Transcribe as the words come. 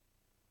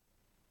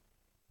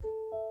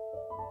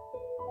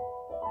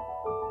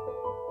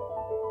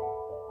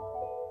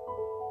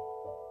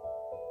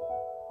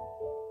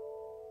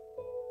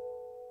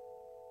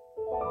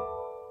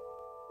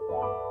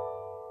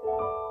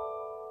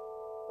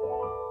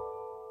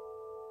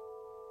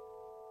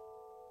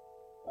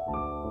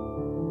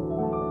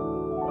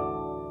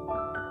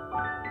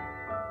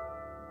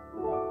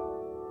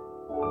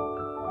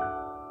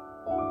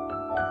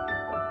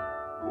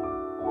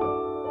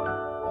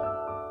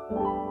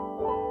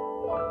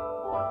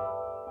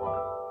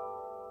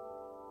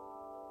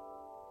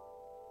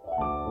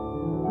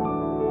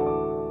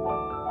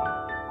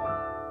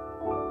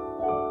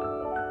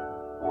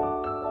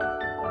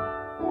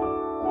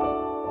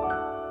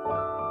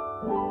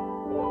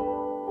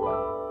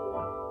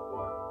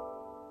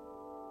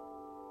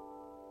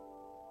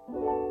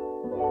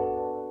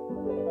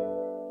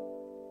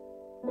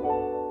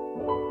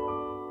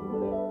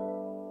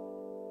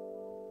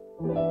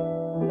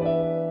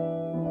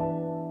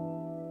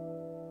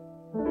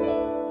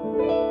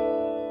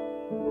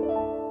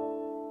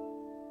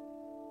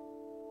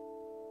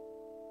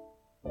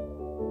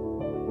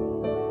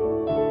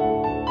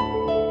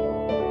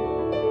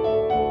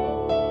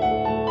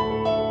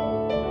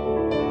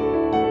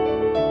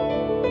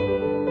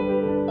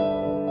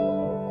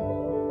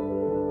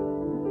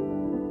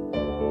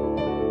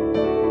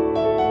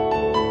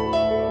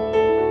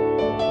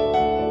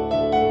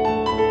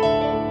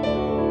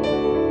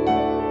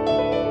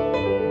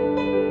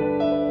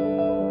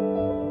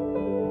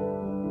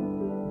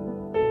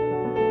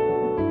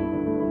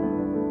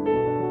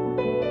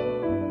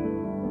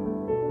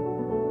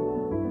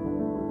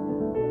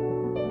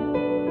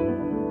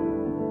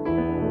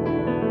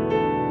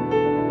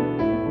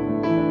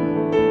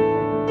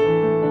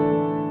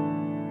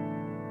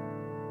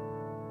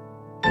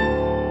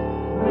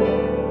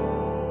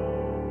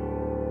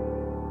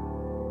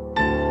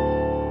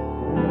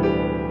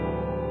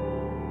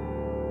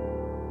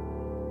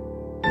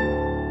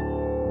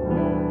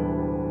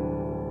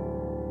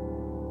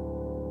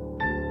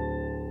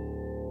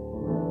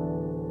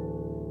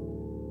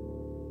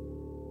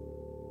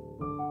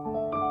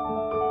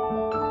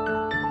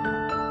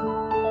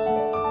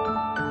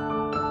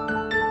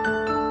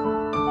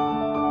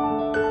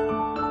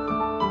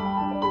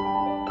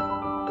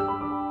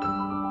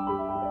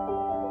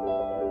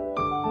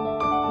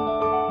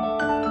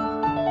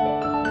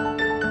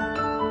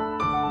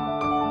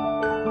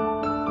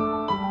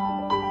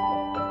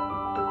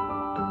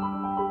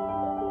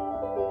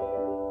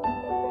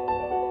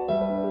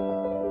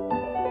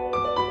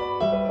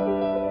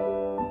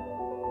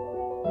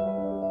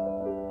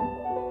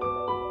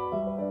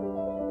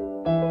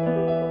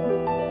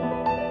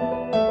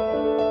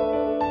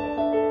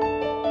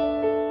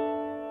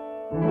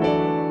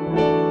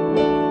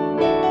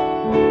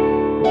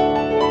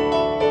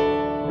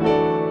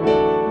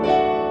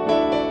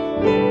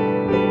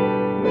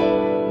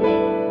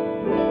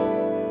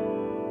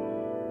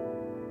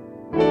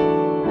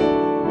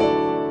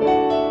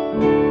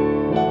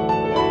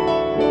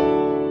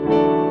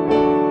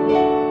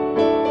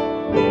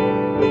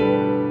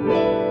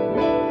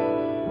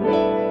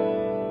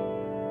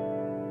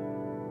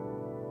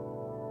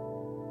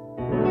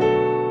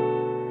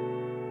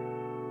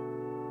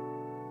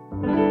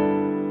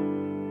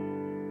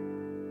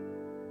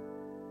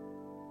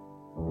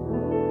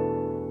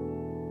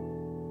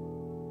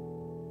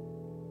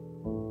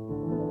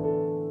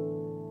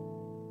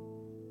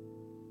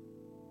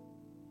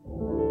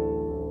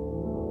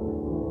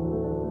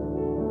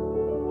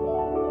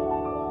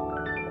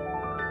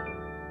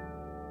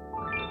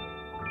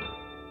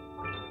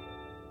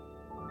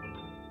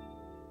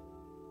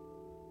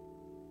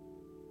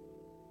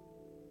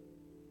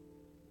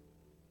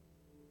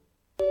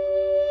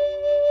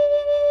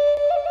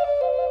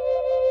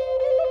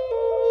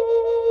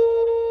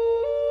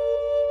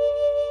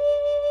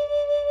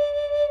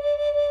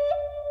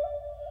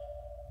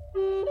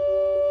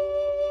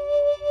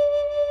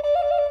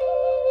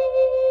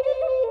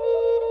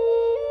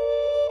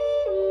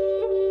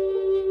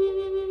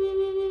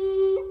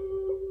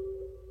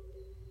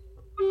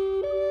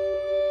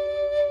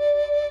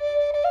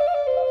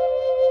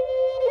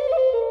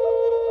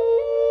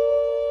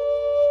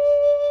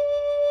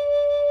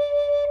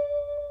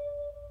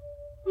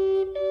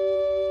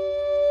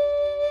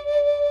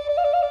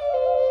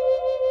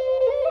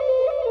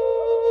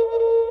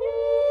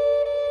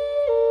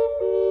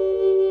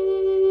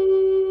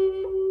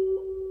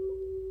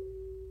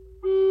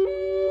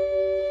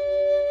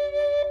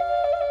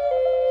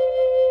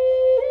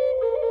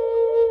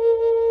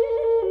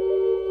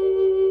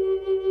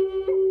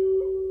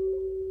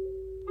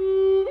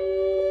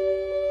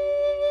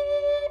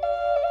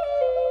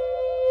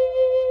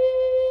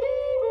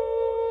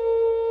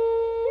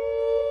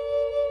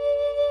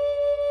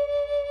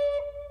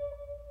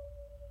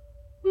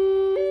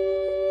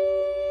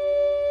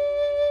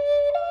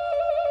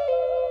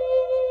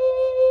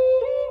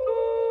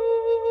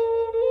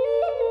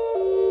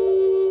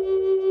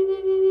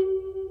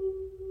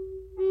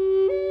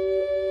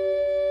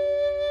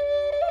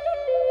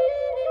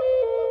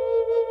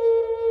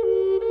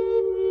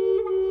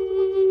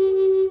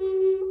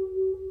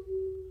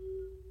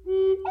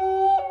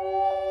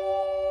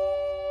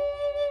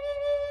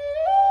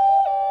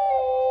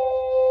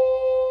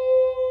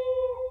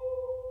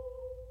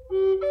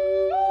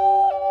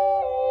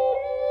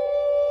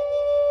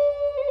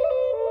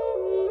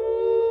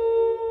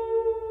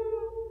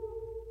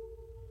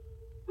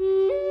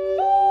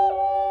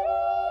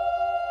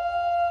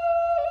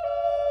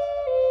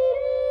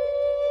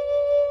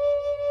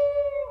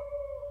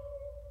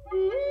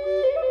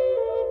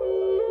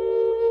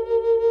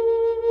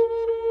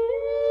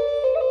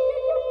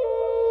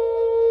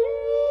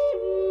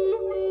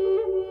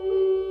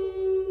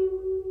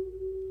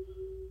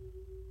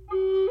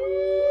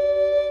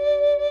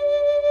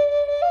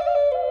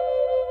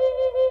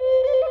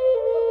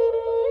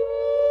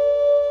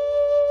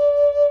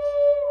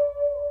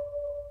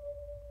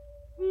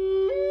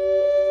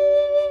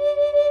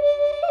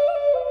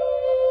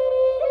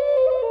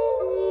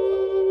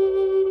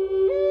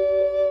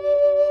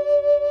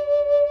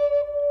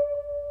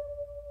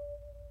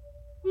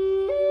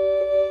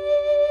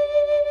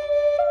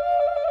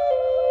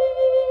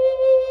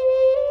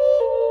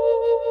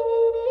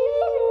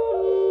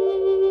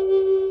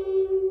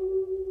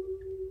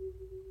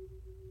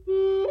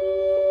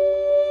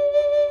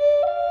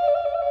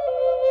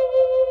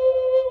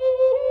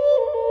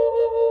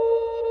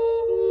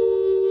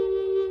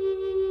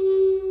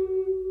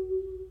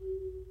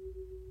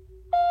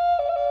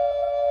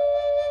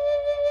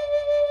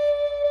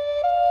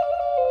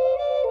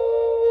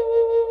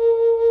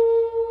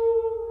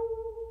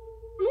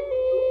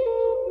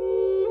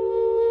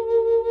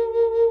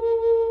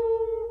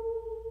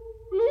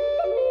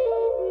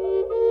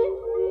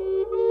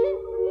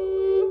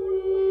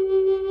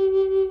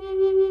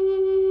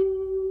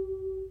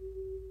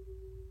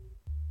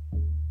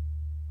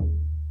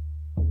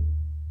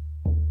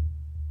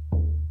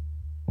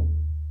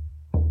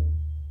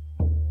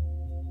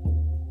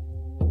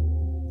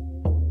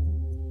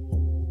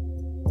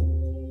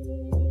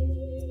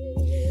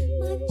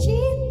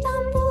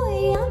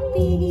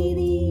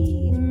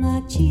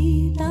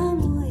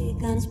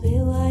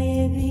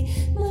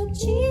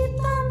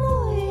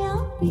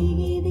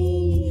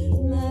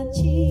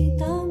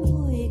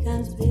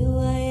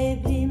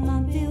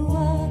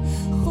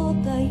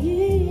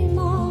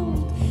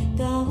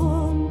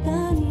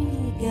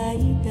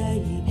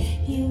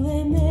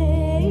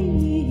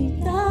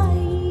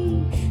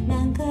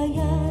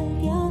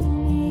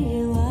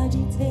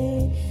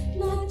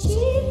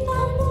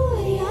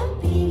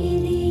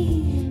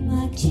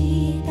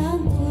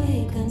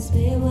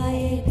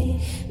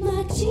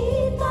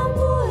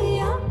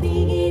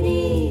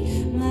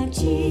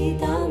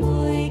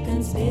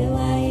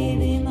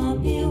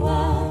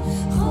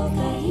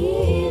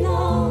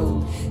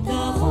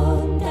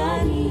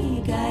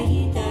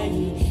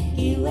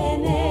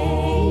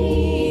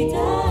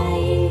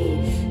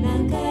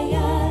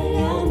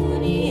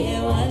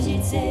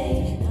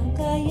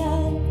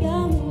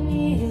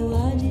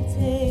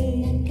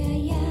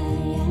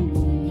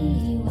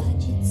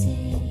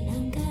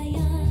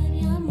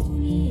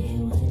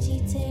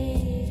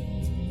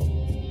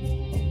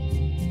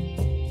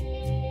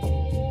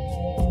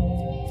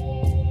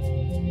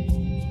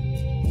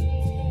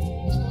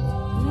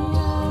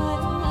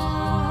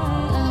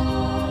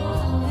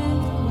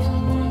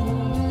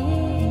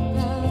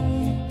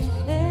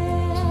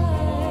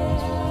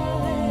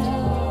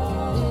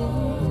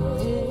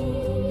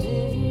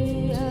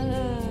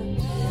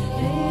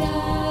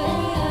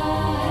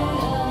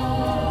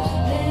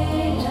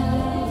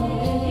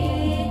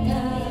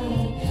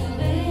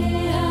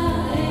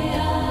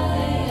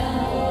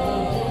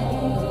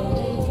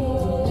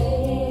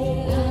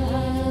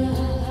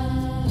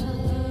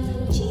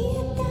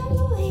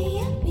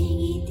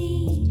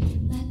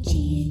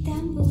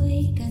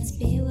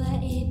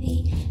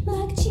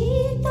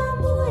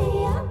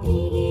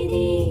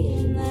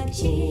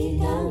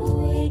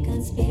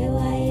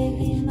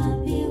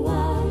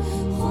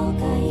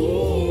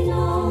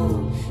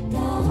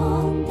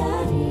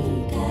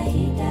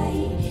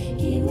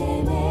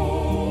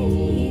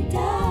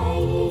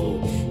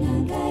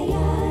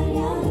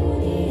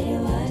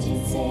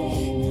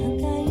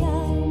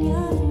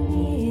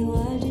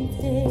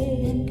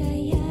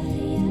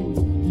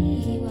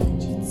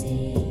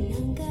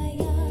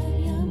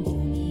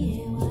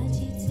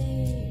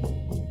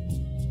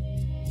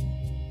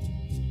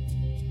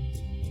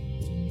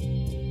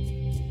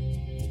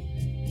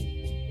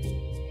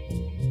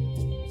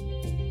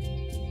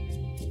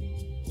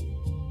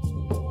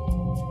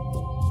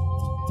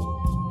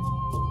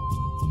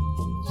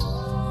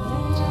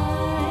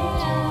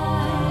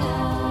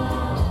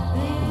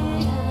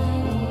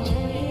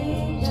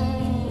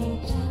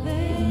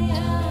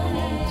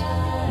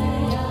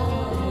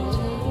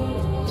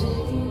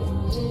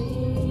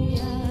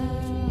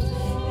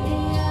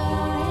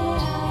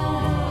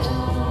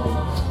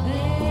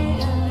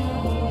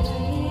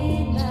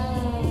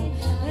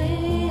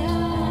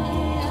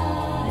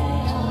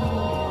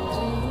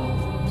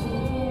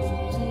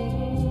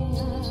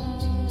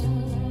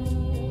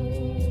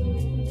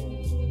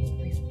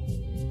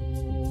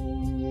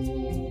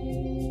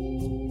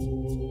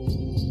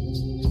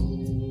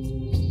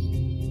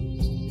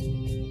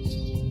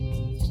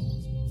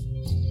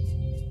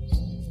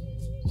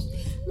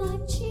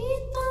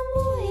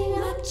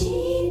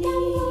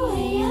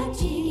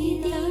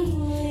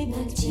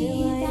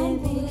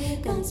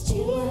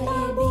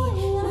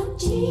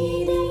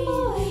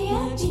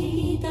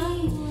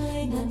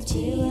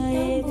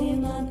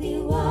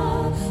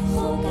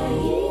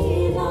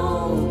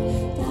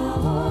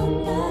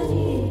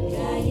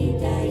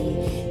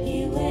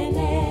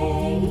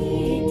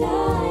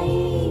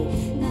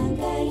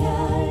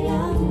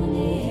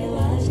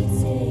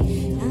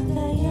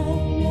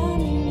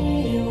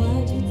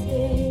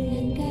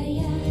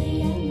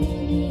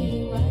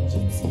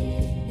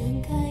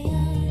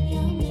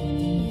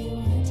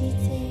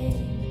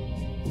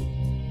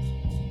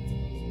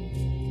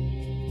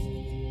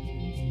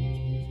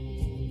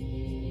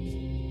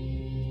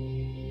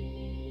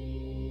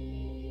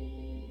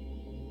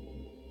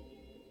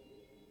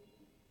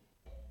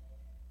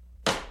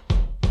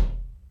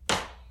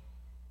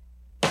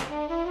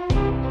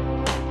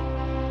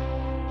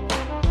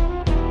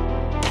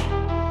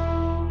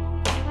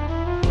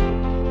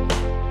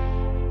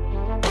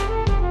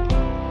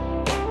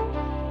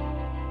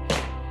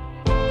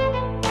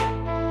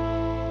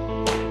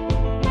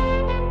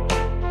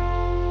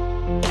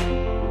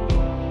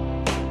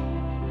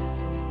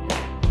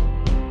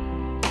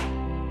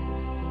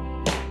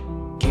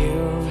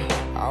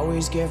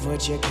always give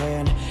what you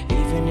can,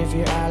 even if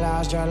your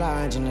allies draw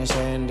lines in the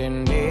sand.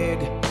 And dig,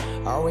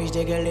 always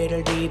dig a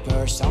little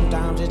deeper.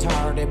 Sometimes it's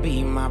hard to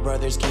be my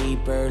brother's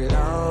keeper.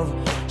 Love,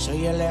 so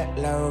you let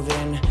love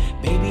in.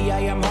 Baby, I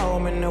am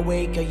home in the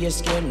wake of your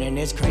skin. And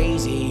it's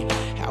crazy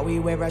how we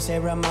wear a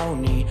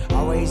ceremony.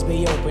 Always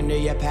be open to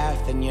your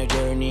path and your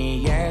journey.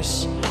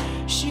 Yes,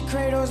 she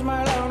cradles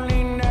my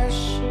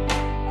loneliness,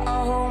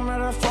 a home at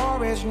a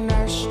forest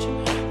nest.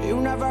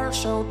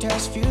 Universal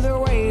test, feel the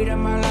weight of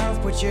my love.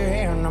 Put your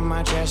hand on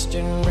my chest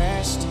and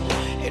rest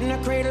in the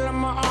cradle of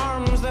my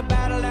arms. The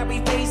battle that we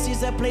face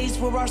is a place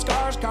where our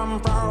scars come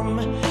from.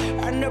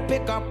 And to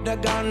pick up the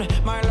gun,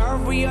 my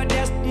love, we are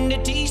destined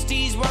to teach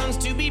these ones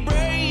to be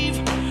brave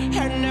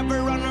and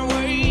never run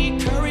away.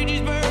 Courage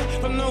is birthed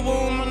from the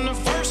womb on the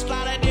first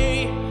light of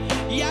day.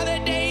 Yeah, the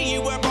day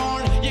you were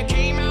born, you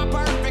came out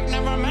perfect,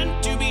 never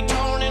meant to be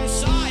torn in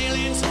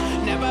silence.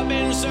 Never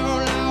been so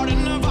loud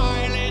in the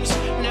violence,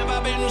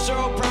 never been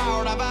so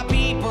proud of our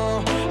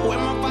people. When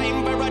we're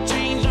fighting for a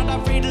change,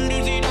 not afraid to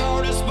lose it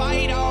all.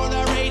 Despite all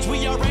the rage,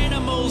 we are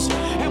animals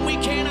and we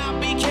cannot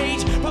be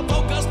caged.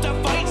 Provoke us to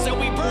fight, so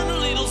we burn a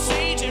little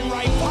sage and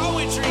write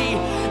poetry.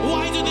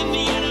 Wiser than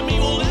the enemy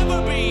will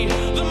ever be.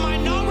 The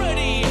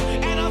minority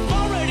and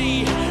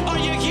authority. Are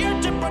you here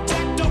to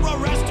protect or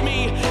arrest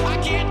me? I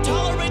can't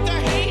tolerate the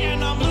hate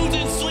and I'm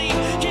losing sleep.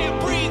 Can't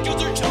breathe cause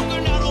they're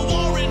choking out a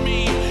war in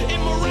me.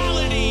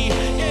 Immorality,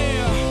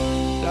 yeah.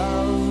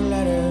 Love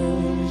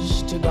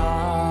letters to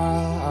God.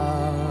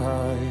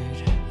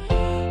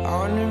 I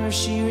wonder if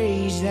she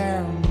reads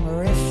them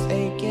or if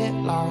they get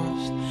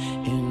lost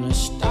in the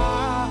stars,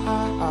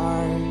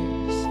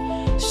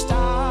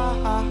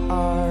 stars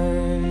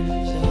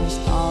and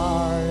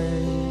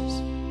stars.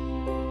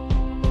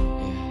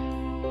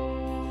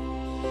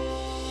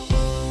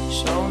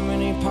 Yeah. So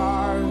many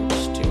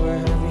parts to a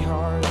heavy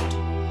heart.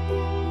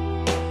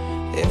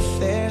 If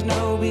there's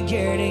no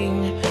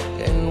beginning,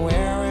 then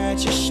where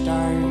would you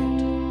start?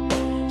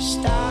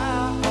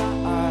 Start,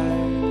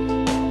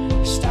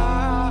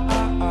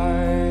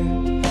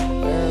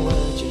 where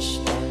would you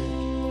start?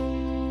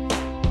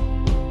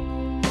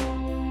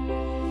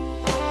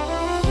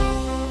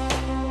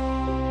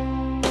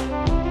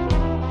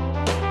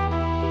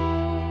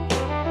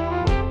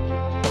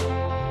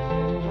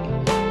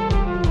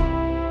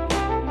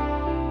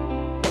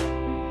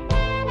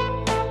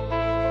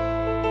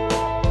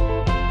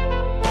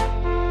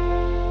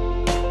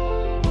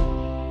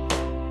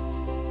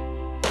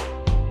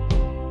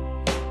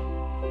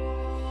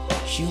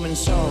 Human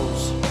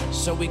souls,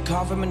 so we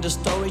carve them into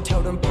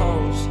storytelling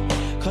pose.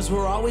 Cause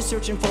we're always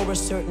searching for a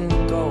certain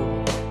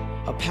goal,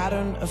 a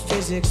pattern of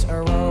physics,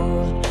 a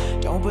role.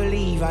 Don't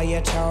believe how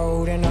you're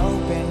told, and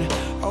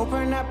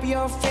open up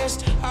your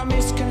fist. A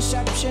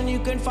misconception, you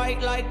can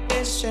fight like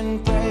this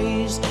and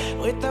praise.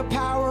 With the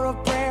power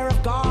of prayer,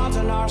 if God's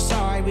on our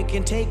side, we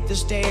can take the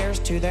stairs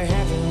to the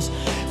heavens.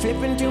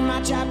 Flipping through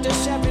my chapter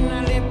 7,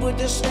 I live with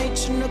the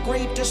snakes and the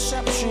great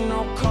deception,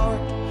 no court.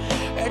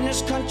 In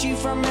this country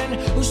for men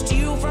who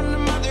steal from the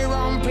mother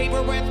on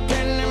paper with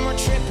pen. And we're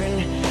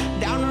tripping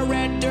down a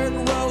red dirt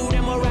road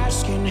and we're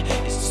asking,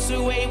 is this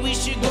the way we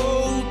should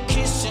go?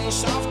 Kissing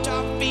soft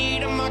top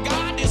feet, oh my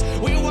God, this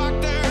we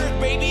walk the earth,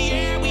 baby,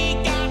 yeah, we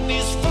got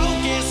this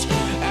focus.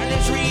 And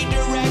it's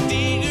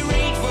redirected,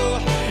 grateful,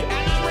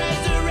 and I'm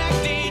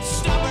resurrected,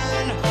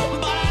 stubborn.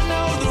 But I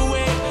know the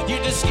way,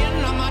 you're the skin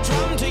on my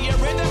drum to your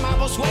rhythm, I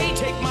will sway,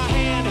 take my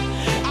hand,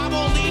 I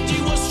won't lead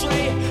you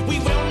astray. We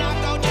will not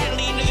go down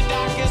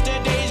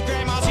today's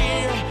grandma's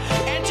here,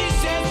 and she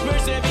says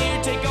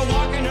persevere. Take a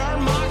walk in her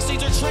moxie,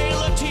 a trail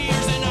of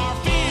tears, and our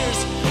fears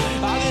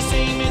are the same.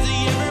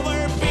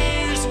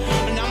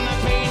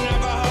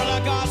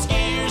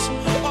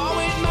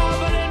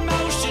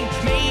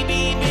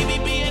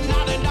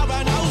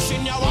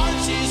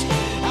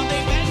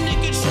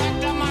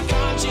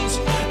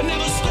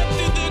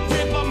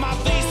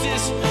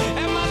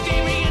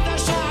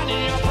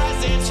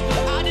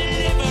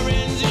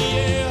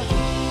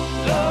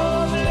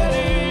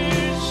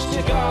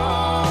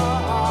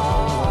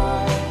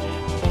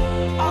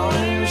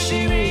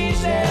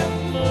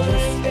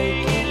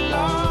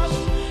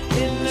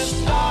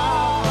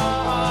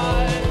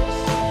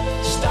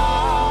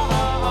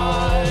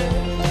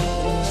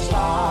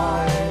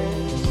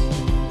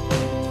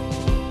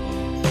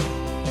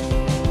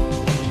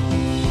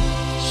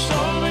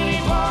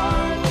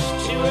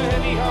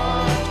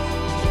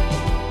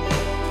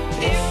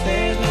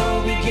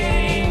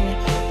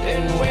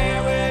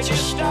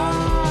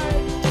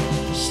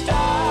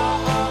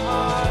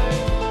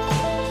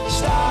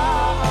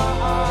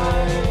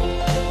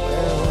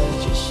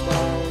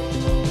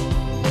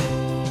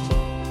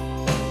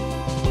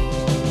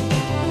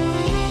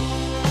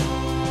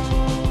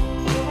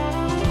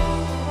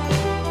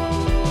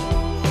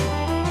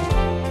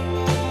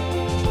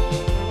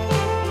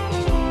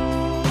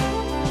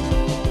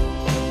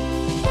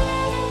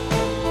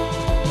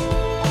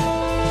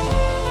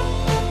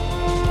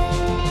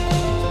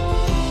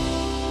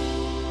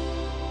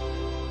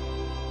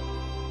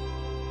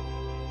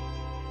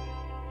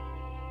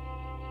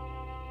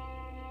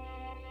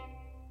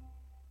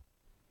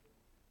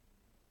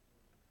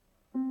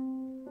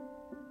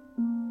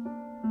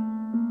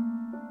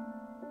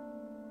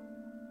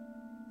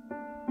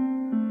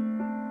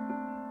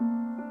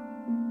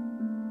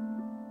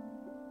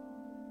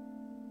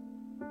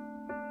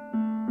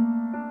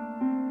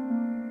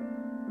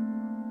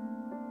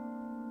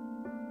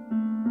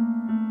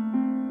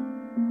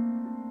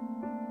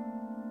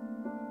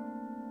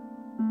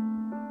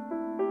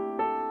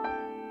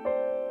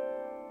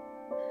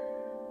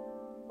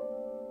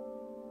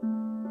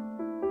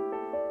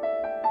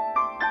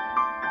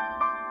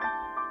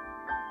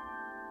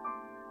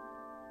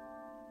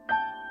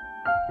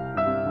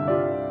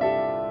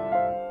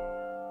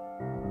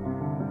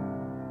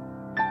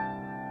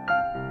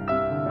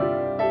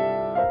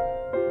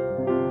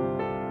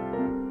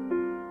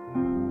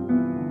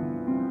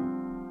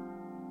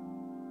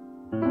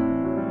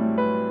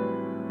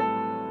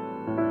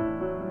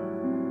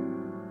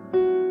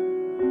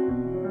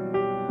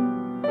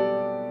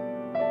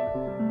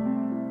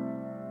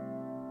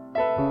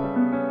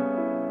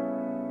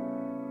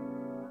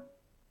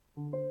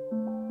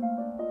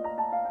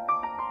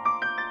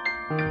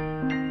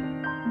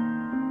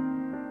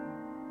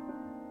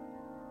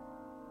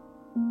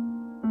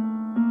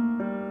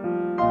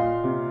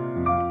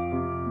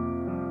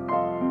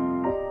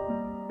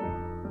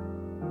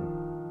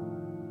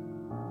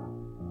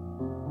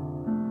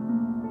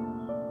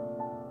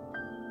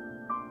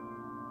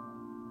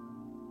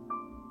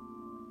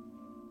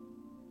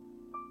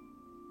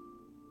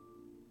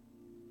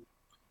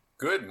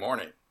 Good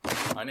morning.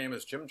 My name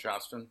is Jim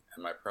Johnston,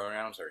 and my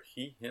pronouns are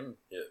he, him,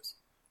 his.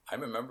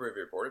 I'm a member of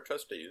your Board of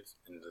Trustees,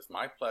 and it is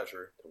my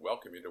pleasure to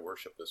welcome you to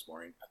worship this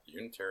morning at the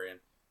Unitarian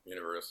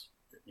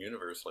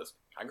Universalist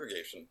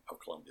Congregation of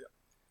Columbia.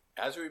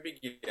 As we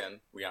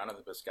begin, we honor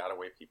the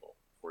Piscataway people,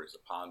 for it is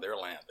upon their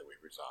land that we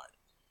reside.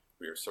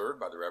 We are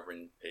served by the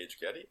Reverend Paige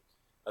Getty,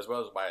 as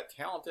well as by a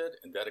talented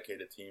and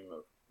dedicated team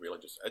of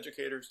religious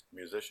educators,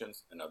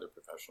 musicians, and other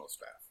professional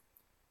staff.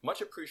 Much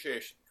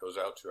appreciation goes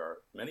out to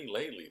our many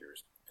lay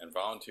leaders and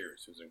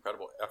volunteers whose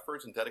incredible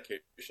efforts and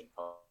dedication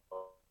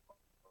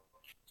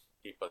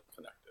keep us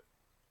connected.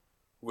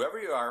 Whoever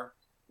you are,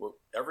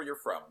 wherever you're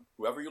from,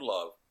 whoever you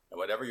love, and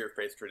whatever your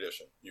faith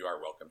tradition, you are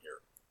welcome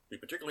here. We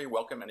particularly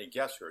welcome any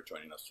guests who are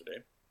joining us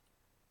today.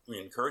 We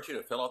encourage you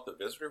to fill out the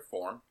visitor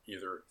form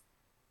either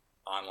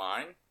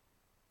online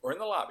or in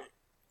the lobby,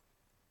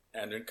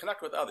 and then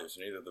connect with others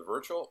in either the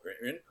virtual or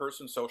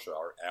in-person social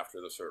hour after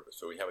the service,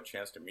 so we have a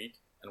chance to meet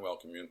and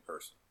welcome you in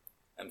person.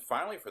 And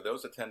finally, for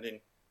those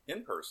attending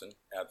in person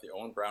at the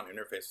Owen Brown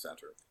Interfaith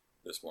Center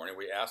this morning,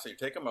 we ask that you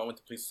take a moment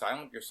to please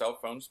silence your cell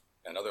phones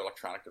and other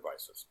electronic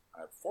devices.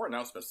 I have 4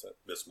 announcements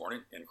this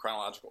morning in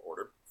chronological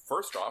order.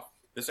 First off,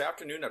 this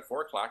afternoon at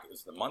 4 o'clock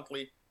is the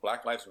monthly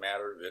Black Lives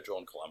Matter Vigil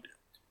in Columbia.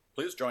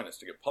 Please join us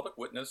to give public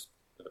witness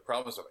to the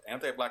problems of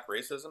anti-Black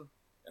racism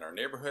in our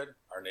neighborhood,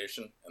 our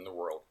nation, and the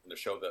world, and to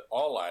show that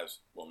all lives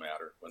will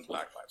matter when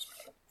Black lives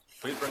matter.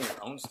 Please bring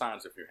your own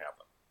signs if you have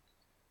them.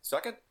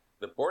 Second,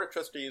 the Board of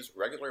Trustees'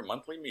 regular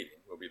monthly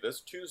meeting will be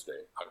this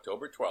Tuesday,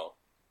 October 12th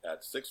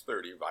at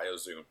 6:30 via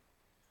Zoom.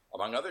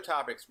 Among other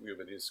topics, we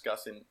will be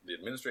discussing the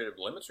Administrative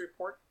Limits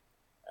Report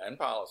and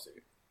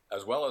policy,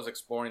 as well as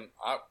exploring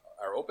our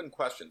open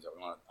questions that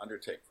we want to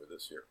undertake for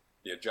this year.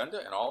 The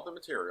agenda and all the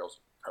materials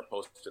are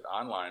posted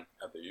online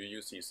at the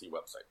UUCC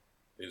website.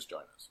 Please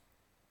join us.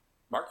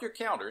 Mark your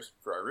calendars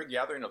for our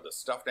regathering of the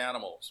stuffed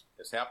animals.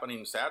 It's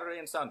happening Saturday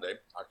and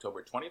Sunday,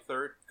 October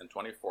 23rd and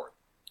 24th.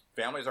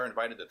 Families are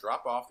invited to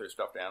drop off their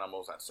stuffed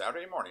animals on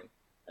Saturday morning,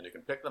 and you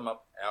can pick them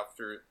up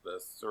after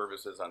the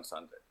services on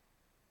Sunday.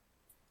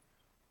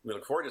 We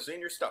look forward to seeing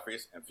your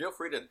stuffies, and feel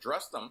free to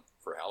dress them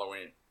for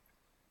Halloween.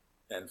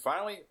 And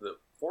finally,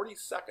 the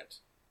 42nd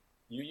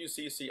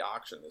UUCC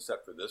auction is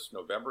set for this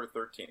November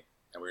 13th,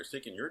 and we are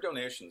seeking your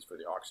donations for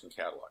the auction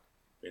catalog.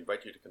 We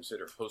invite you to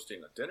consider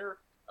hosting a dinner,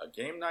 a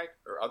game night,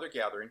 or other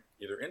gathering,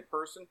 either in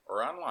person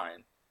or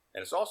online,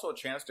 and it's also a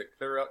chance to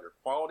clear out your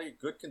quality,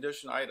 good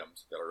condition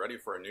items that are ready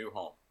for a new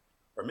home,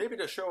 or maybe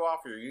to show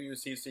off your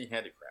UUCC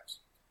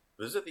handicrafts.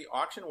 Visit the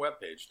auction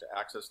webpage to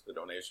access the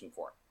donation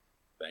form.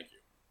 Thank you.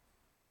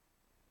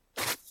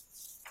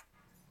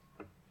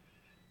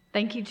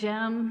 Thank you,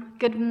 Jim.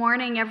 Good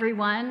morning,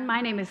 everyone.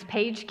 My name is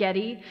Paige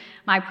Getty.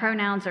 My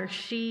pronouns are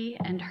she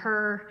and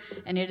her,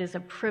 and it is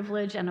a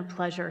privilege and a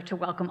pleasure to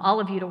welcome all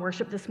of you to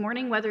worship this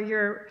morning, whether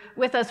you're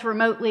with us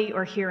remotely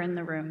or here in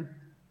the room.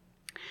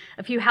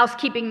 A few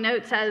housekeeping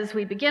notes as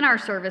we begin our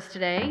service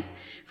today.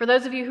 For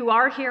those of you who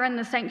are here in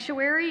the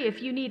sanctuary,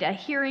 if you need a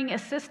hearing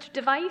assist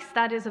device,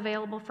 that is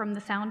available from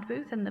the sound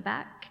booth in the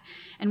back.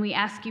 And we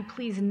ask you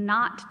please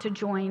not to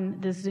join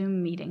the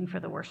Zoom meeting for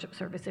the worship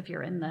service if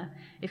you're in the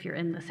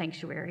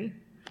sanctuary.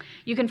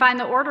 You can find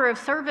the order of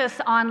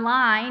service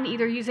online,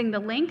 either using the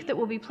link that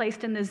will be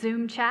placed in the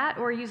Zoom chat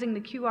or using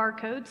the QR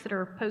codes that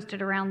are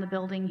posted around the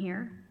building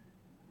here.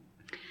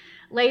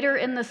 Later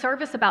in the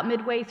service, about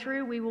midway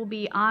through, we will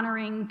be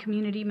honoring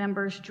community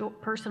members'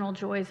 personal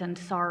joys and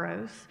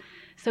sorrows.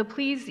 So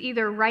please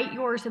either write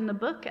yours in the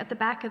book at the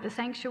back of the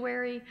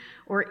sanctuary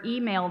or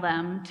email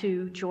them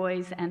to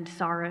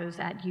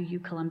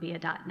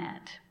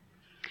joysandsorrows@uucolumbia.net.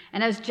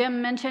 And as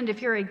Jim mentioned,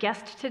 if you're a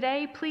guest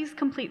today, please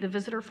complete the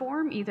visitor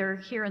form either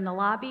here in the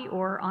lobby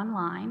or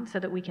online so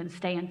that we can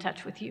stay in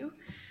touch with you.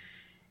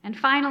 And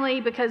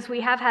finally, because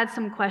we have had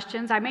some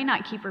questions, I may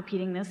not keep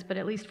repeating this, but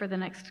at least for the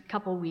next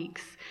couple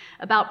weeks,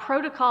 about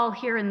protocol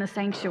here in the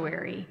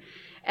sanctuary.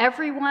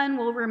 Everyone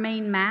will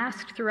remain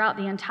masked throughout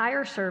the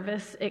entire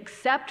service,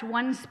 except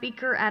one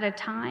speaker at a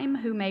time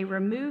who may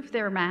remove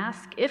their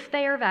mask if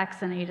they are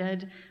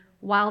vaccinated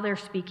while they're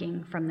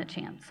speaking from the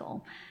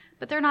chancel.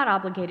 But they're not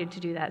obligated to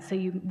do that, so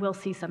you will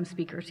see some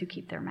speakers who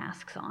keep their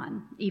masks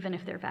on, even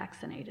if they're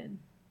vaccinated.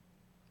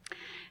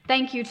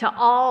 Thank you to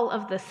all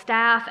of the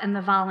staff and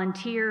the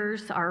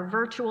volunteers, our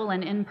virtual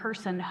and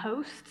in-person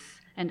hosts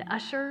and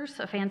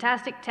ushers, a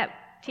fantastic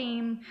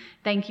team.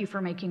 Thank you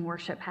for making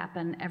worship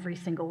happen every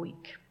single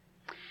week.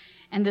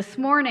 And this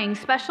morning,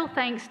 special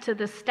thanks to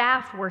the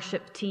staff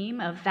worship team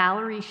of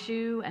Valerie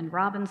Shue and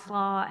Robin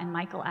Slaw and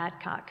Michael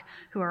Adcock,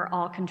 who are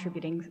all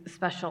contributing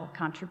special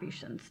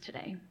contributions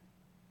today.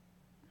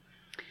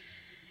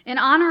 In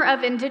honor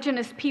of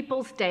Indigenous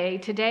Peoples Day,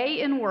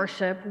 today in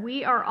worship,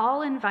 we are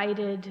all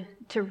invited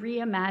to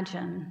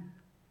reimagine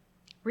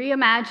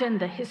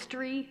the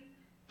history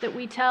that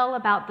we tell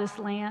about this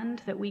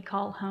land that we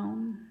call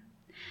home,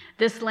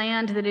 this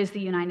land that is the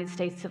United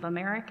States of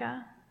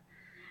America,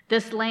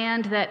 this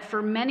land that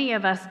for many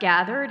of us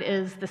gathered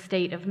is the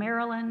state of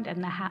Maryland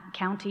and the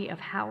county of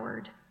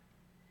Howard.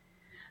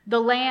 The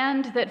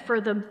land that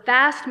for the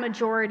vast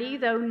majority,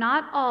 though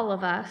not all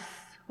of us,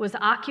 was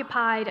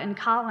occupied and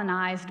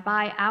colonized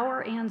by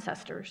our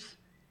ancestors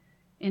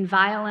in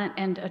violent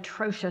and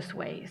atrocious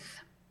ways.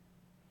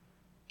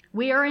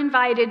 We are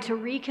invited to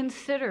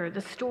reconsider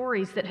the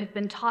stories that have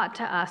been taught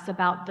to us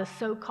about the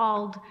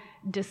so-called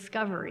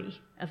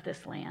discovery of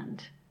this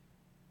land.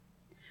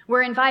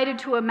 We're invited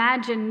to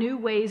imagine new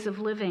ways of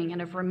living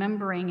and of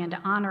remembering and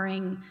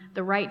honoring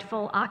the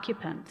rightful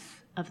occupants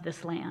of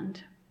this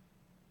land.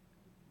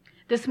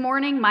 This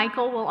morning,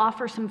 Michael will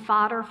offer some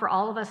fodder for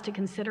all of us to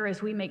consider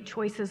as we make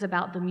choices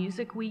about the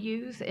music we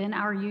use in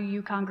our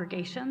UU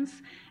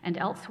congregations and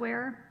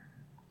elsewhere.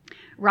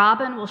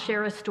 Robin will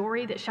share a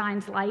story that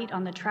shines light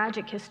on the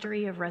tragic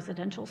history of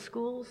residential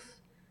schools.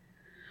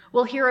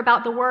 We'll hear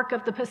about the work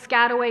of the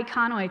Piscataway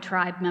Conoy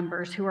tribe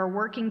members who are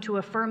working to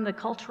affirm the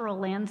cultural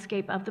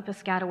landscape of the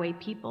Piscataway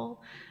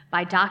people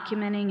by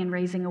documenting and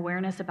raising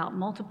awareness about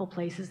multiple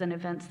places and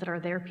events that are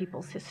their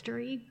people's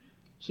history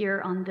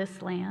here on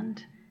this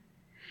land.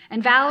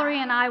 And Valerie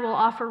and I will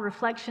offer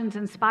reflections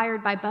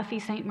inspired by Buffy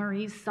St.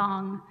 Marie's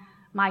song,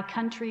 "My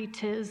Country,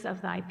 'Tis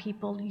of Thy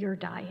People You're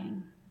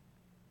Dying."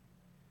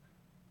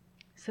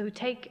 So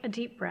take a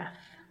deep breath,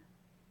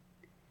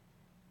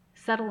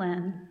 settle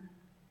in,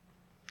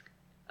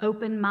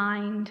 open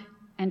mind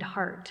and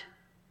heart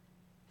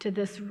to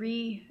this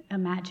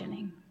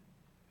reimagining.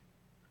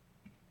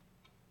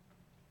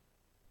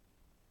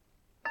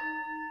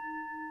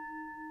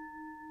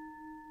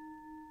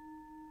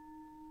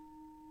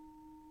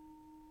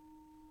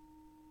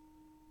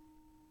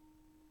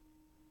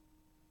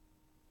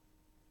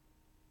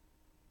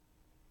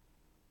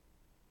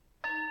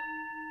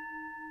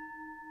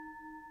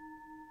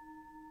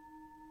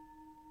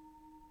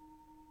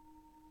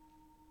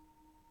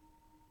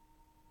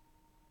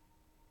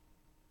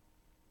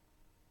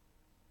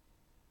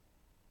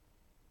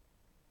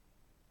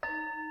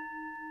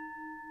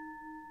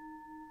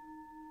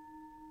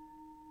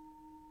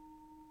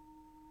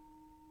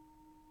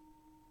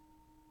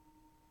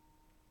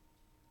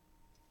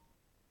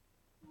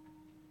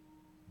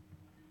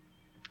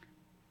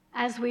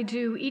 As we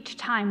do each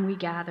time we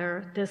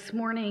gather, this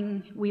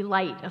morning we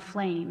light a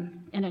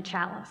flame in a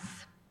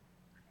chalice.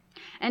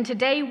 And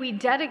today we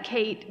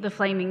dedicate the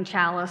flaming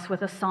chalice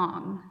with a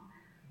song,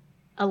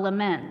 a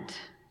lament,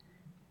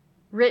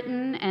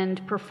 written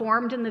and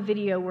performed in the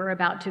video we're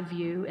about to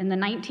view in the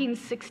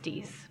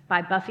 1960s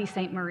by Buffy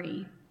St.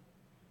 Marie.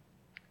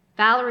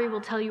 Valerie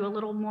will tell you a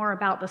little more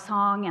about the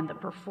song and the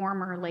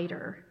performer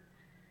later.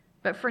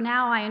 But for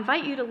now, I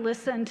invite you to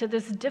listen to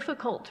this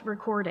difficult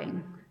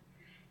recording.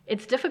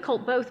 It's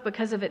difficult both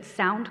because of its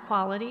sound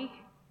quality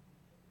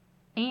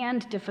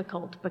and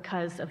difficult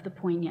because of the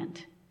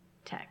poignant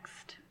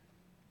text.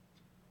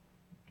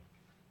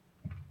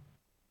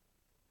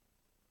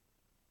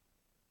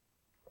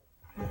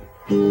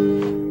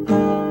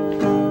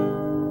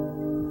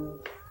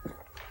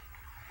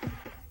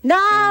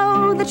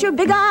 Now that your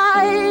big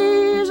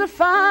eyes are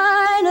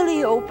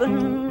finally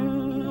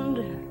opened,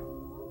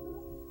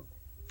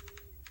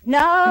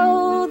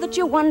 now that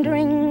you're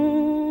wondering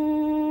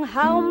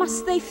how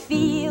must they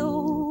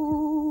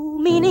feel,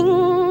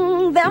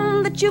 meaning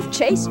them that you've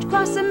chased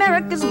across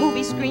America's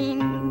movie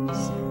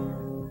screens,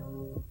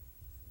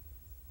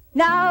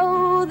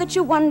 now that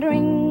you're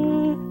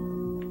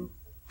wondering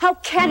how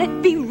can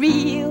it be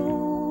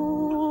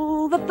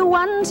real that the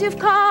ones you've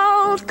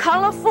called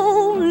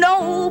colorful,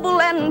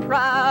 noble, and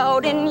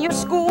proud in your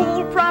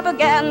school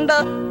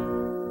propaganda,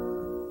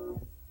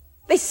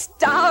 they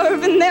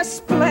starve in their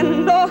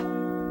splendor.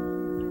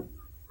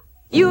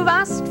 You've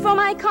asked for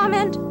my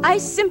comment, I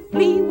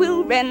simply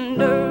will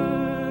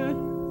render.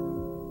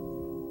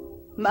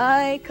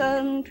 My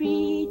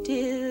country,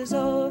 'tis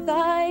of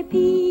thy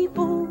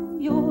people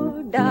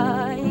you're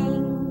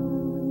dying.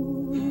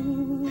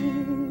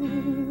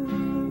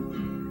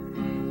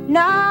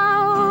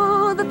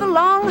 Now that the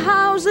long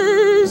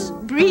houses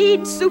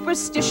breed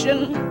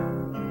superstition,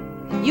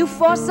 you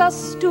force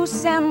us to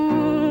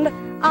send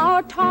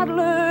our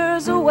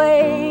toddlers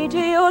away to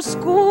your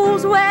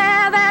schools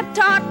where they're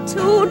taught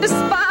to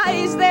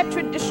despise their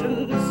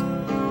traditions,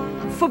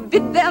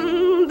 forbid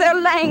them their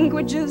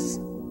languages,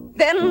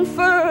 then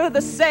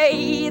further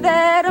say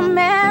that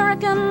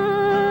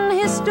American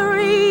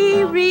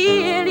history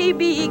really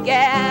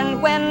began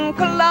when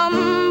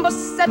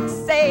Columbus set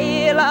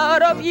sail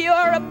out of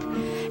Europe,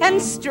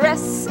 and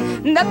stress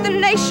that the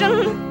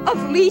nation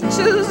of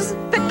leeches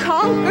that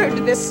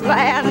conquered this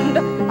land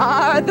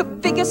are the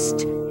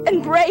biggest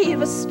and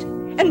bravest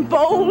and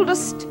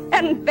boldest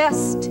and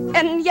best,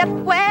 and yet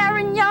where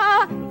in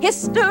your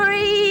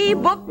history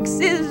books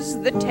is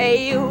the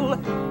tale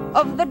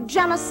of the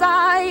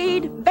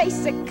genocide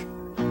basic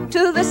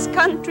to this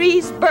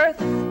country's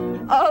birth,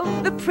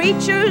 of the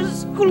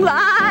preachers who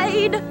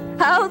lied,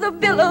 how the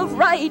Bill of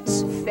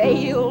Rights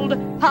failed,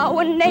 how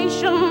a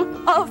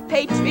nation of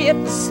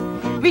patriots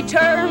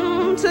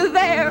returned to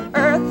their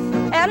earth,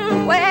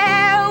 and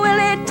where will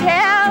it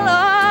tell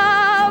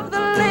of the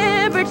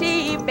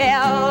Liberty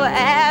Bell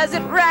as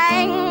it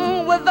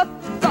rang with a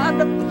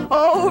thud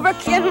over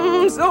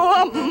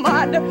Kinzo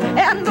Mud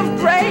and the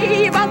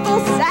brave Uncle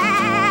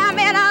Sam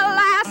in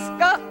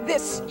Alaska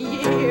this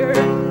year.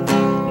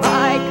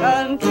 My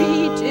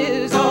country,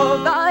 'tis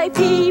of thy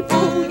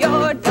people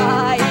you're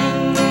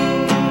dying.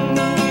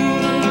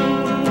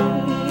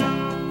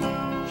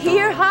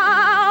 Hear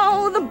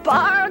how the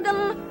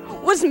bargain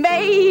was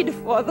made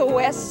for the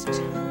West,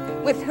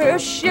 with her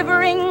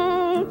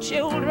shivering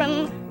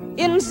children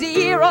in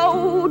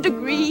 0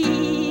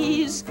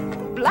 degrees.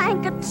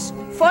 Blankets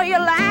for your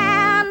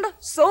land,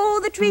 so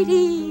the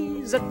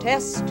treaties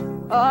attest.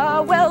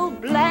 Ah, well,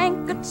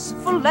 blankets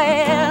for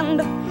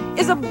land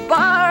is a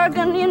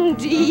bargain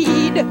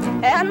indeed.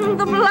 And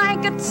the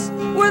blankets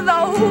were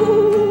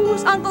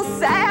those Uncle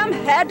Sam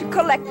had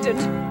collected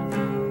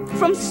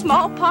from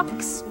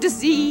smallpox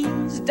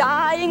disease,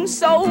 dying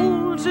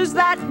soldiers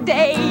that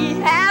day.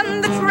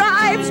 And the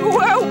tribes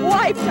were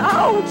wiped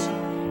out,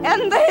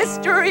 and the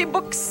history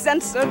books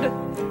censored.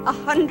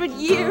 100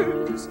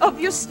 years of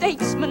your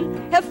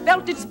statesmen have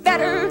felt it's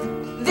better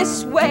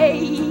this way.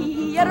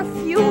 Yet a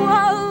few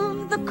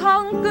of the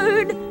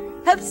conquered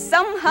have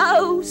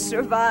somehow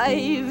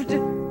survived.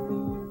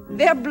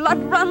 Their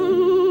blood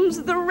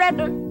runs the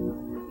redder,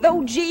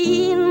 though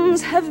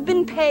genes have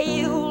been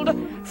paled.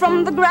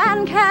 From the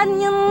Grand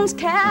Canyon's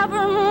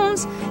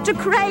caverns to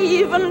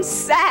Craven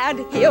sad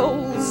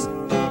hills,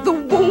 the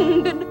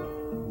wounded,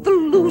 the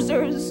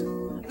losers,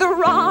 the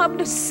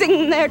robbed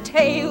sing their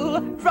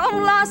tale.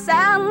 From Los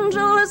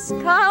Angeles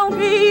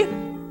County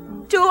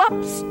to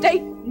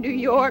upstate New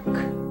York,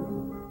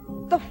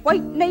 the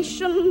white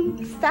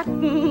nation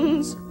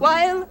fattens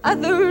while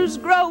others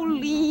grow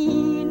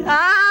lean.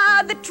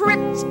 Ah, the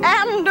tricked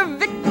and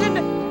evicted,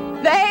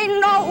 they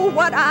know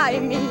what I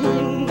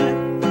mean.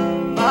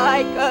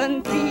 My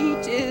country,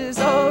 'tis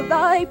of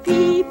thy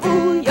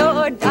people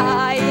you're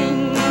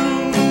dying.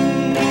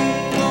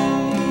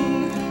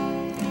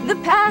 The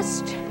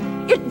past,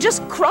 it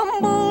just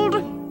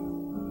crumbled.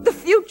 The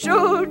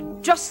future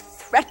just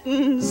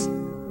threatens.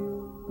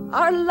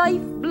 Our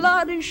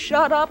lifeblood is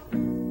shut up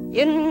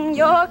in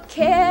your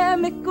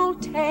chemical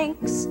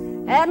tanks.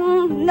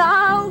 And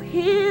now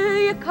here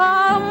you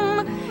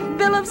come,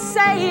 bill of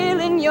sale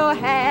in your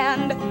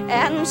hand,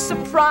 and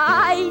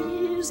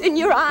surprise in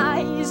your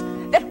eyes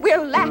that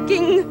we're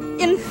lacking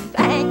in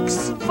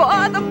thanks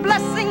for the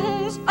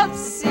blessings of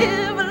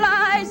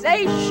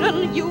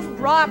civilization you've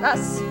brought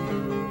us,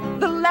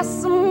 the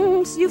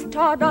lessons you've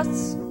taught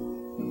us,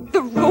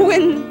 the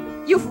ruin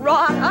you've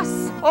wrought us.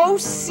 Oh,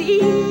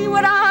 see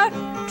what our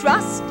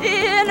trust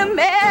in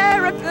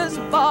America's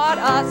bought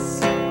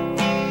us.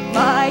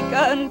 My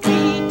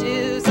country,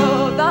 'tis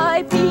of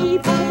thy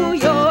people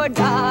you're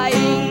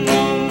dying.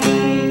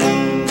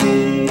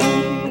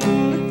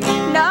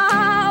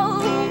 Now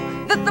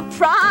that the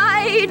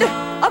pride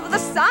of the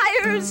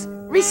sires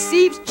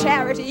receives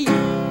charity,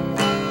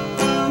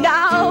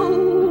 now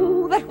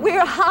that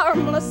we're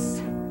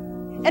harmless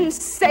and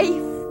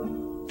safe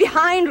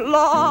behind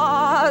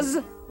laws,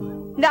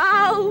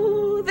 now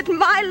that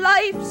my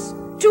life's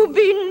to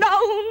be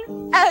known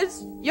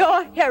as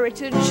your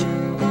heritage,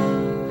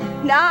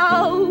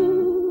 now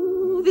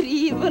that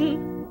even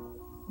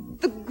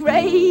the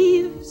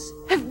graves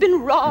have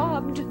been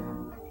robbed,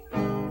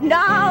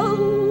 now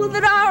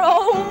that our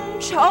own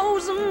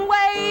chosen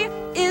way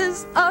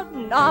is a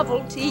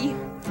novelty,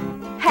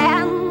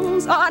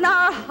 hands on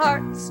our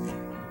hearts,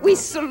 we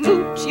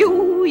salute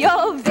you,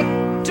 your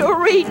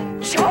victory.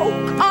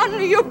 Choke on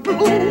your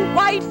blue,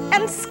 white,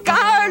 and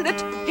scarlet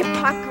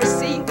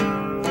hypocrisy,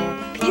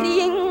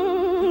 pitying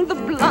the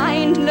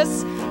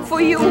blindness, for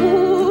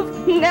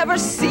you've never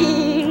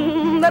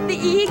seen that the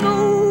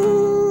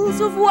eagles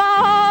of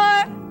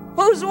war,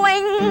 whose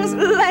wings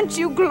lent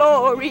you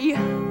glory,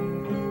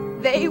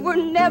 they were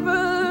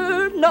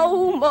never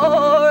no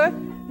more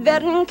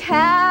than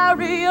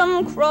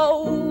carrion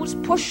crows.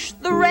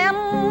 Pushed the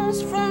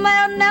wrens from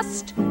their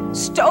nest,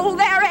 stole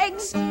their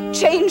eggs,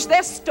 changed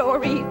their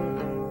story.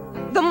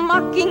 The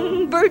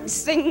mockingbird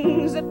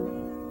sings it,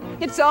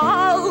 it's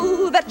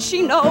all that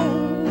she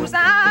knows.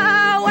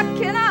 Ah, what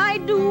can I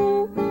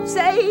do?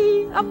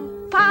 Say a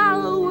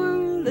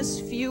powerless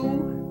few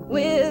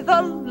with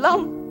a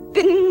lump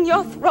in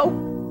your throat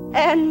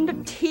and a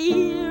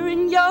tear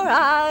in your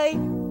eye.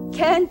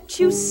 Can't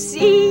you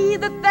see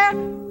that their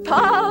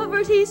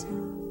poverty's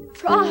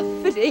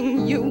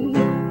profiting you?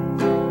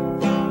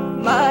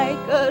 My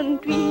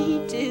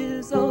country,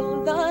 'tis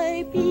all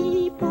thy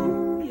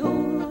people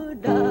you're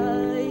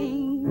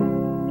dying.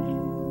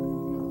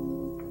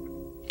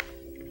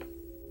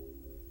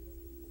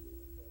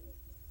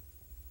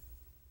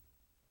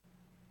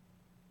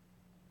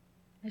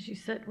 As you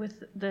sit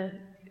with the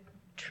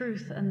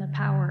truth and the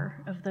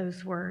power of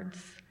those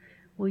words,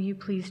 will you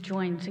please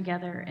join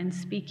together in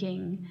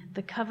speaking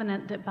the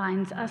covenant that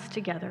binds us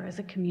together as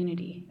a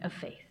community of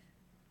faith?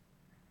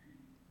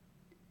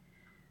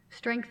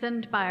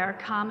 Strengthened by our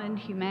common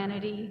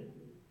humanity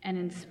and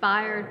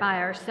inspired by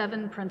our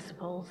 7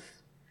 principles,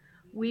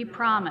 we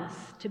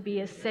promise to be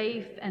a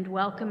safe and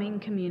welcoming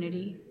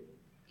community,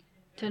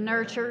 to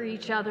nurture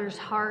each other's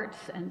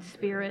hearts and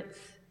spirits,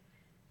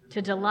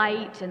 to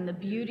delight in the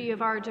beauty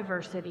of our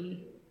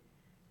diversity,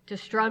 to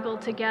struggle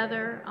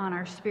together on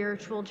our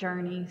spiritual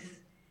journeys,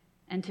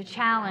 and to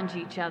challenge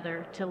each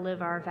other to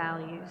live our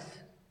values.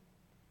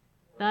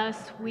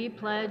 Thus, we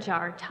pledge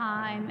our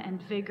time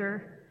and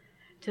vigor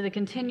to the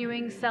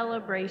continuing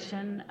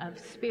celebration of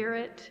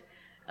spirit,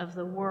 of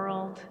the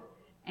world,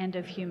 and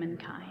of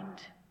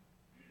humankind.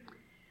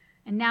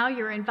 And now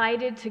you're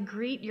invited to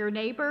greet your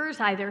neighbors,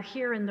 either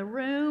here in the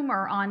room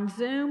or on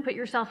Zoom. Put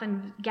yourself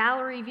in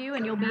gallery view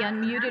and you'll be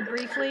unmuted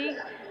briefly.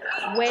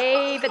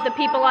 Wave at the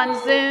people on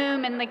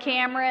Zoom and the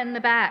camera in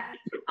the back.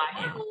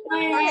 Hi.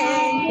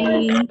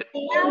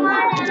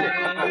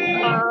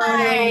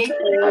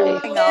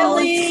 Oh,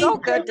 it's so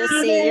good to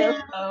see you.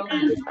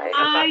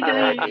 Hi,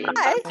 Debbie.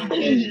 Hi.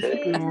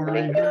 Good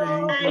morning.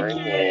 How you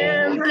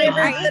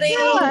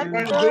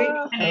doing?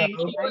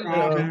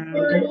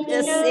 Good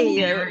to see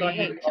you.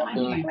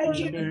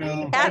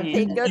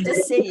 Happy, good to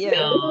see you.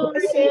 Hello,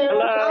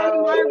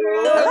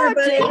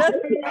 Judith.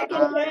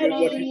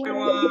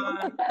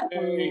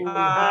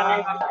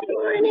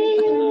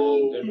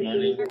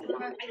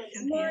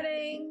 Good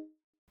morning.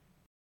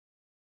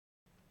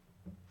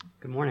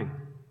 Good morning.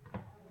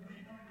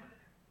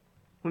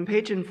 When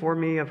Paige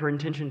informed me of her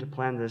intention to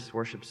plan this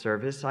worship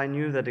service, I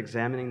knew that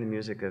examining the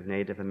music of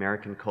Native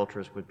American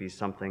cultures would be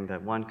something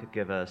that one could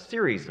give a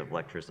series of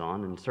lectures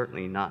on, and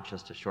certainly not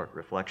just a short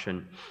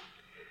reflection.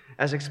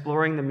 As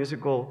exploring the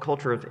musical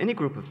culture of any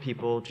group of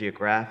people,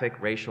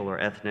 geographic, racial, or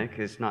ethnic,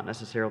 is not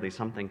necessarily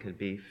something that could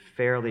be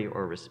fairly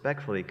or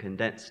respectfully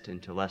condensed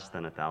into less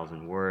than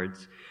 1,000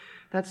 words.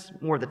 That's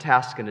more the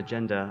task and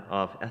agenda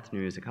of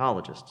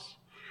ethnomusicologists.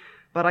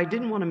 But I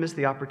didn't want to miss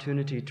the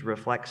opportunity to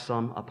reflect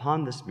some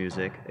upon this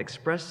music,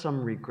 express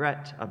some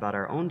regret about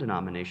our own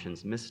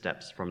denomination's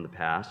missteps from the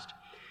past,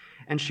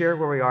 and share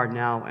where we are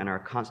now in our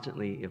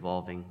constantly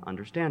evolving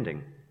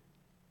understanding.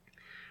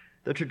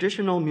 The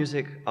traditional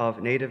music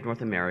of Native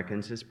North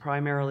Americans is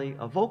primarily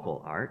a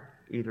vocal art,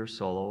 either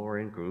solo or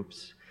in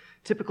groups.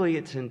 Typically,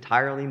 it's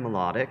entirely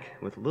melodic,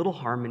 with little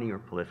harmony or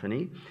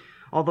polyphony,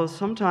 although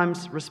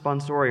sometimes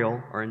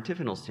responsorial or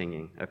antiphonal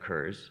singing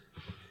occurs.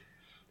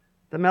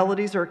 The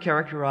melodies are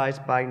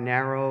characterized by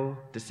narrow,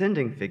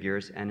 descending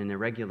figures and an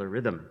irregular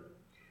rhythm.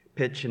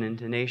 Pitch and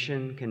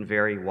intonation can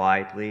vary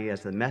widely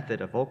as the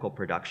method of vocal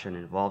production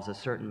involves a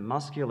certain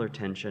muscular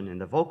tension in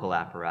the vocal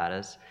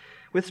apparatus,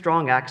 with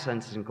strong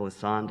accents and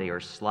glissandi or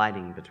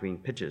sliding between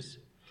pitches.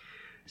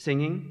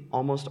 Singing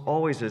almost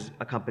always is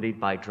accompanied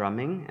by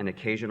drumming and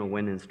occasional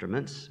wind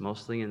instruments,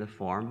 mostly in the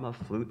form of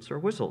flutes or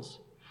whistles.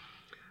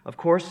 Of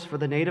course, for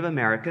the Native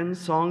Americans,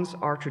 songs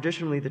are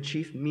traditionally the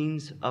chief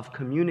means of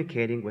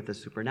communicating with the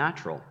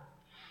supernatural,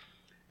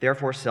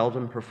 therefore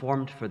seldom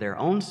performed for their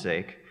own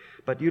sake,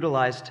 but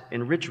utilized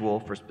in ritual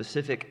for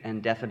specific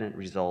and definite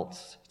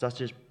results, such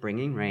as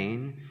bringing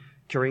rain,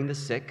 curing the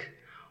sick,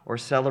 or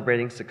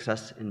celebrating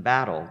success in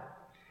battle.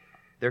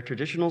 Their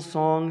traditional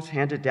songs,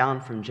 handed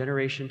down from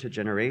generation to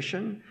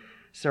generation,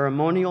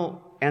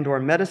 ceremonial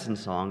and/or medicine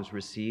songs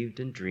received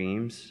in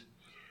dreams.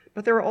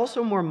 But there are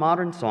also more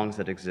modern songs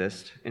that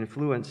exist,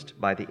 influenced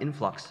by the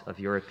influx of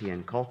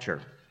European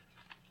culture.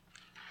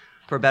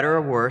 For better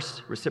or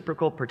worse,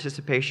 reciprocal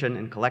participation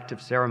in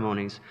collective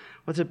ceremonies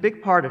was a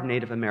big part of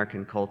Native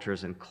American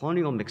cultures, and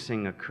colonial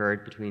mixing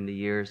occurred between the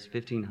years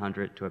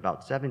 1500 to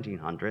about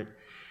 1700,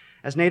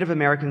 as Native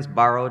Americans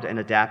borrowed and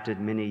adapted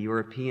many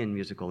European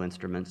musical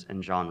instruments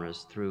and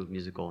genres through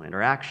musical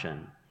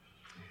interaction.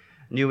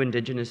 New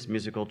indigenous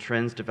musical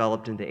trends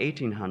developed in the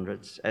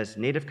 1800s as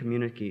Native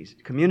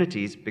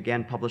communities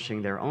began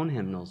publishing their own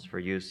hymnals for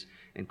use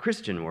in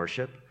Christian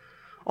worship,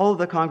 all of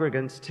the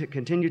congregants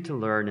continued to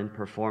learn and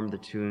perform the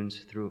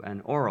tunes through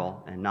an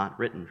oral and not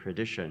written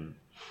tradition.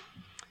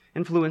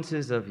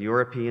 Influences of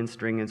European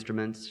string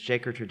instruments,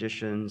 shaker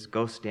traditions,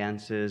 ghost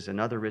dances, and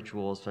other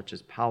rituals such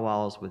as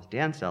powwows with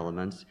dance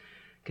elements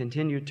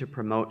continued to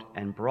promote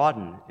and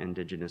broaden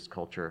indigenous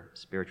culture,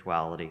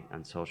 spirituality,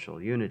 and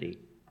social unity.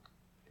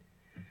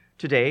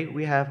 Today,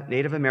 we have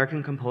Native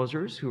American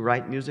composers who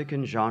write music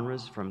in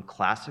genres from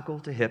classical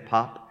to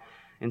hip-hop,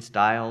 in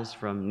styles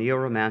from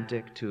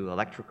neo-romantic to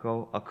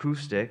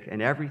electrico-acoustic,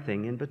 and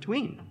everything in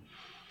between.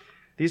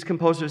 These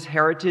composers'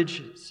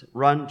 heritages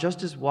run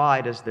just as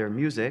wide as their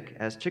music,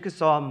 as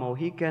Chickasaw,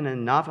 Mohican,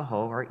 and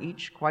Navajo are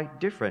each quite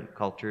different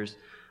cultures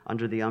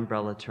under the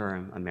umbrella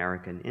term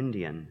American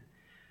Indian.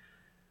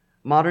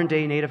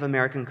 Modern-day Native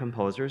American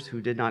composers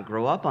who did not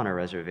grow up on a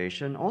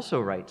reservation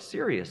also write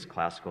serious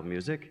classical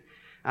music,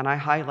 and I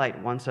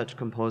highlight one such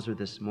composer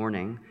this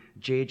morning,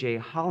 J.J.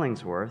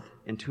 Hollingsworth,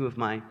 in two of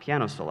my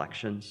piano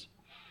selections.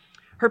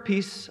 Her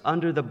piece,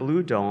 Under the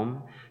Blue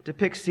Dome,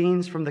 depicts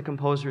scenes from the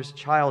composer's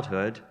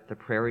childhood, the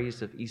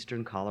prairies of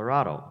eastern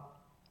Colorado.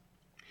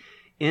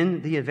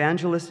 In The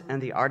Evangelist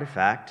and the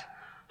Artifact,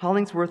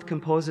 Hollingsworth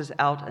composes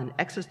out an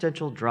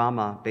existential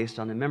drama based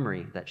on a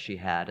memory that she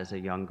had as a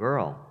young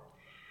girl.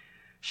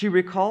 She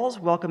recalls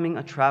welcoming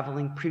a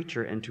traveling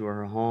preacher into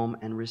her home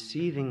and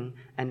receiving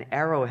an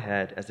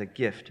arrowhead as a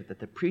gift that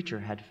the preacher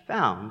had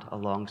found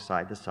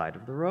alongside the side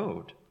of the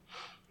road.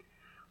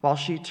 While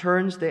she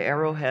turns the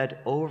arrowhead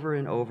over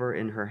and over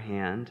in her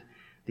hand,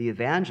 the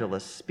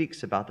evangelist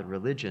speaks about the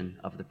religion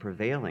of the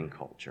prevailing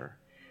culture,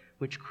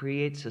 which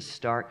creates a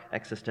stark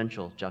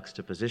existential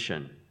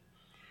juxtaposition.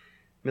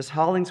 Miss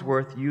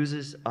Hollingsworth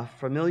uses a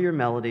familiar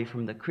melody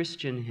from the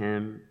Christian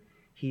hymn,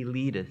 He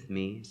Leadeth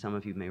Me. Some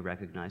of you may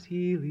recognize,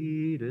 He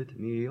leadeth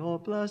me, oh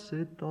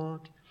blessed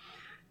thought.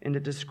 And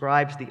it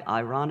describes the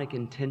ironic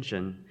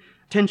tension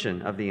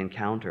of the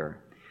encounter.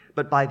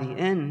 But by the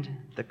end,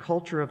 the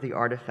culture of the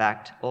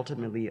artifact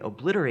ultimately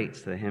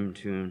obliterates the hymn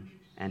tune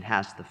and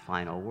has the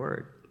final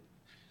word.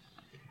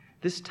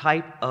 This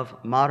type of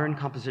modern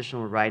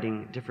compositional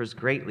writing differs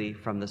greatly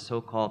from the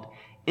so-called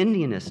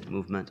Indigenous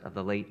movement of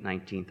the late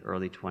 19th,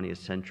 early 20th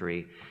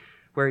century,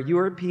 where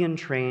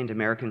European-trained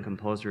American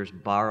composers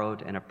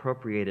borrowed and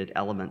appropriated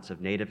elements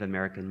of Native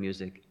American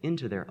music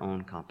into their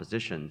own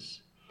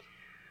compositions.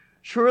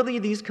 Surely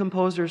these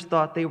composers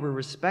thought they were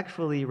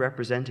respectfully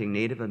representing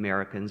Native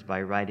Americans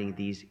by writing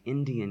these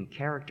Indian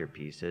character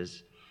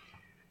pieces,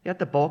 yet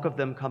the bulk of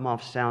them come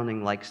off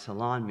sounding like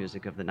salon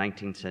music of the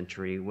 19th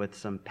century with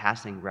some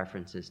passing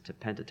references to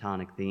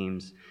pentatonic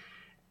themes,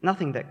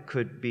 nothing that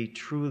could be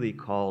truly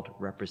called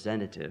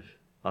representative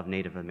of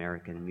Native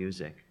American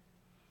music.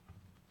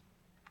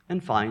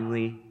 And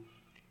finally,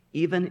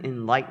 even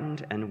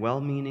enlightened and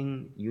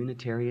well-meaning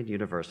Unitarian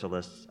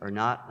Universalists are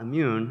not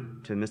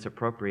immune to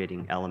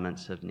misappropriating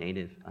elements of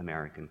Native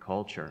American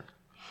culture.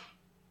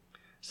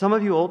 Some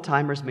of you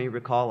old-timers may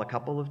recall a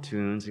couple of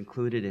tunes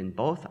included in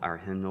both our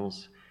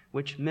hymnals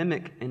which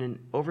mimic in an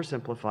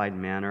oversimplified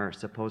manner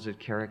supposed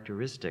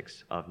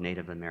characteristics of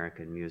Native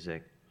American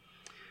music.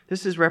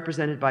 This is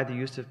represented by the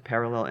use of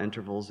parallel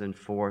intervals and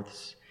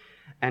fourths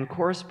and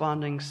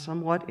corresponding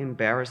somewhat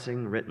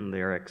embarrassing written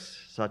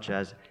lyrics such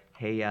as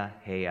Heya,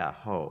 heya,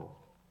 ho.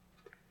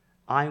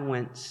 I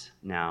wince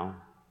now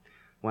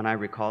when I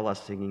recall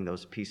us singing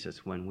those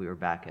pieces when we were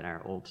back in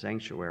our old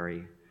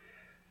sanctuary.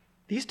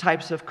 These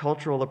types of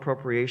cultural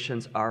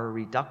appropriations are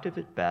reductive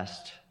at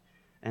best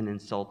and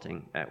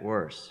insulting at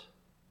worst.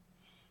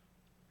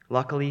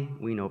 Luckily,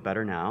 we know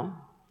better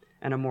now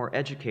and are more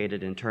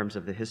educated in terms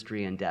of the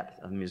history and depth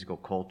of musical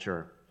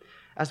culture,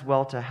 as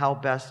well to how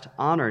best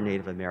honor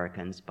Native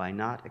Americans by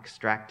not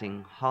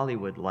extracting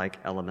Hollywood-like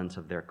elements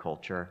of their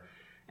culture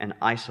and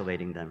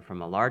isolating them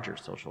from a larger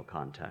social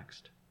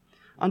context,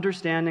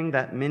 understanding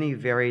that many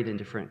varied and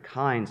different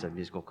kinds of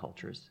musical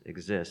cultures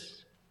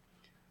exist.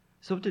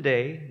 So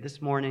today,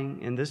 this morning,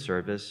 in this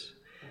service,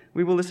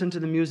 we will listen to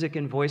the music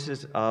and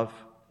voices of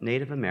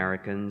Native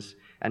Americans,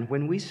 and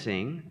when we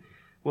sing,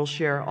 we'll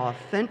share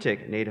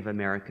authentic Native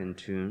American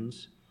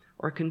tunes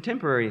or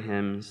contemporary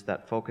hymns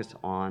that focus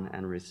on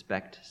and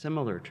respect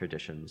similar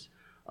traditions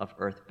of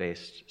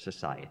earth-based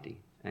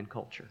society and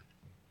culture.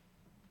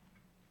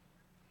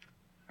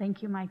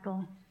 Thank you,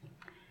 Michael.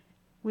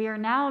 We are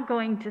now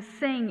going to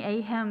sing a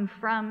hymn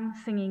from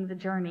Singing the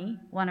Journey,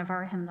 one of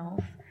our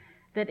hymnals,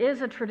 that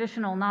is a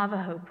traditional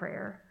Navajo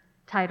prayer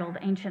titled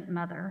Ancient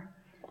Mother.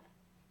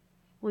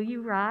 Will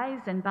you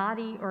rise in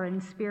body or in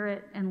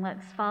spirit, and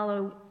let's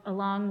follow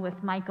along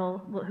with Michael,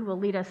 who will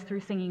lead us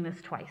through singing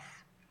this twice.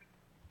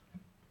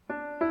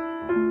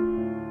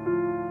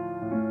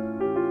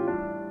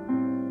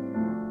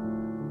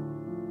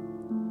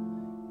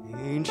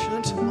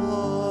 Ancient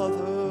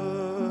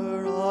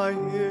Mother, I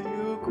hear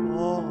you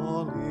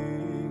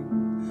calling.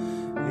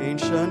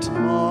 Ancient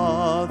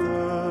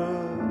Mother,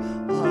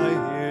 I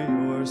hear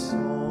your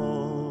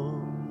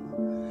song.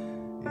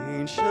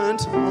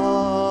 Ancient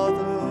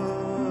Mother,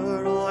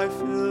 I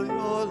feel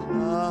your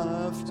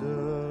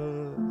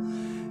laughter.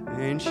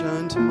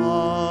 Ancient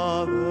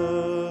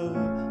Mother,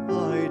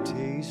 I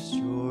taste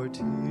your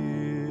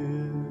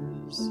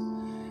tears.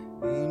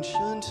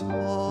 Ancient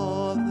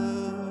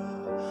Mother,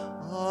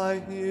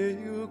 I hear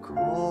you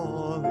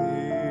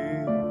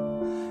calling.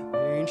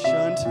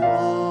 Ancient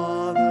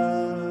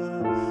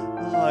Mother,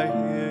 I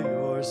hear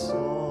your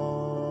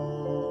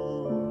song.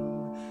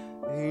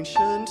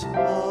 Ancient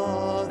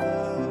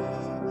Mother,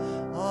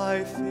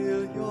 I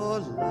feel your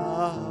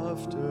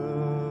laughter.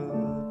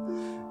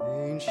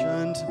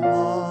 Ancient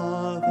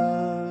Mother,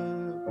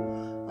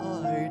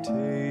 I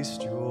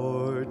taste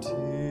your tears.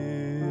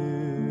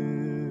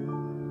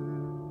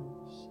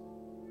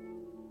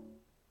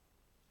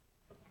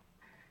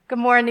 Good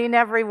morning,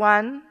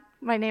 everyone.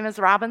 My name is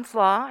Robin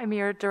Slaw. I'm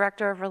your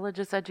Director of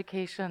Religious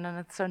Education, and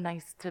it's so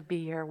nice to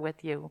be here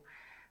with you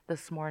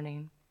this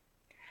morning.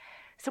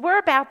 So we're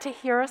about to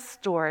hear a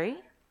story,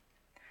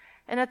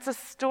 and it's a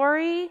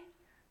story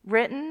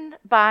written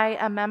by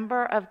a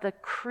member of the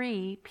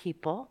Cree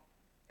people,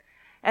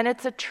 and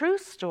it's a true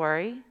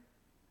story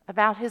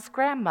about his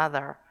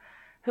grandmother,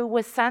 who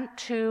was sent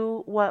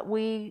to what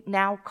we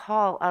now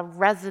call a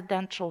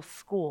residential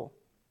school.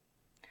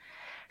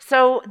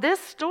 So this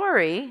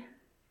story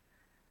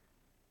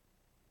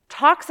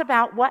talks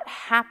about what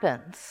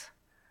happens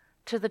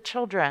to the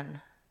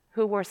children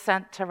who were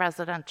sent to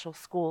residential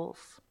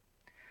schools.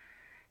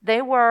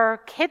 They were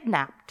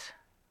kidnapped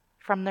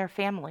from their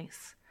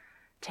families,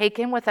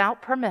 taken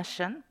without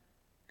permission,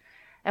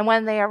 and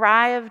when they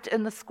arrived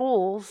in the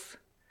schools,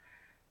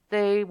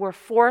 they were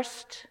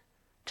forced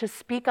to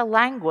speak a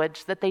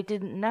language that they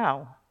didn't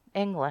know,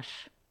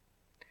 English.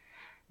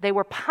 They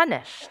were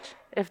punished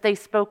if they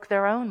spoke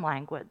their own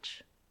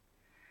language.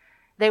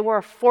 Their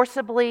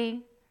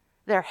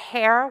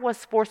hair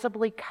was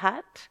forcibly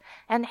cut,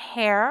 and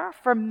hair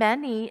for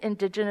many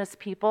Indigenous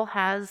people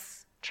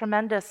has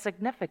tremendous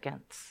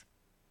significance.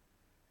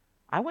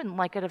 I wouldn't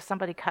like it if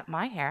somebody cut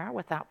my hair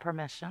without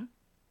permission.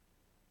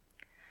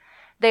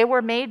 They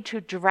were made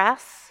to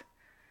dress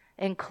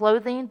in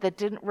clothing that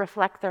didn't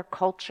reflect their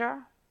culture,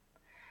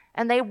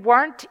 and they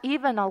weren't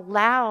even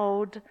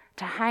allowed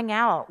to hang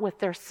out with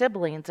their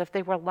siblings if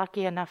they were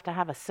lucky enough to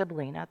have a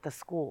sibling at the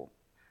school.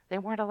 They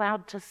weren't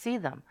allowed to see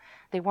them.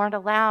 They weren't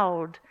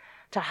allowed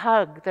to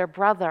hug their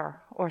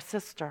brother or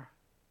sister.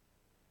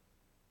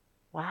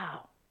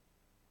 Wow.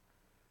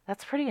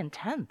 That's pretty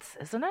intense,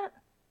 isn't it?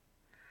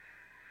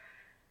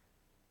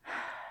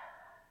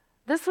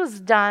 This was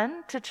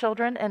done to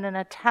children in an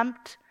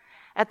attempt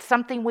at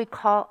something we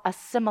call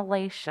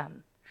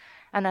assimilation.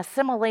 And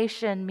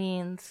assimilation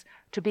means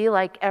to be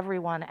like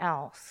everyone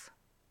else.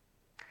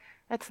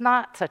 It's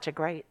not such a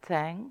great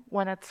thing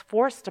when it's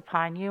forced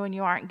upon you and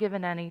you aren't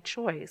given any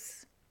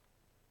choice.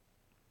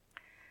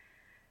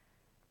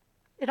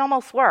 It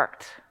almost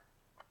worked.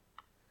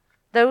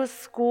 Those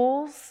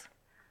schools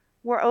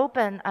were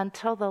open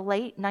until the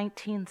late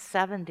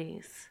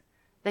 1970s.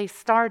 They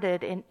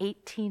started in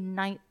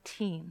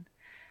 1819.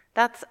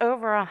 That's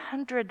over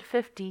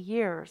 150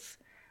 years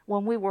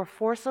when we were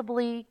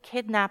forcibly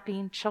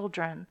kidnapping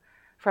children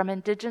from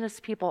Indigenous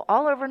people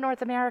all over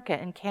North America,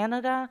 in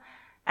Canada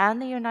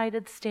and the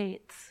United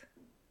States.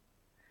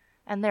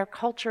 And their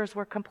cultures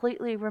were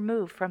completely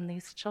removed from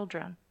these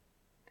children.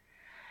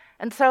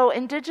 And so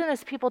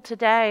Indigenous people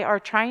today are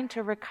trying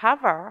to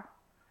recover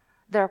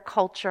their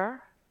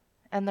culture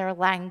and their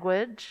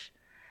language,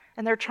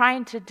 and they're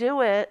trying to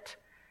do it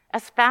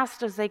as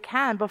fast as they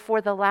can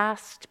before the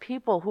last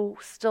people who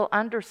still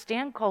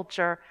understand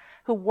culture,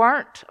 who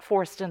weren't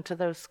forced into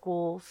those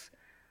schools,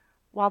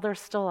 while they're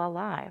still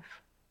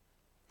alive.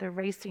 They're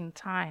racing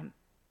time.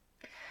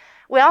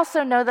 We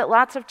also know that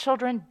lots of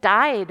children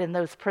died in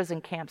those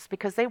prison camps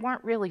because they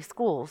weren't really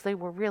schools, they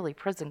were really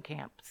prison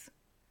camps.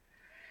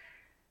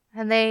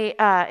 And they,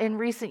 in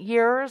recent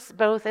years,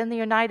 both in the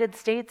United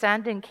States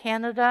and in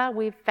Canada,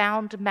 we've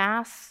found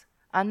mass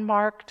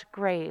unmarked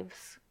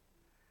graves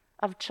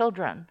of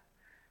children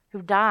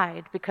who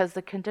died because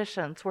the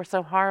conditions were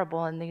so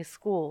horrible in these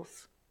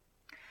schools.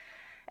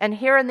 And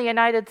here in the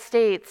United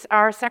States,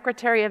 our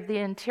Secretary of the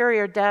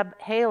Interior, Deb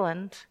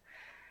Haaland,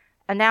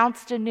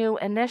 announced a new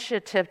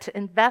initiative to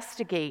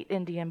investigate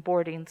Indian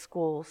boarding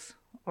schools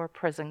or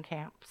prison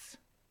camps.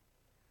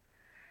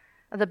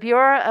 The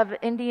Bureau of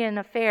Indian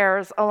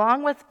Affairs,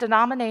 along with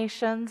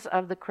denominations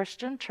of the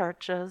Christian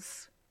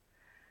churches,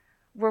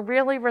 were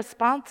really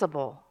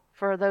responsible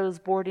for those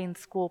boarding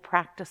school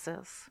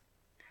practices.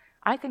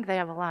 I think they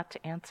have a lot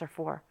to answer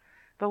for,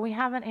 but we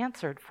haven't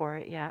answered for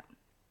it yet.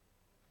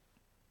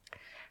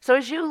 So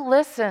as you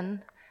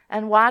listen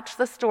and watch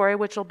the story,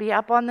 which will be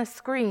up on the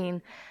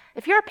screen,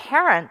 if you're a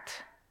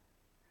parent,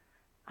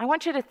 I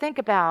want you to think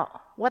about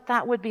what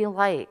that would be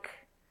like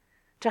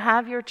to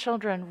have your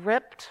children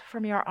ripped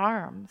from your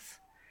arms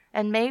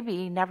and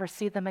maybe never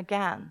see them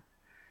again,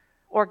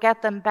 or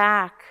get them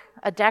back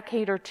a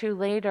decade or two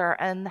later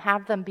and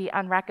have them be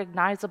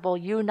unrecognizable,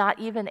 you not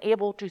even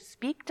able to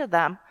speak to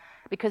them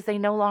because they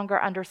no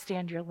longer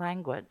understand your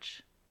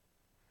language.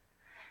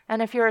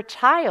 And if you're a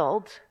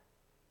child,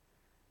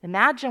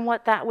 imagine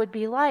what that would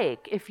be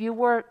like if you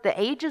were the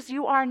ages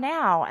you are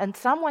now and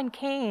someone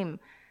came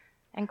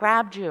and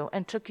grabbed you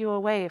and took you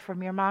away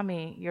from your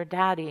mommy, your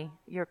daddy,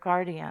 your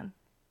guardian.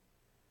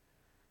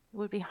 It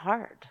would be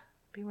hard. It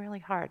would be really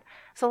hard.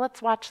 So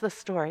let's watch the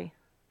story.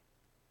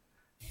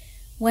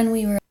 When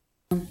We Were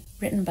Alone,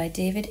 written by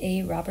David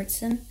A.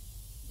 Robertson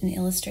and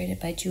illustrated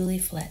by Julie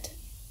Flett.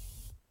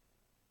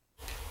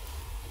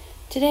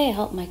 Today I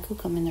helped my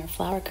kukum in their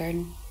flower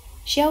garden.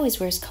 She always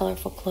wears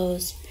colorful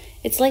clothes.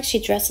 It's like she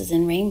dresses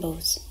in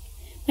rainbows.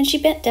 When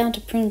she bent down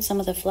to prune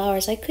some of the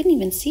flowers, I couldn't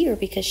even see her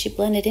because she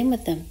blended in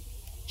with them.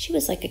 She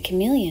was like a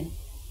chameleon.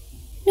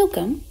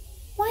 "Nukum,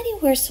 why do you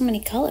wear so many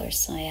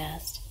colors?" I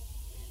asked.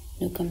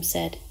 Nukum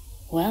said,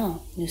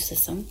 "Well,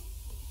 Nusisum,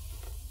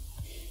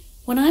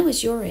 when I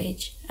was your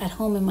age, at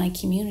home in my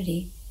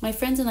community, my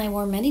friends and I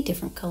wore many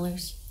different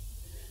colors.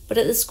 But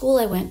at the school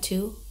I went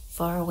to,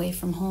 far away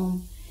from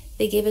home,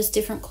 they gave us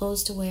different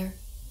clothes to wear.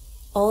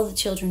 All the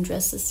children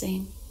dressed the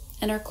same,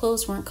 and our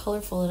clothes weren't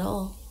colorful at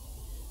all.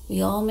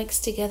 We all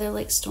mixed together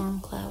like storm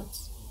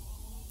clouds."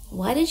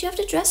 "Why did you have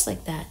to dress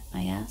like that?"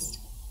 I asked.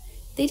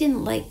 "They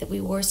didn't like that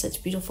we wore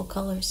such beautiful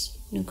colors,"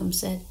 Nukum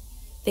said.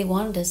 "They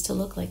wanted us to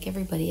look like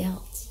everybody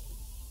else."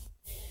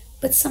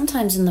 But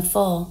sometimes in the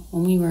fall,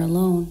 when we were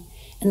alone,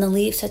 and the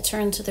leaves had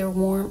turned to their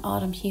warm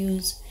autumn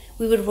hues,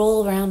 we would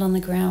roll around on the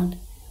ground.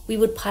 We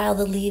would pile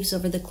the leaves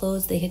over the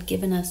clothes they had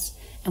given us,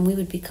 and we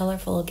would be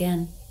colorful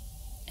again.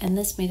 And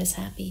this made us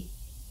happy.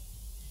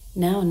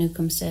 "Now,"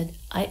 Nukum said,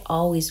 "I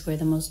always wear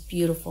the most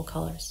beautiful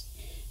colors.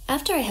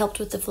 After I helped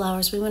with the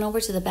flowers, we went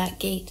over to the back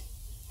gate.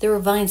 There were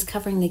vines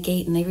covering the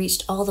gate, and they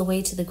reached all the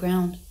way to the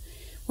ground.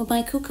 When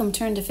my Kukum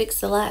turned to fix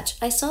the latch,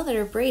 I saw that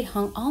her braid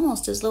hung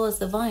almost as low as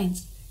the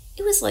vines.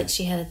 It was like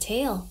she had a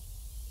tail.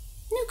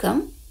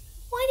 "Nukum,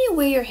 why do you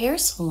wear your hair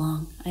so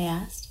long?" I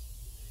asked.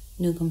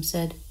 Nukum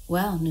said,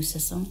 "Well,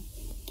 Nusism,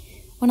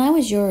 when I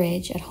was your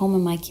age, at home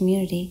in my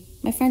community,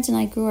 my friends and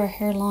I grew our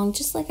hair long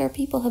just like our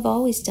people have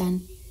always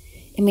done.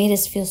 It made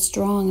us feel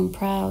strong and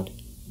proud.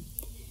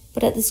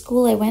 But at the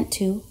school I went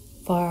to,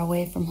 far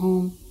away from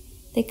home,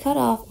 they cut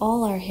off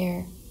all our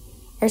hair.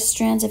 Our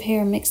strands of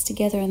hair mixed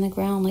together on the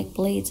ground like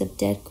blades of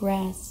dead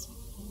grass."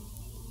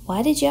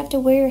 "Why did you have to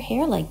wear your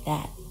hair like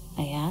that?"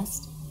 I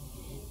asked.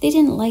 "They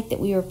didn't like that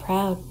we were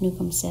proud,"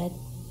 Nukum said.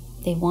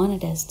 "They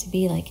wanted us to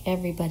be like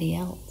everybody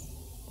else."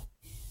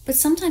 But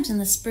sometimes in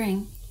the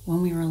spring,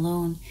 when we were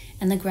alone,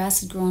 and the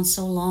grass had grown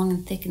so long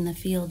and thick in the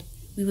field,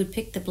 we would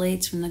pick the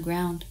blades from the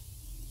ground.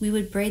 We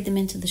would braid them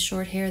into the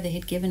short hair they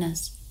had given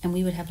us, and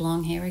we would have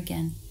long hair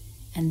again,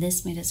 and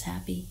this made us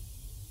happy.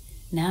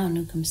 "Now,"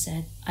 Nukum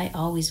said, "I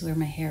always wear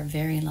my hair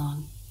very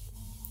long."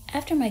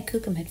 After my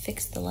Kukum had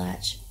fixed the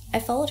latch, I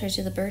followed her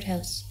to the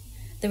birdhouse.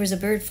 There was a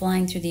bird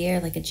flying through the air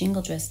like a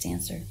jingle dress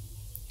dancer.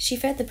 She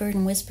fed the bird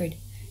and whispered,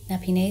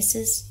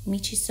 "Napinesis,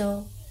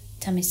 Michiso,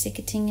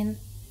 Tamisikatingen,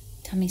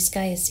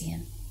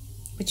 Tamiskayasian,"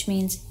 which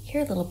means,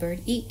 "Here, little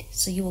bird, eat,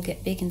 so you will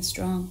get big and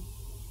strong."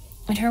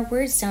 And her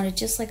words sounded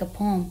just like a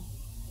poem.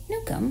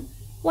 "Nukum,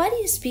 why do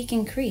you speak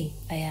in Cree?"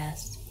 I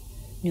asked.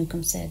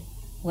 Nukum said,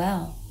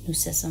 "Well,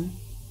 Nusism,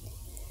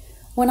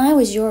 when I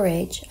was your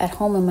age, at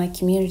home in my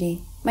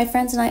community, my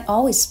friends and I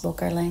always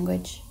spoke our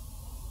language.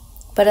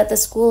 But at the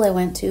school I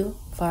went to,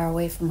 far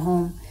away from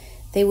home,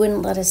 they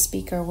wouldn't let us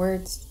speak our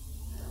words.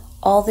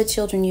 All the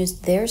children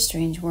used their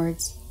strange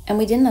words, and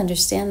we didn't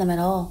understand them at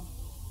all.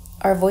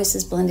 Our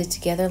voices blended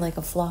together like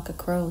a flock of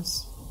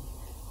crows."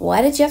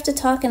 "Why did you have to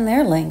talk in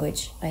their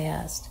language?" I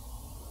asked.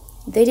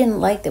 "They didn't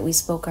like that we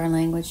spoke our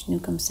language,"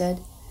 Nukum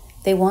said.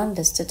 "They wanted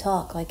us to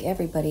talk like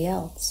everybody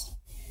else.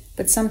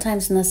 But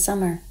sometimes in the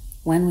summer,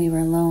 when we were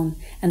alone,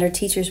 and our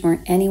teachers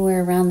weren't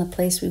anywhere around the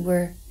place we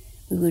were,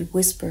 we would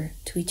whisper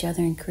to each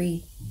other in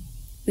Cree.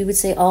 We would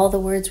say all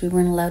the words we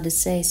weren't allowed to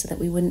say so that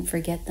we wouldn't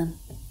forget them.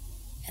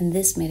 And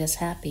this made us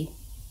happy.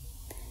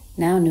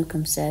 Now,"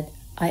 Nukum said,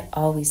 "I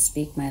always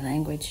speak my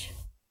language."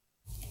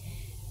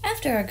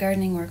 After our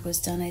gardening work was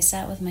done, I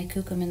sat with my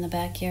Kukum in the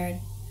backyard.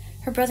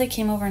 Her brother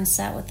came over and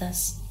sat with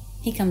us.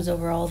 He comes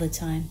over all the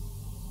time.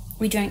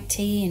 We drank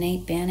tea and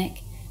ate bannock.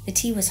 The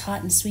tea was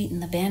hot and sweet,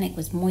 and the bannock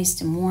was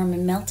moist and warm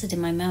and melted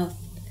in my mouth.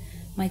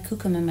 My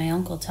Kukum and my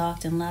uncle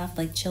talked and laughed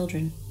like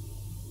children.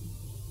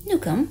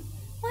 "Nukum,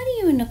 why do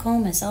you and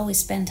Nokomis always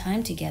spend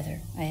time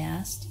together?" I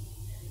asked.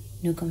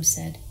 Nukum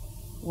said,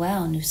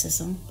 "Well,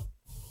 Nusism,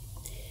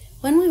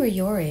 when we were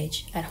your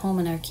age, at home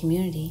in our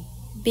community,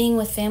 being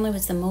with family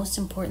was the most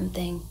important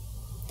thing.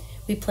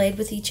 We played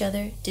with each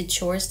other, did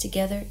chores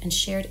together, and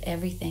shared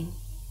everything.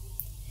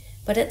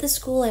 But at the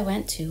school I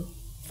went to,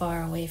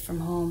 far away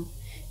from home,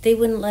 they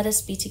wouldn't let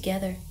us be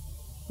together.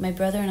 My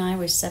brother and I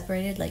were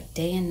separated like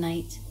day and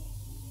night."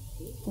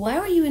 "Why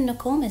were you and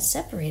Nokomis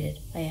separated?"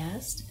 I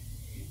asked.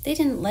 "They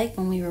didn't like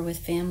when we were with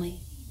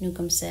family,"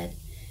 Nukum said,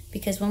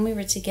 "because when we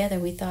were together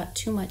we thought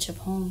too much of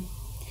home.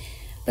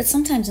 But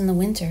sometimes in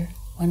the winter,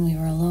 when we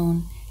were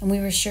alone, and we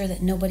were sure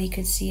that nobody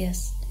could see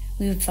us,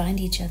 we would find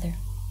each other.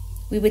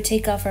 We would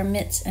take off our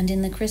mitts, and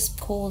in the crisp,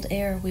 cold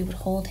air we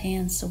would hold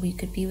hands so we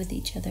could be with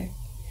each other.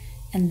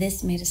 And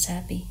this made us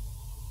happy."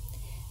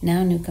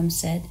 Now, Nukum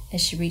said,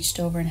 as she reached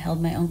over and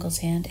held my uncle's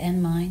hand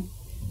and mine,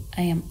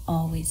 "I am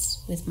always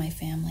with my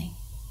family."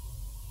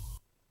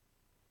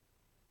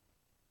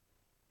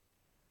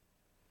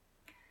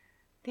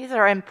 These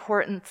are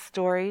important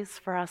stories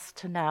for us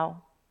to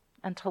know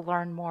and to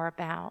learn more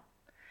about.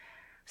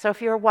 So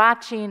if you're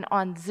watching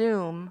on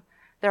Zoom,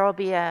 there will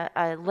be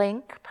a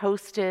link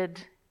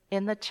posted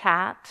in the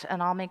chat,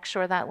 and I'll make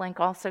sure that link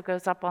also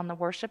goes up on the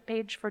worship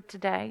page for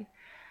today,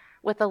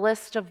 with a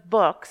list of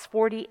books,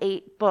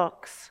 48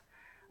 books,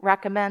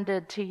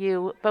 recommended to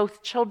you,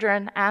 both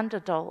children and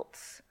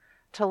adults,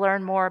 to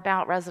learn more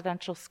about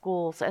residential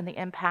schools and the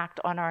impact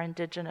on our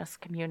Indigenous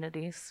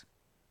communities.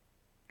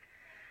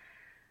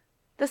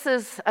 This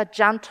is a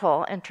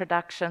gentle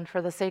introduction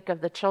for the sake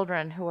of the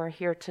children who are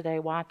here today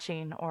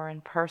watching or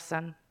in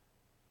person.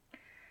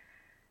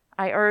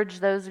 I urge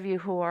those of you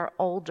who are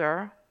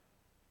older,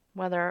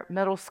 whether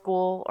middle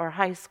school or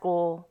high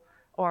school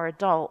or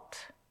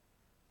adult,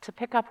 to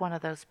pick up one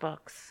of those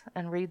books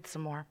and read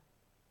some more.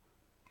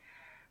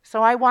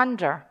 So I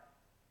wonder,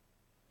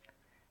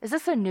 is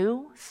this a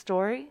new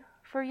story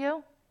for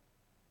you?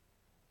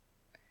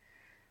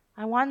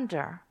 I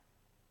wonder,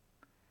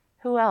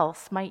 who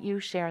else might you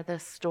share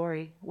this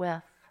story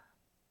with?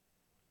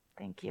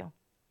 Thank you.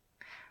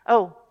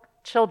 Oh,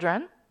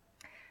 children,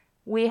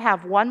 we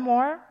have one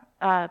more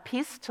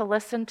piece to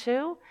listen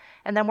to,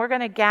 and then we're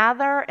going to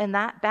gather in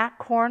that back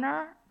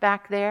corner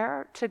back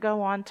there to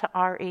go on to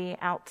RE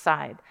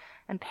outside.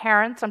 And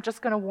parents, I'm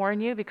just going to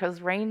warn you,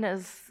 because rain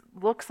is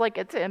looks like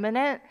it's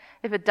imminent.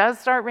 If it does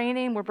start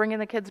raining, we're bringing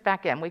the kids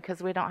back in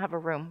because we don't have a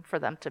room for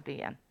them to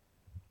be in.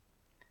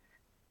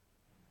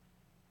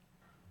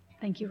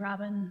 Thank you,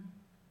 Robin.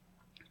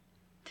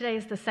 Today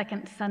is the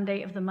second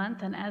Sunday of the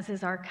month, and as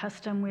is our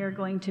custom, we are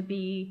going to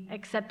be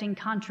accepting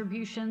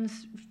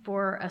contributions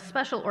for a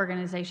special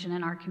organization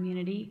in our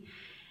community.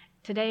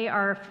 Today,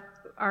 our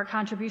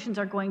contributions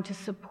are going to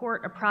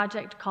support a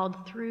project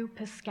called Through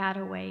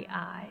Piscataway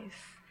Eyes,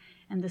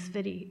 and this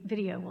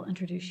video will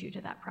introduce you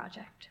to that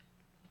project.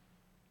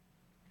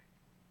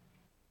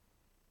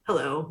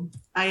 Hello,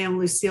 I am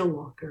Lucille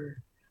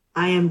Walker.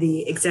 I am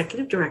the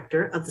Executive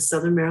Director of the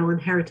Southern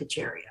Maryland Heritage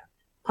Area,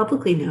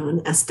 publicly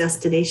known as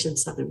Destination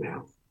Southern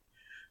Maryland.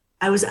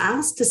 I was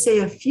asked to say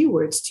a few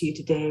words to you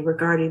today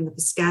regarding the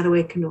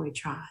Piscataway Conoy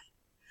tribe.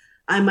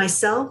 I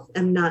myself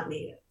am not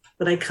Native,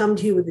 but I come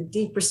to you with a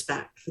deep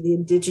respect for the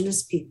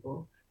Indigenous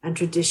people and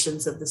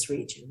traditions of this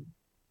region.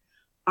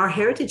 Our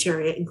heritage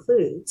area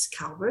includes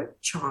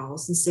Calvert,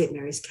 Charles, and St.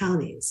 Mary's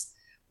counties.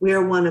 We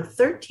are one of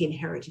 13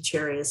 heritage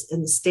areas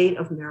in the state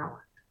of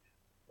Maryland.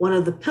 One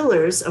of the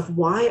pillars of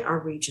why our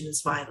region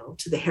is vital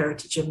to the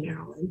heritage of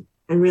Maryland,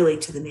 and really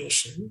to the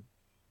nation,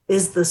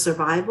 is the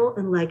survival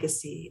and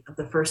legacy of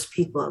the first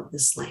people of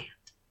this land,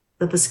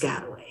 the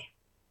Piscataway.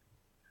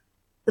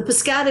 The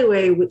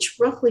Piscataway, which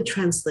roughly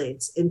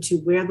translates into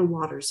where the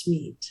waters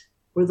meet,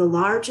 were the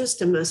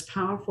largest and most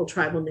powerful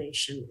tribal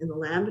nation in the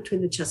land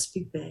between the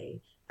Chesapeake Bay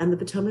and the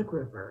Potomac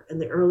River in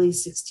the early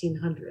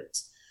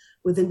 1600s,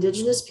 with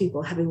Indigenous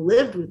people having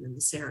lived within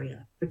this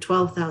area for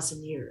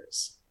 12,000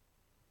 years,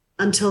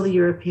 until the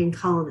European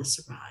colonists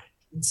arrived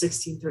in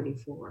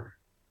 1634.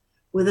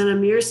 Within a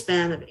mere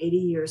span of 80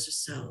 years or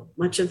so,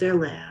 much of their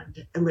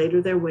land and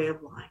later their way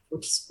of life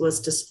was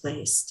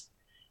displaced.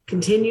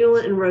 Continual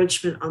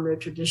encroachment on their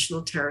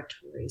traditional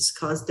territories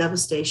caused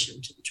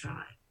devastation to the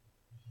tribe.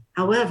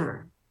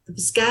 However, the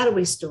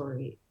Piscataway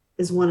story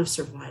is one of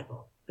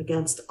survival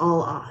against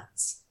all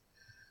odds.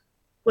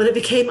 When it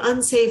became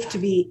unsafe to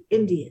be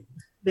Indian,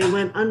 they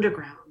went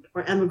underground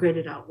or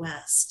emigrated out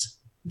west.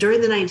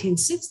 During the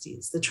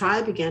 1960s, the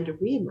tribe began to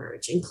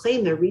reemerge and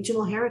claim their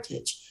regional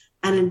heritage.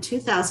 And in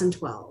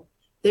 2012,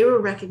 they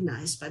were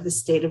recognized by the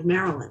state of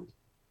Maryland.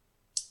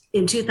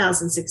 In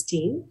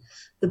 2016,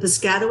 the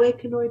Piscataway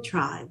Conoy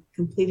tribe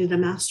completed a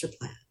master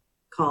plan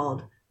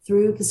called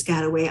Through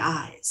Piscataway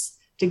Eyes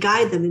to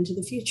guide them into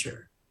the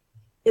future.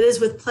 It is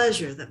with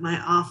pleasure that my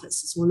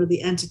office is one of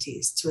the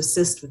entities to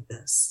assist with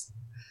this.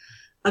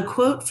 A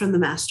quote from the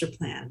master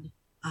plan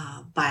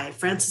by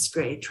Francis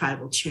Gray,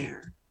 tribal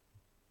chair.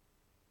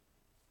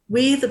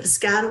 "We, the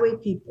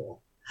Piscataway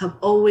people, have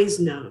always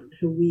known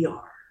who we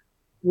are,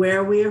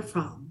 where we are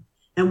from,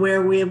 and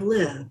where we have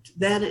lived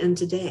then and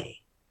today.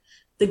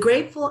 The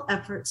grateful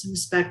efforts and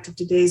respect of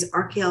today's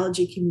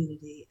archaeology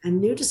community and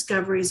new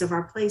discoveries of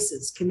our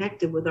places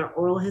connected with our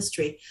oral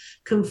history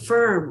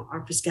confirm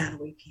our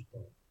Piscataway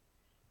people.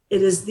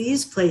 It is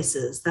these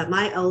places that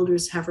my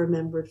elders have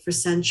remembered for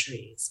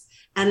centuries,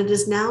 and it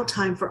is now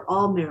time for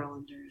all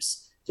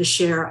Marylanders to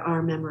share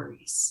our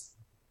memories.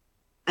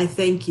 I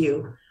thank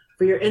you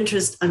for your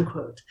interest,"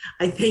 unquote.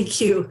 "I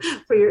thank you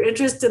for your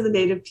interest in the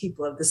Native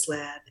people of this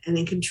land and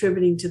in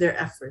contributing to their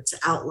efforts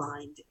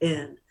outlined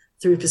in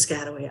Through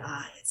Piscataway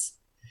Eyes.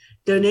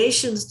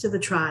 Donations to the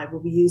tribe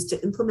will be used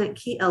to implement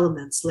key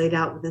elements laid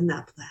out within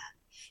that plan,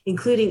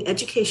 including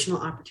educational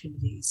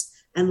opportunities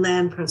and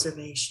land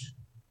preservation.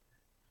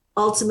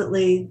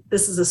 Ultimately,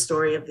 this is a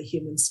story of the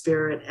human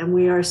spirit, and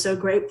we are so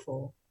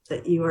grateful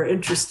that you are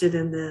interested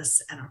in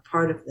this and are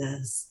part of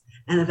this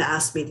and have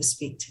asked me to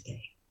speak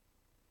today.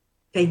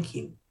 Thank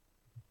you."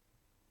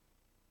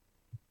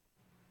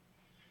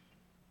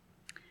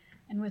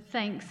 And with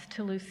thanks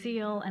to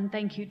Lucille and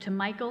thank you to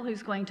Michael,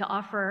 who's going to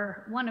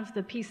offer one of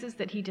the pieces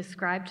that he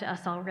described to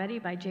us already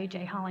by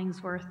J.J.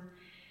 Hollingsworth.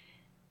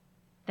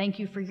 Thank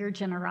you for your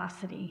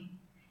generosity.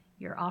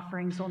 Your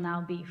offerings will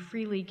now be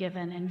freely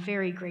given and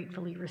very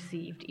gratefully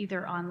received,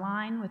 either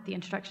online with the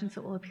instructions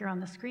that will appear on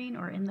the screen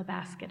or in the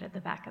basket at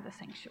the back of the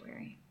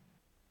sanctuary.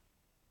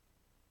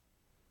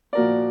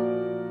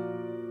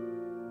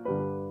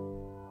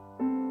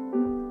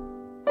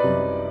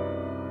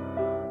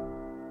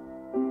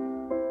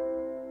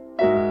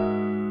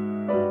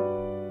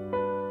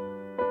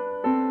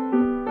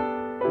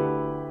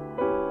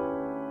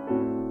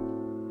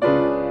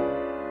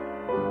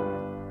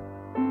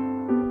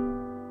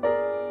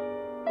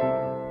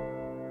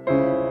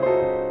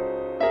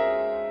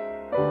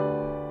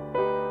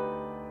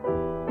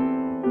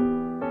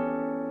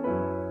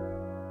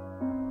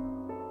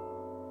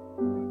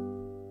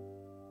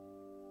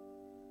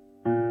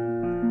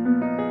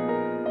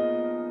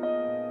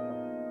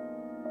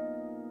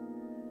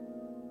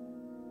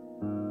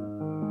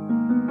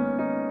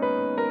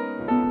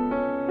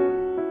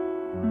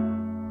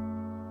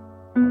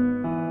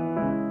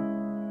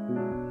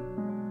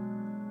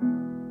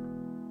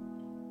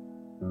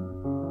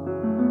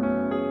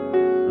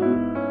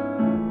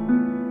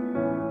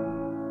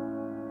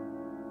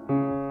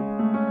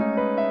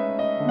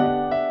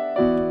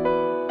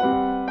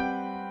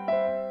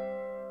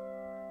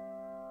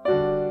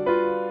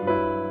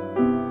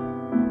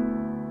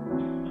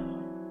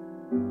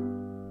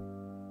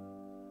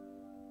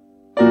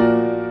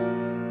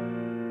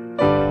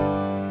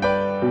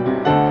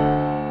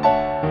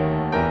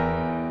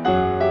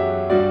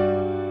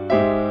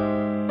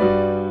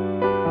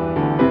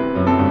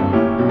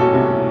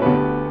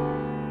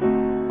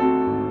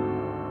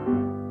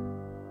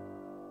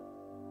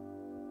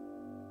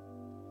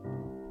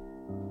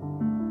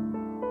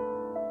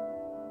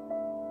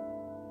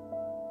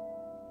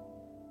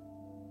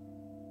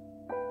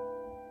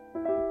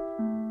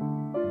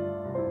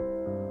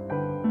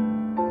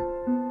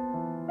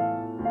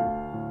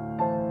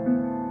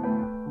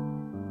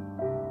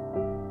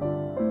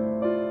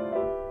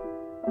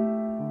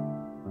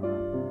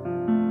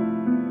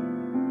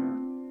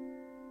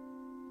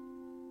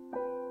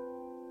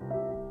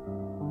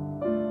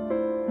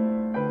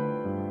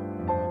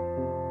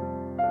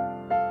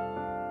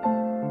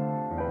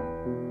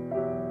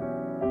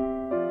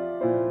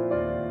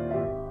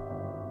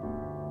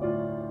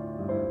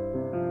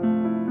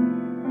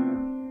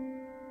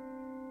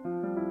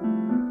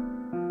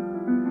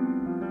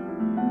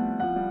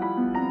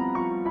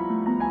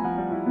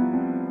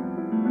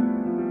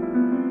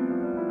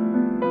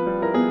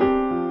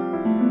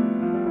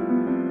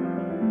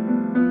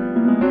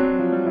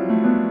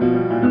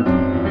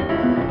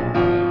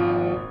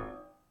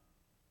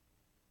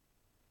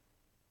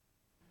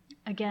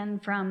 Again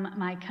from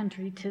My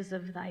Country, 'Tis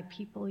of Thy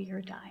People You're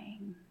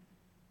Dying.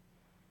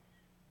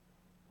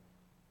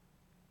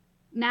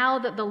 Now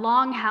that the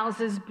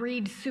longhouses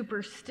breed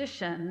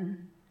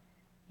superstition,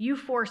 you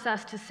force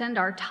us to send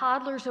our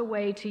toddlers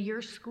away to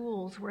your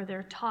schools where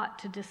they're taught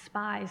to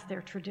despise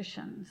their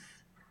traditions.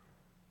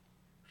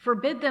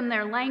 Forbid them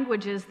their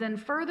languages, then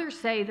further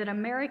say that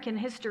American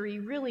history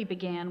really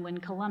began when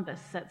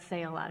Columbus set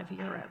sail out of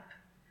Europe.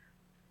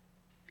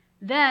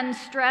 Then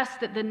stress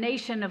that the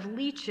nation of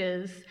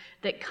leeches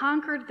that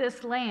conquered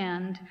this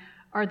land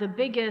are the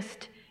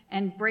biggest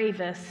and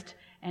bravest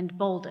and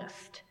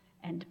boldest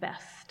and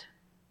best.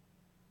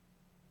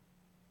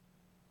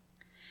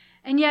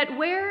 And yet,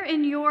 where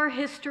in your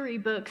history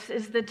books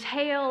is the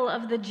tale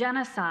of the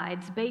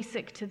genocides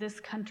basic to this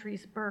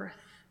country's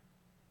birth?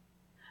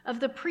 Of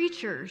the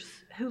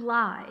preachers who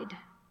lied?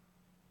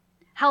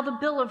 How the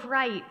Bill of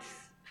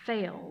Rights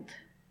failed?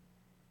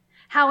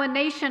 How a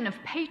nation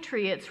of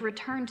patriots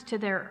returned to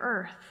their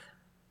earth?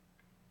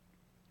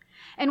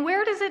 And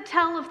where does it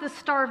tell of the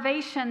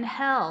starvation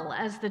hell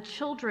as the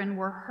children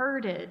were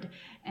herded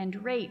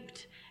and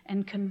raped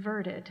and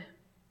converted?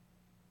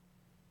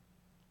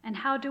 And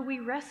how do we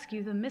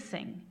rescue the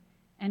missing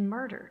and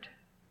murdered?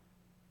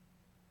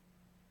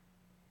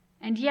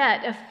 And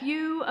yet, a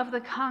few of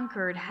the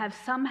conquered have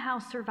somehow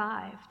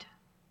survived.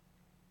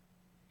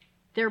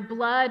 Their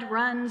blood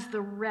runs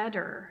the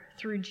redder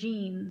through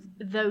genes,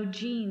 though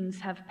genes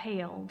have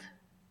paled.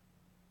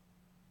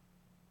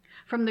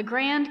 From the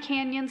Grand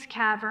Canyon's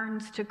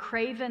caverns to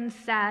Craven's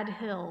sad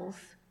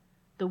hills,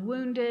 the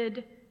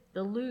wounded,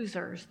 the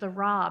losers, the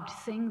robbed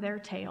sing their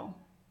tale.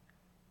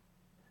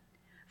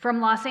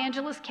 From Los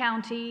Angeles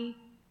County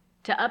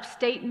to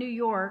upstate New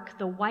York,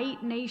 the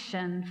white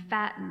nation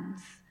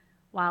fattens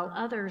while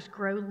others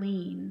grow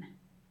lean.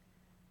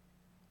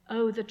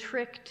 Oh, the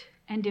tricked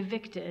and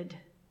evicted,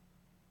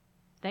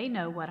 they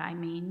know what I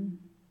mean.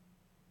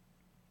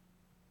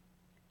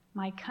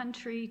 My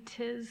country,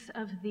 'tis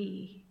of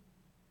thee.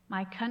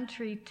 My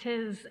country,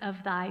 'tis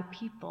of thy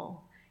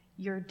people.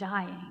 You're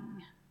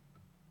dying.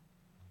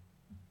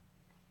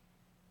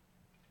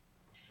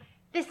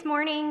 This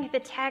morning, the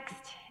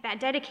text that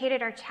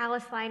dedicated our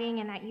chalice lighting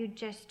and that you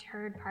just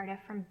heard part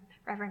of from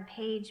Reverend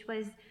Paige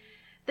was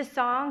the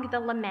song, the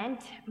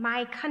lament,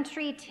 My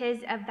Country,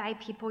 'Tis of Thy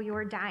People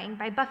You're Dying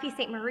by Buffy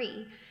St.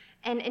 Marie,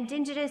 an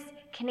Indigenous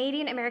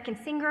Canadian-American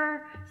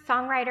singer,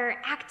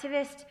 songwriter,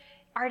 activist,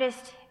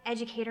 artist,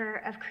 educator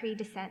of Cree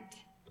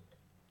descent.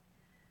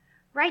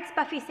 Writes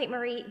Buffy St.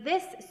 Marie,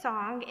 this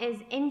song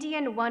is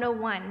Indian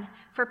 101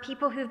 for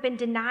people who've been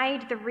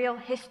denied the real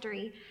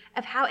history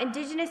of how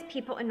Indigenous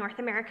people in North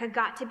America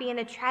got to be in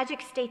the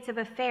tragic states of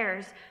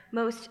affairs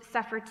most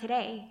suffer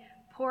today: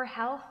 poor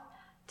health,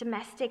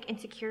 domestic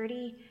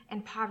insecurity,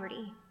 and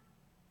poverty.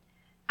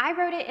 I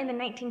wrote it in the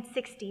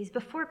 1960s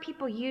before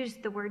people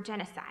used the word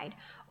genocide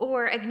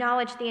or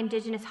acknowledged the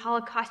Indigenous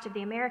Holocaust of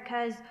the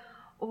Americas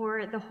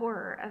or the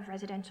horror of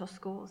residential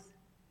schools.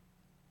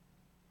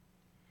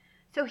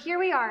 So here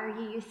we are,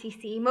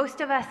 UUCC,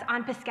 most of us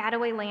on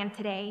Piscataway land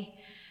today,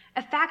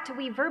 a fact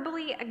we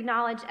verbally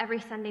acknowledge every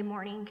Sunday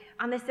morning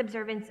on this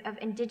observance of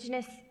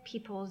Indigenous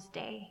Peoples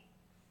Day.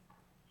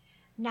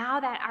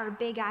 Now that our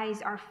big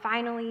eyes are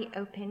finally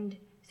opened,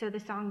 so the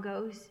song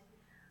goes,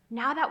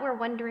 now that we're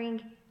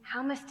wondering,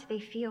 how must they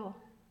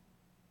feel?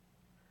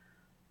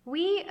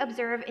 We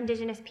observe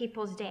Indigenous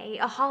Peoples Day,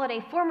 a holiday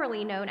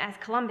formerly known as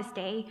Columbus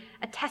Day,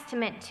 a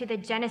testament to the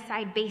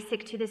genocide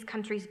basic to this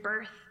country's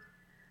birth.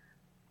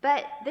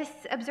 But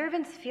this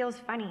observance feels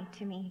funny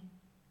to me.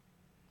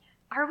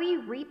 Are we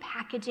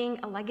repackaging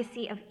a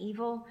legacy of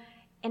evil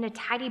in a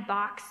tidy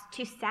box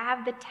to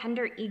salve the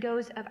tender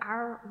egos of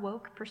our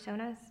woke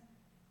personas?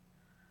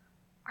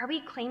 Are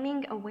we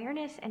claiming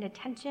awareness and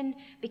attention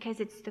because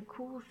it's the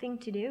cool thing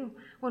to do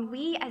when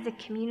we as a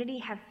community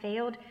have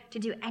failed to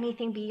do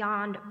anything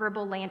beyond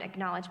verbal land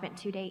acknowledgement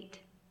to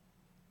date?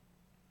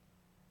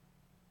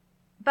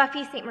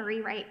 Buffy St.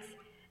 Marie writes,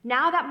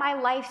 now that my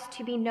life's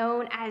to be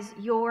known as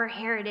your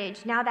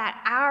heritage, now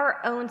that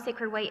our own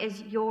sacred way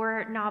is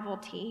your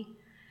novelty,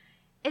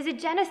 is a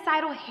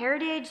genocidal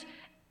heritage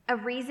a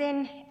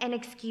reason, an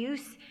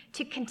excuse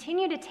to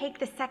continue to take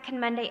the second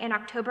Monday in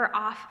October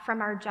off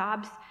from our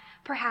jobs,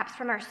 perhaps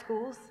from our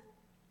schools?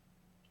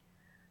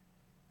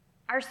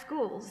 Our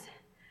schools,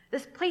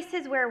 those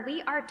places where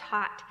we are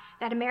taught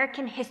that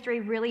American history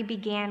really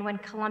began when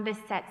Columbus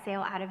set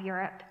sail out of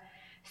Europe.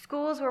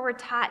 Schools where we're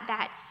taught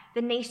that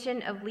the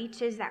nation of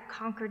leeches that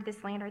conquered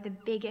this land are the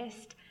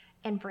biggest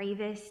and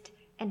bravest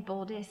and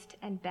boldest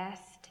and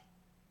best.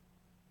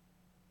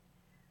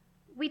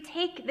 We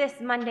take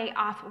this Monday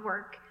off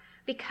work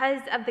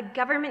because of the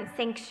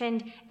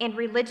government-sanctioned and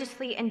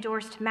religiously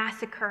endorsed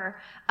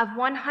massacre of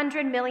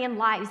 100 million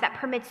lives that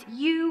permits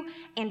you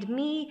and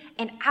me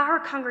and our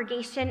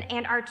congregation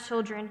and our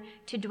children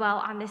to dwell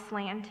on this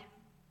land.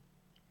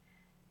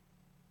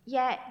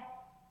 Yet,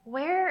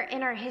 where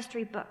in our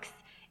history books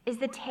is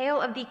the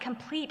tale of the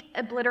complete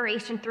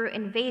obliteration through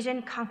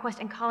invasion, conquest,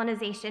 and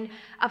colonization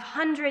of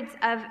hundreds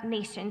of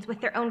nations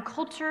with their own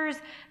cultures,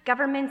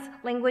 governments,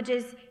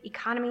 languages,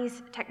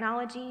 economies,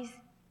 technologies.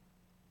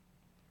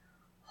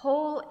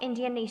 Whole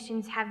Indian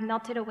nations have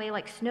melted away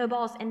like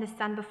snowballs in the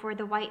sun before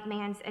the white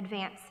man's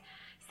advance,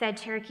 said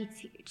Cherokee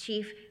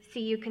Chief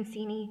C.U.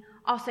 Consini,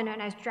 also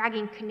known as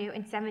Dragging Canoe,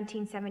 in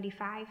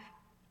 1775.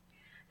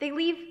 They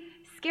leave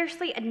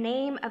scarcely a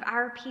name of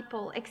our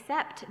people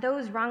except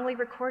those wrongly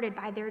recorded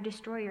by their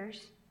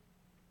destroyers.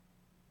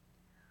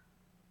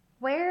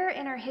 Where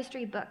in our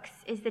history books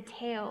is the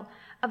tale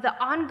of the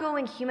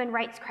ongoing human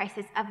rights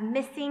crisis of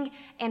missing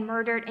and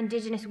murdered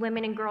Indigenous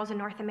women and girls in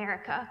North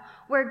America,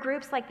 where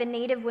groups like the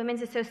Native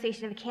Women's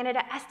Association of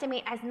Canada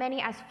estimate as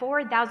many as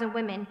 4,000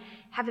 women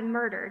have been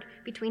murdered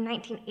between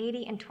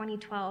 1980 and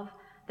 2012,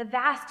 the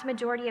vast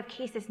majority of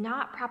cases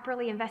not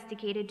properly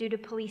investigated due to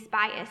police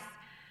bias,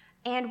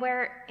 and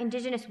where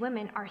Indigenous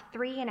women are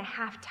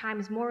 3.5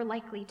 times more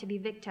likely to be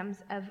victims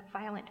of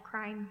violent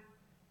crime.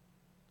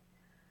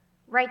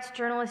 Writes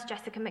journalist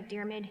Jessica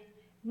McDermott,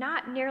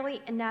 not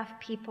nearly enough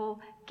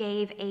people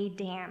gave a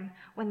damn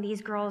when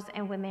these girls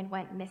and women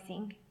went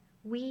missing.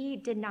 We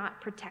did not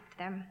protect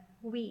them.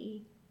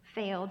 We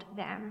failed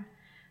them.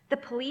 The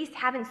police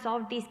haven't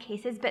solved these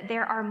cases, but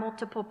there are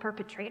multiple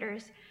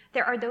perpetrators.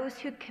 There are those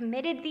who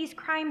committed these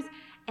crimes,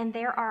 and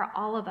there are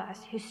all of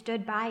us who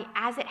stood by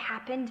as it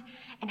happened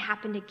and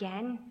happened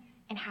again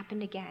and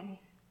happened again.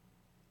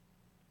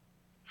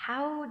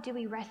 How do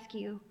we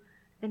rescue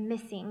the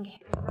missing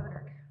and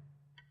murdered?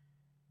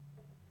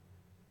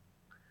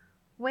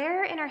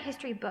 Where in our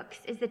history books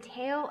is the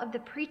tale of the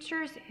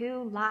preachers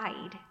who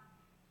lied?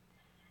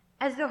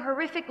 As the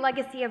horrific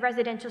legacy of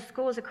residential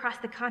schools across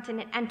the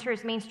continent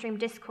enters mainstream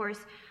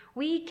discourse,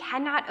 we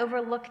cannot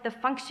overlook the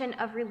function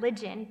of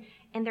religion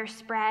in their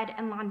spread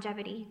and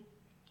longevity.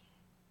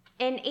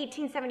 In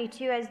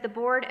 1872, as the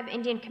Board of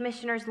Indian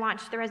Commissioners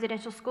launched the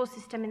residential school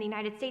system in the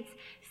United States,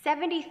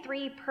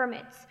 73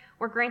 permits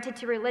were granted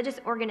to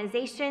religious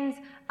organizations,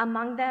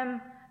 among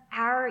them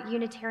our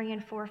Unitarian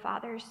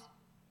forefathers.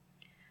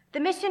 The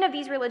mission of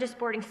these religious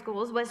boarding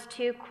schools was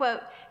to,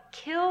 quote,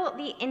 kill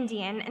the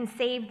Indian and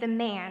save the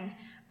man,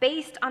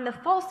 based on the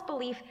false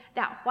belief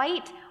that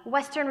white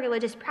Western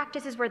religious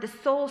practices were the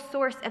sole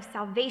source of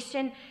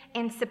salvation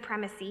and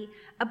supremacy,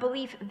 a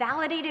belief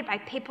validated by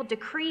papal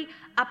decree,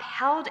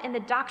 upheld in the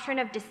doctrine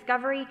of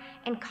discovery,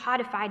 and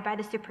codified by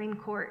the Supreme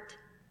Court.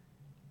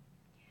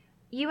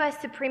 U.S.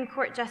 Supreme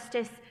Court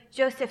Justice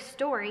Joseph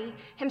Story,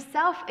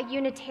 himself a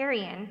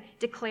Unitarian,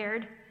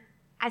 declared,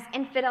 as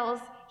infidels,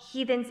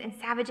 heathens, and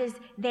savages,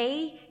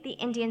 they, the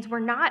Indians, were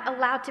not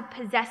allowed to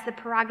possess the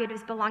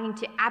prerogatives belonging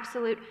to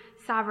absolute,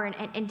 sovereign,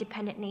 and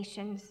independent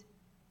nations.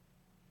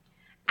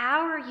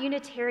 Our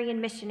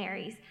Unitarian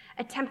missionaries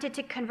attempted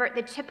to convert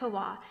the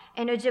Chippewa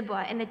and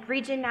Ojibwa in the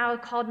region now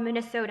called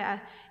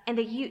Minnesota and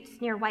the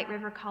Utes near White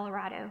River,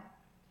 Colorado.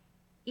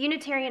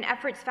 Unitarian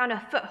efforts found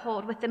a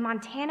foothold with the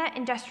Montana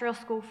Industrial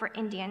School for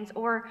Indians,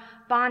 or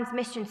Bond's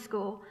Mission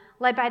School,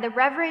 led by the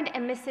Reverend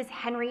and Mrs.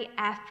 Henry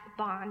F.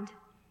 Bond.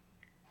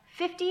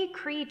 50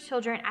 Cree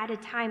children at a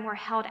time were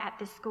held at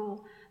this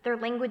school, their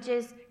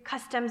languages,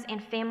 customs,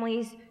 and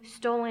families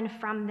stolen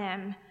from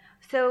them,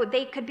 so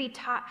they could be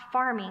taught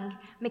farming,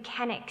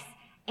 mechanics,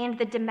 and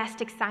the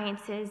domestic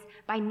sciences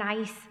by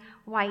nice,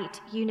 white,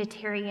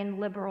 Unitarian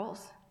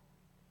liberals.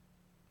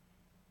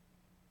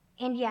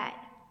 And yet,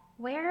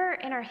 where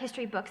in our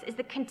history books is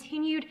the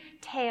continued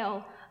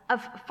tale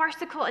of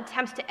farcical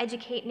attempts to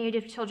educate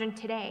Native children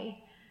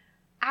today?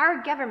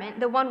 Our government,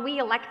 the one we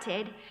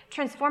elected,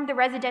 transformed the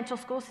residential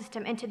school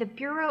system into the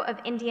Bureau of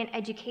Indian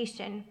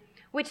Education,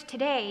 which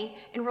today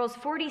enrolls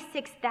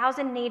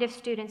 46,000 Native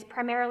students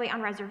primarily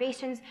on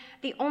reservations,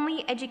 the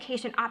only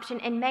education option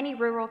in many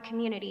rural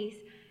communities,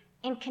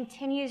 and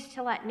continues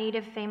to let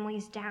Native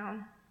families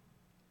down.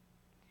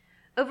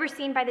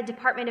 Overseen by the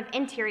Department of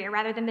Interior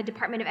rather than the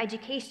Department of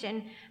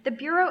Education, the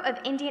Bureau of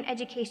Indian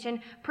Education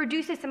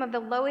produces some of the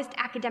lowest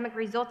academic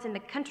results in the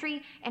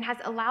country and has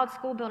allowed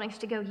school buildings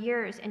to go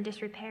years in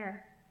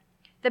disrepair.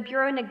 The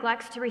Bureau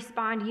neglects to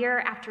respond year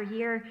after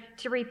year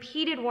to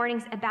repeated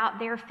warnings about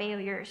their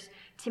failures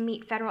to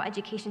meet federal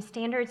education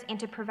standards and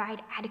to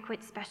provide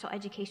adequate special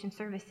education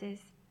services.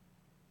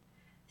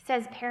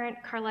 Says parent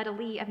Carletta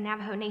Lee of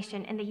Navajo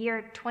Nation in the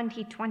year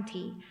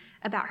 2020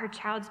 about her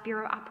child's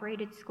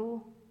Bureau-operated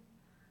school.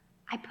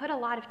 I put a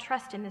lot of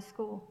trust in the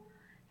school.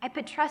 I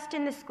put trust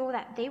in the school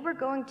that they were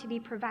going to be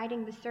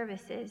providing the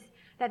services,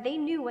 that they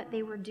knew what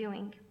they were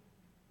doing.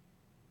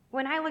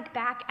 When I look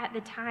back at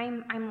the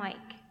time, I'm like,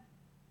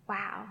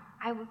 wow,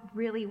 I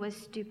really was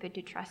stupid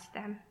to trust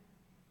them.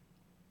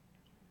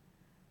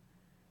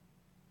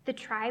 The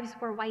tribes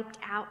were wiped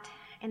out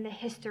and the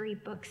history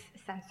books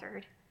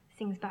censored,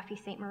 sings Buffy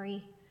St.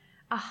 Marie.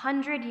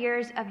 100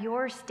 years of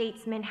your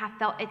statesmen have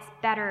felt it's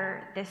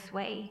better this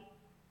way.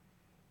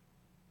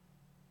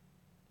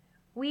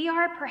 We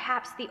are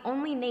perhaps the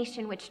only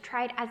nation which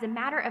tried as a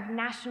matter of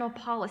national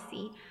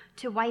policy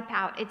to wipe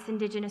out its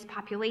indigenous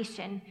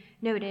population,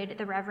 noted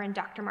the Reverend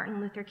Dr. Martin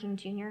Luther King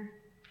Jr.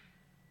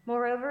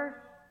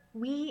 Moreover,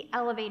 we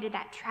elevated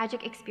that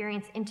tragic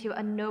experience into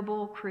a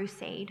noble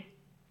crusade.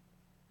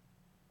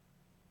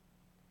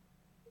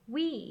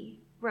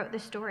 We wrote the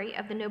story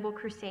of the noble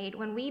crusade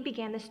when we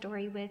began the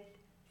story with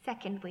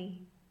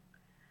 "Secondly."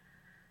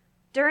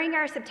 During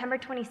our September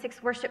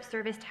 26th worship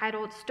service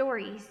titled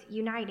 "Stories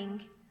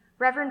Uniting,"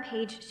 Reverend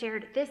Paige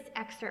shared this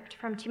excerpt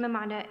from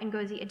Chimamanda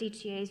Ngozi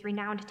Adichie's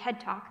renowned TED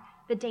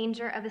Talk, "The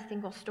Danger of a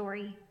Single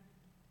Story."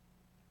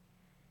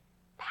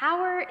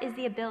 Power is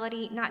the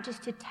ability not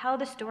just to tell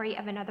the story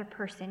of another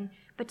person,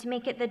 but to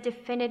make it the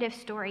definitive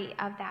story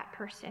of that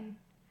person.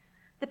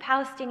 The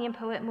Palestinian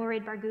poet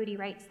Mourid Barghouti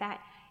writes that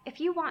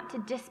if you want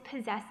to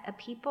dispossess a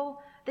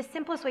people, the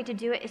simplest way to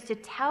do it is to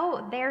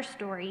tell their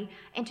story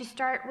and to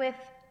start with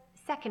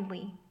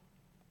 "Secondly."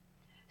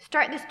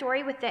 Start the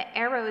story with the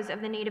arrows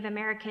of the Native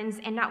Americans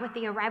and not with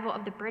the arrival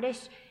of the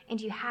British, and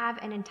you have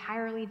an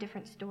entirely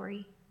different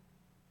story.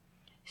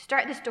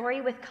 Start the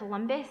story with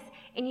Columbus,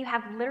 and you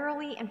have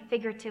literally and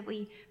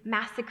figuratively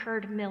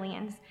massacred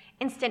millions,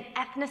 instant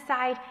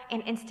ethnocide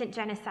and instant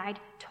genocide,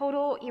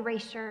 total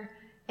erasure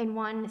in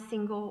one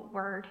single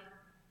word.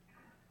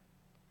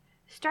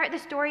 Start the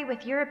story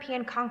with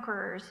European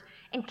conquerors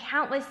and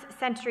countless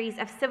centuries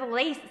of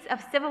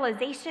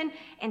civilization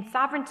and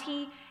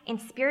sovereignty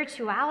and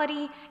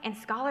spirituality and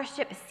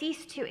scholarship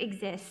cease to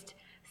exist,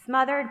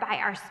 smothered by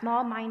our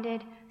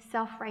small-minded,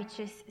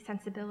 self-righteous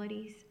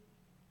sensibilities.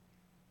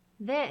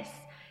 This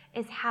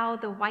is how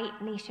the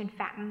white nation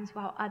fattens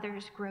while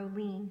others grow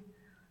lean.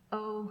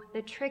 Oh,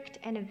 the tricked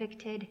and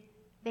evicted,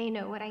 they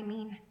know what I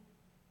mean.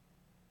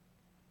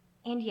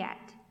 And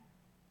yet,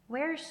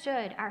 where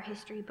should our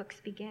history books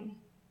begin?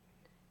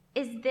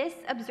 Is this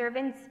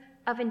observance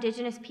of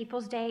Indigenous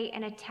Peoples Day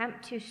an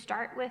attempt to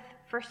start with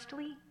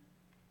 "Firstly"?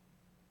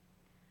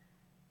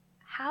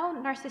 How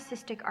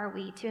narcissistic are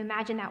we to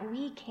imagine that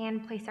we can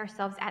place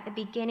ourselves at the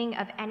beginning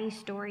of any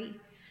story,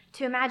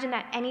 to imagine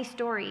that any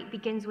story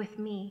begins with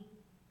me?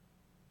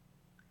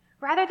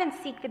 Rather than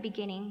seek the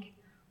beginning,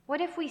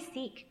 what if we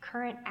seek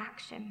current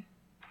action?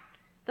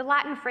 The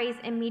Latin phrase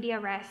 "in media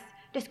res"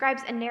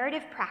 describes a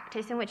narrative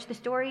practice in which the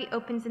story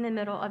opens in the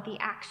middle of the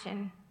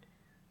action.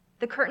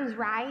 The curtains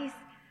rise,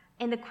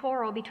 and the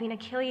quarrel between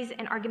Achilles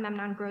and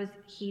Agamemnon grows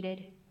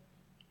heated.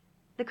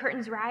 The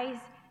curtains rise,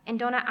 and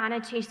Donna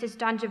Anna chases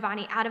Don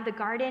Giovanni out of the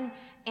garden,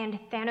 and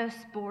Thanos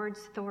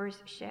boards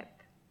Thor's ship.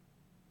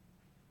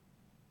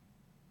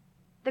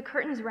 The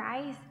curtains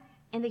rise,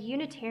 and the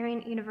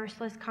Unitarian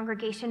Universalist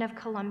Congregation of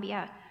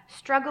Columbia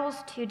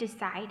struggles to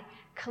decide,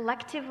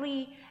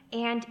 collectively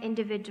and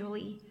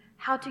individually,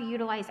 how to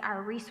utilize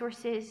our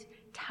resources,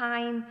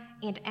 time,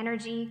 and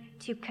energy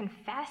to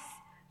confess,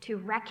 to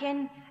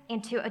reckon,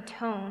 and to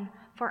atone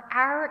for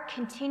our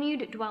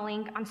continued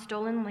dwelling on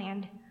stolen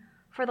land,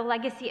 for the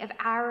legacy of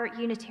our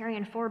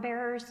Unitarian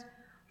forebearers,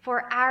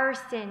 for our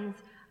sins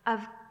of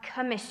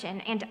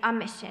commission and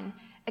omission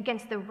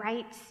against the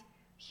rights,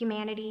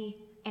 humanity,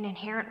 and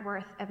inherent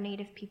worth of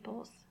Native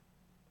peoples.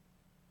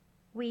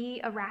 We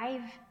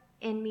arrive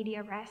in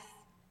media res,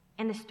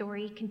 and the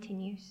story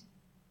continues.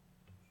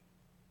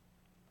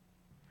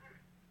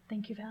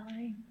 Thank you,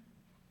 Valerie.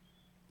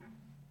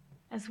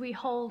 As we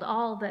hold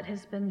all that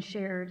has been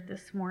shared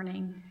this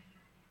morning,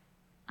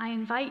 I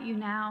invite you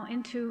now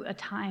into a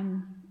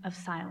time of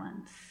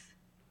silence.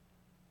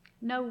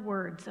 No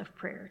words of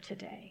prayer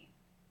today,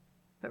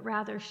 but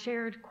rather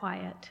shared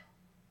quiet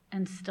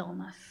and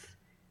stillness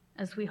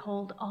as we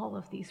hold all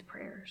of these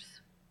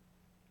prayers.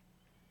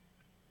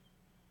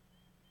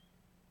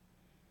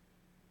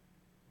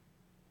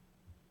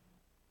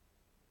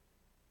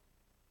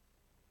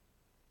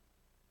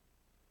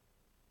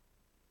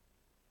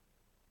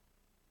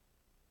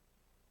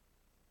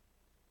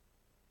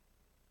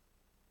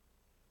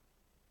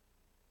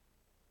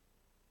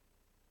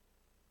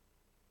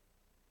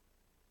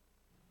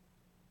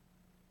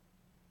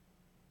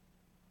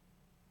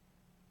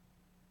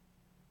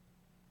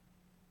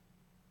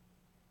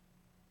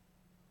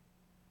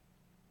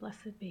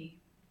 Blessed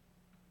be.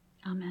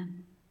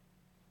 Amen.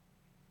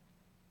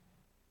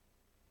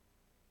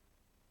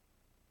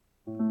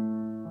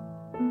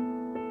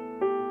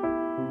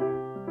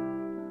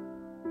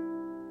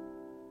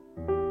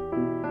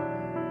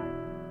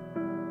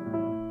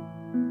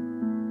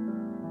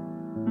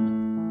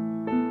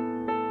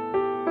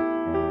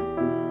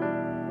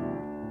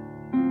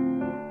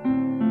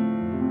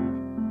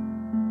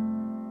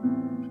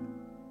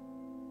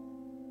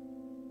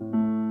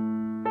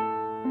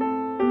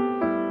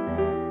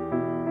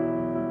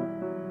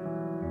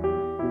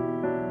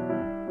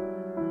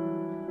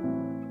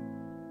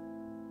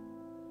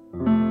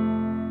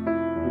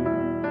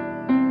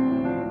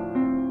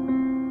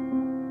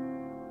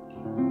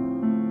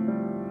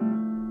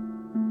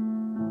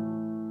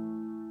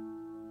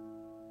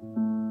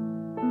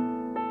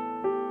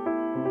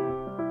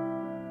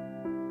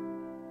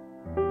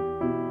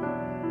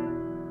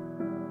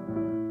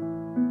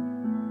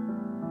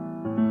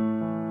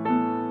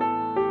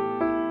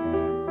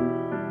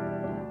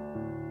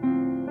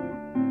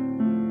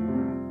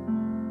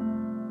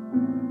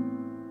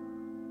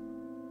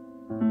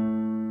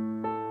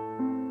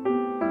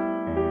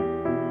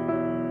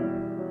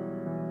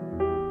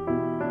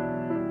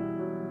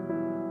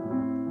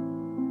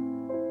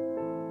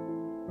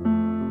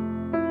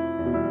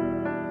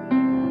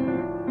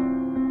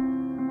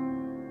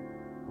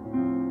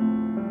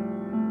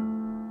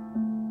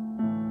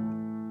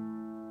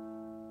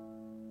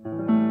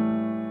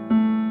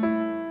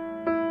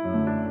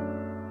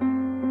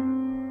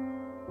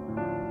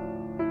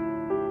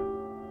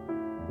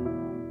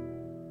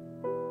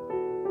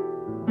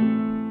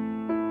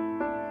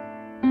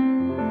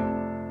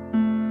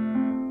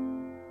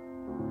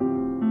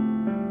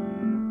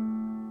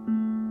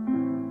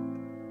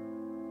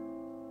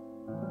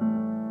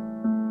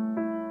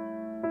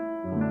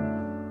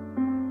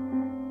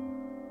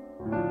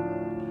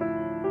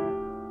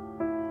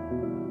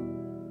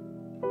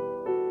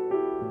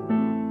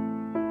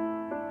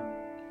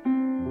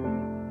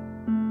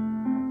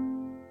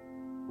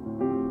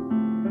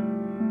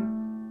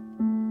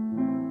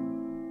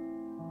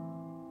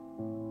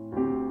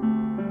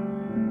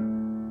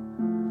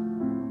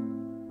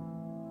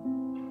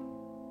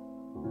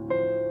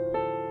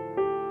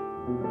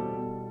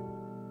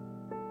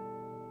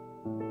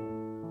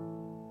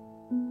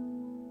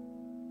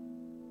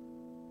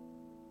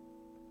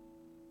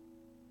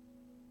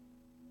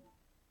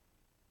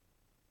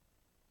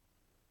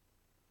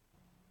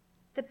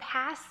 The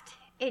past,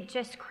 it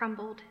just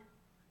crumbled.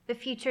 The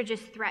future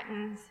just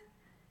threatens.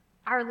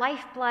 Our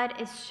lifeblood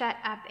is shut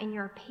up in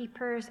your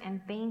papers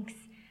and banks,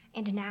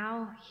 and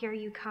now here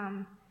you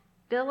come.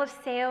 Bill of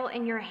sale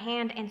in your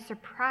hand and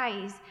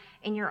surprise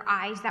in your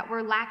eyes that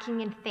we're lacking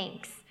in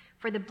thanks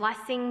for the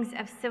blessings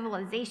of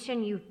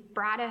civilization you've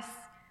brought us,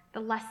 the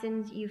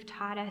lessons you've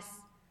taught us,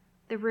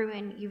 the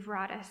ruin you've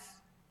wrought us.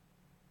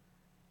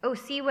 Oh,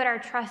 see what our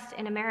trust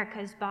in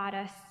America's bought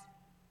us.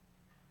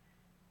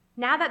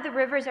 Now that the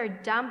rivers are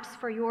dumps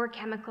for your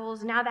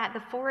chemicals, now that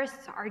the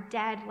forests are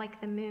dead like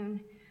the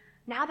moon,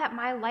 now that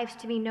my life's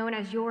to be known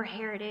as your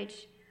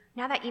heritage,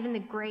 now that even the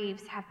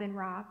graves have been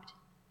robbed,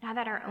 now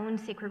that our own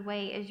sacred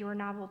way is your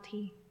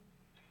novelty.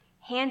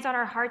 Hands on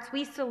our hearts,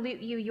 we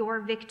salute you, your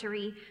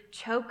victory.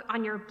 Choke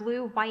on your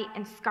blue, white,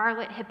 and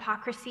scarlet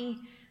hypocrisy.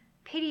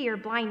 Pity your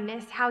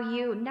blindness, how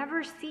you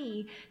never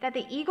see that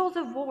the eagles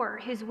of war,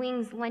 whose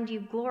wings lend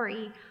you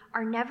glory,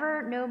 are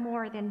never no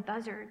more than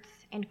buzzards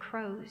and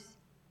crows.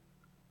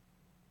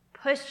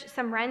 Push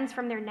some wrens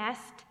from their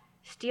nest,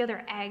 steal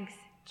their eggs,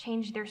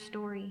 change their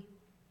story.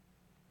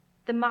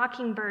 The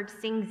mockingbird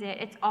sings it,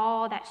 it's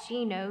all that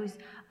she knows.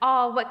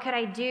 All, what could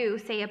I do,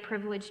 say a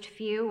privileged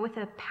few, with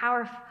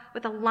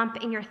a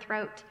lump in your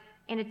throat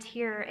and a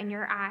tear in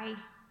your eye.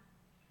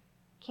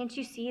 Can't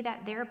you see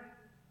that their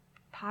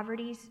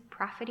poverty's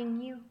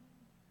profiting you?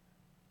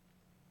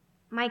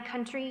 My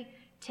country,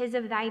 'tis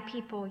of thy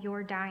people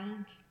you're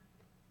dying.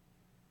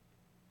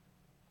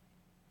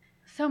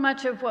 So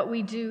much of what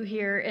we do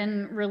here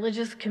in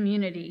religious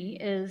community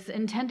is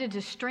intended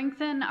to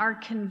strengthen our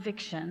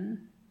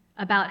conviction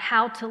about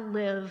how to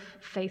live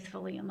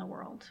faithfully in the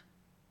world.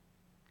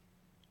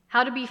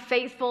 How to be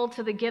faithful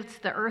to the gifts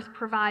the earth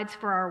provides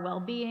for our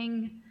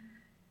well-being,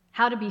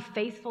 how to be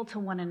faithful to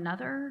one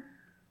another,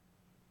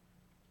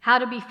 how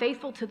to be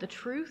faithful to the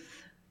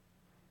truth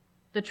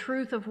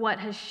of what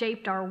has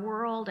shaped our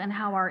world, and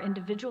how our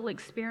individual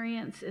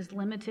experience is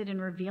limited in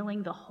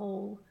revealing the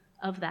whole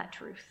of that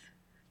truth.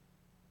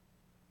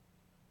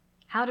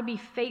 How to be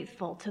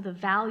faithful to the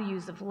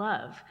values of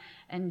love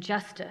and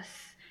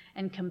justice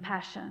and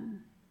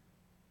compassion.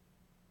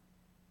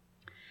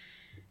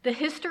 The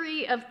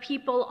history of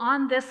people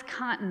on this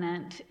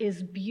continent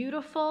is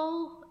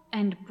beautiful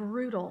and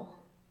brutal.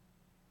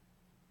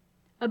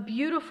 A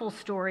beautiful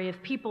story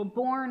of people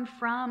born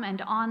from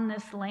and on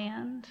this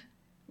land,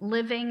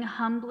 living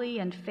humbly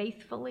and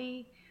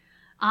faithfully,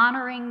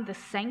 honoring the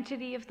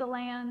sanctity of the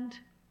land.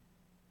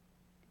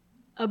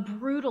 A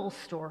brutal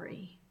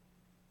story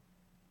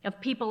of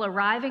people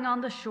arriving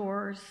on the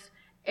shores,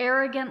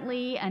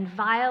 arrogantly and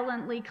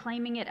violently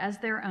claiming it as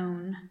their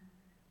own,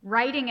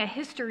 writing a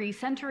history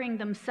centering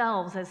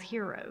themselves as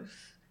heroes.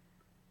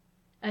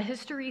 A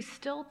history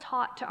still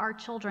taught to our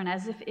children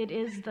as if it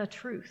is the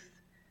truth,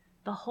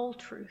 the whole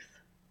truth.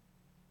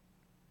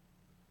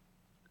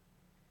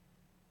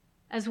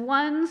 As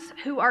ones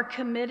who are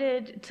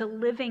committed to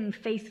living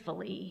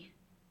faithfully,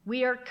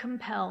 we are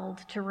compelled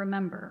to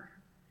remember,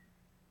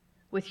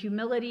 with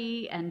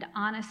humility and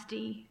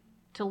honesty,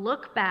 to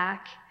look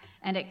back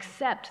and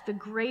accept the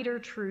greater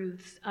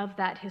truths of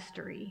that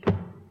history,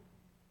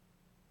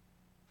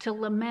 to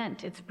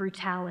lament its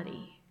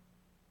brutality.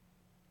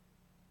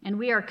 And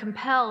we are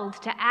compelled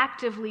to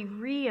actively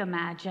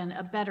reimagine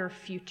a better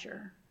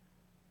future.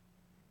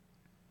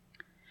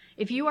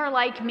 If you are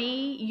like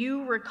me,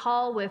 you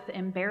recall with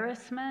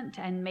embarrassment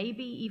and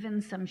maybe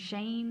even some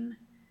shame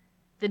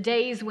the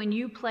days when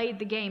you played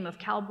the game of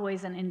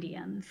cowboys and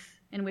Indians,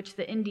 in which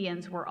the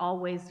Indians were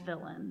always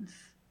villains.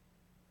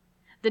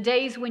 The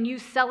days when you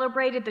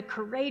celebrated the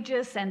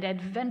courageous and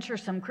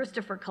adventuresome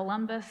Christopher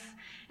Columbus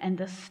and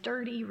the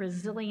sturdy,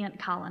 resilient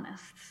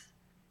colonists.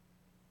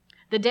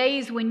 The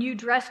days when you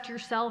dressed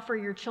yourself or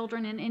your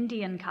children in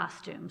Indian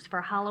costumes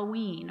for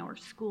Halloween or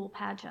school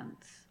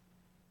pageants.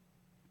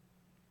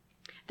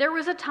 There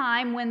was a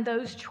time when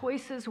those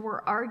choices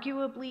were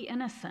arguably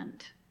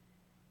innocent,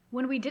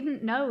 when we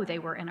didn't know they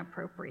were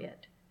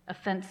inappropriate,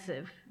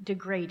 offensive,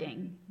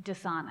 degrading,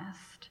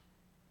 dishonest.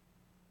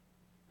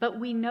 But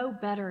we know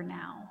better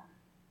now.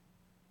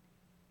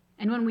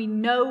 And when we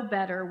know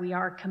better, we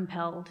are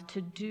compelled to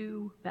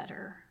do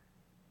better.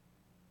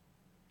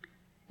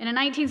 In a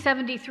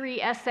 1973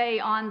 essay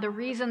on the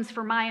reasons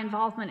for my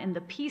involvement in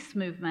the peace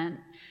movement,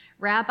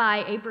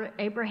 Rabbi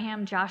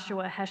Abraham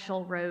Joshua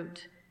Heschel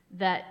wrote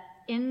that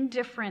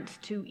indifference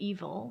to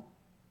evil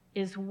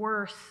is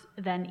worse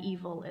than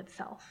evil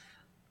itself.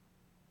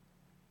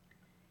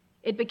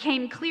 It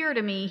became clear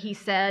to me, he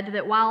said,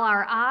 that while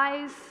our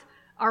eyes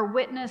are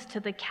witness to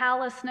the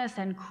callousness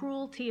and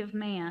cruelty of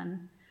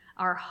man,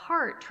 our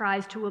heart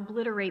tries to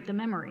obliterate the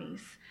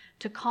memories,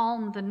 to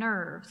calm the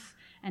nerves,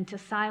 and to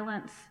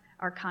silence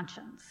our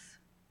conscience.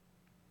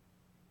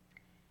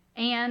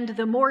 And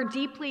the more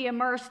deeply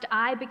immersed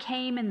I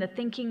became in the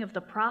thinking of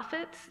the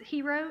prophets,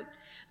 he wrote,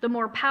 the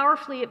more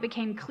powerfully it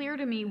became clear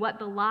to me what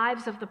the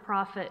lives of the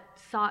prophets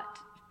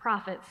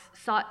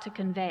sought to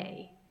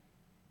convey.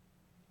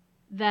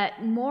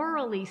 that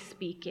morally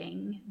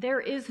speaking, there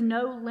is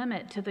no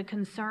limit to the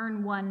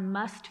concern one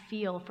must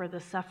feel for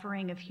the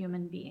suffering of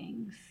human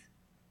beings.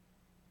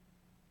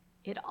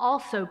 It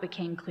also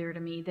became clear to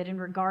me that in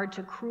regard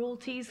to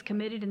cruelties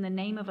committed in the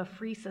name of a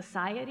free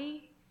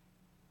society,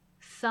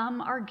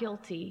 some are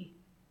guilty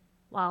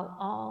while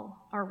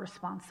all are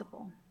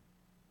responsible.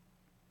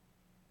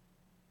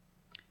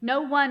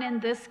 No one in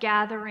this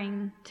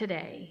gathering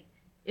today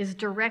is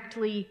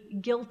directly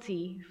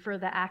guilty for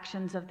the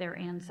actions of their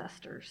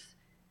ancestors,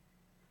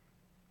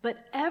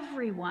 but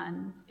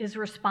everyone is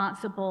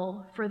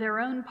responsible for their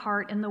own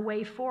part in the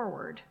way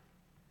forward,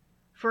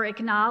 for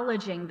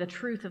acknowledging the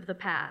truth of the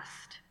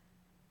past,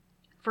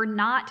 for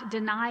not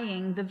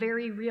denying the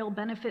very real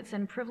benefits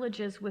and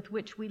privileges with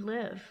which we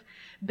live,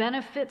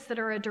 benefits that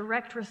are a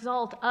direct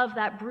result of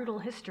that brutal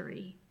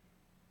history.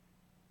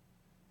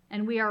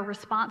 And we are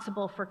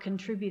responsible for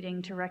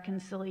contributing to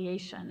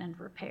reconciliation and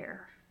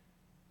repair.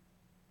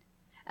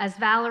 As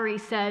Valerie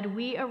said,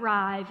 we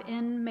arrive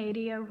in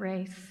media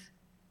res,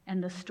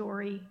 and the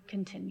story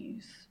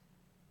continues.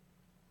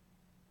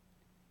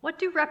 What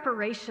do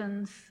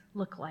reparations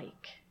look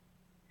like?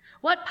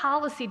 What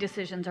policy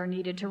decisions are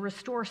needed to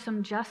restore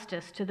some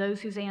justice to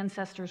those whose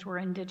ancestors were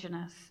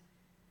Indigenous?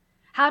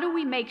 How do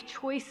we make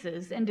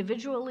choices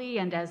individually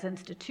and as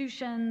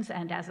institutions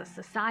and as a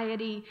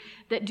society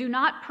that do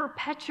not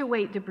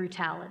perpetuate the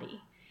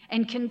brutality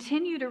and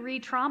continue to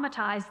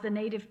re-traumatize the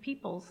native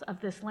peoples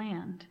of this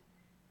land?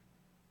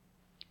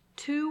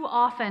 Too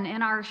often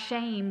in our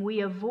shame,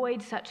 we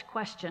avoid such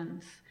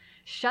questions,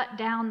 shut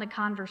down the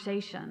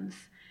conversations,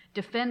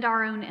 defend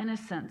our own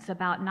innocence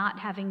about not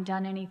having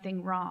done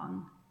anything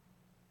wrong.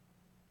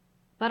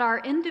 But our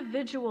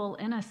individual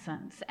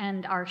innocence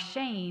and our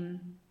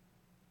shame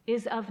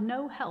is of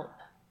no help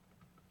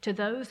to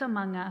those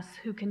among us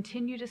who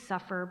continue to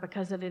suffer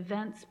because of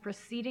events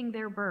preceding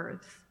their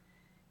births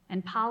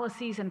and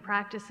policies and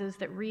practices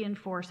that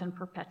reinforce and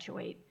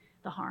perpetuate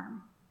the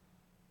harm.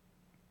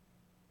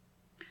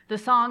 The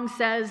song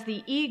says,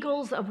 "The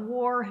eagles of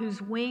war whose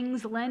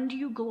wings lend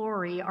you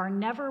glory are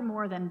never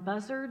more than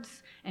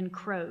buzzards and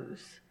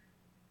crows.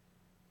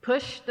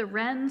 Push the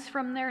wrens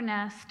from their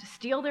nest,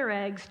 steal their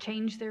eggs,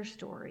 change their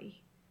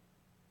story.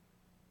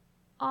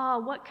 Ah,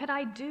 what could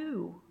I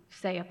do,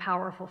 say a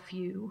powerful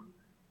few,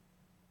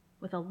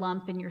 with a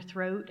lump in your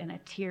throat and a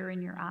tear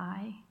in your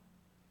eye?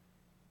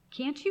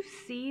 Can't you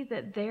see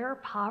that their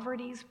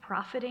poverty's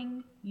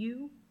profiting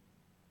you?"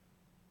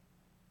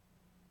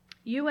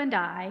 You and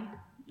I,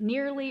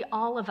 nearly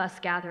all of us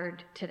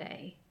gathered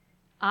today,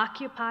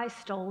 occupy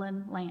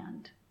stolen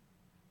land.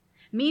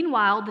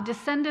 Meanwhile, the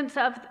descendants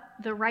of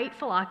the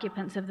rightful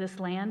occupants of this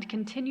land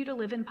continue to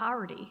live in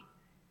poverty,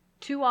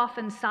 too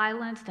often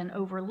silenced and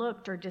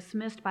overlooked or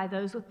dismissed by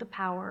those with the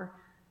power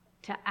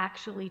to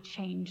actually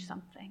change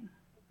something.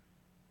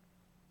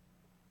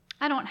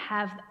 I don't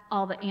have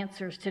all the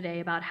answers today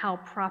about how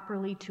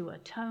properly to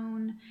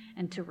atone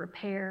and to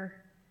repair,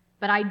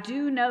 but I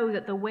do know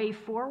that the way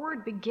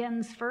forward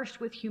begins first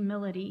with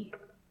humility,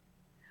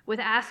 with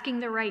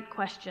asking the right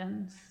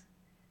questions,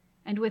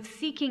 and with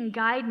seeking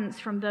guidance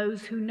from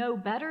those who know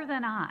better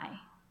than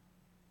I,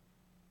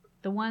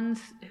 the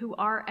ones who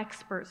are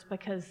experts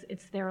because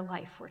it's their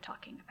life we're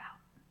talking about.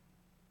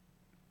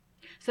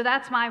 So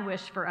that's my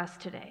wish for us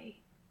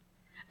today,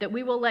 that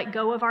we will let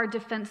go of our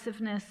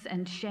defensiveness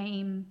and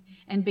shame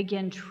and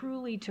begin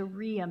truly to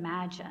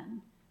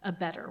reimagine a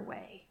better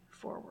way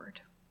forward.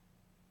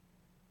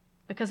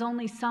 Because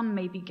only some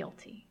may be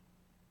guilty,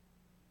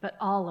 but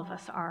all of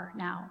us are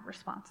now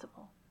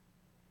responsible.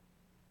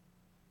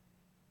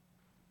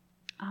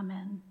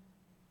 Amen.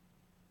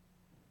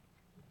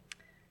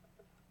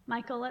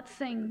 Michael, let's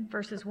sing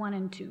verses 1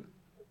 and 2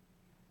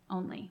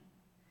 only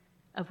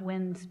of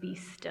Winds Be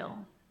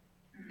Still.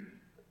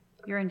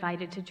 You're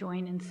invited to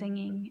join in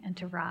singing and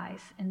to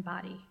rise in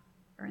body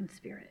or in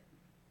spirit.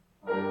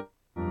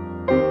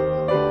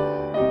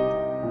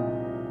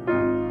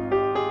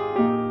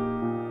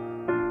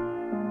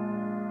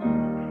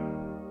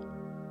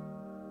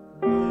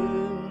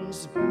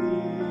 Winds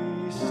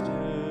be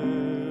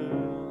still,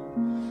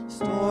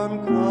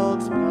 storm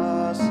clouds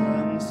pass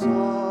and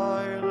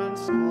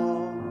silence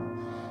come.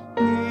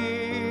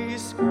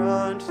 Peace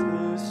grant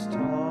this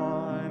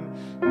time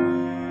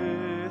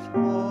with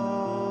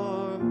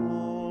harmony.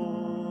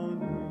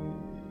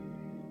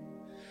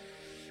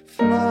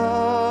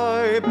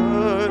 Fly,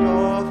 bird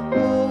of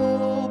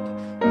hope,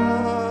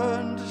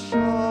 and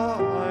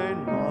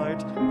shine,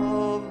 light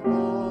of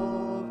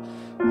love,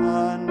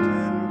 and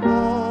in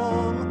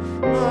calm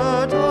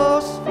let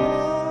us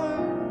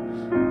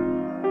find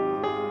melody.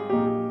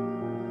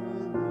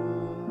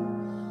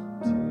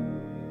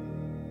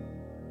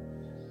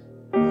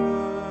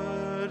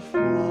 Bird,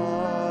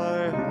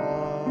 fly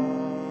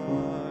high,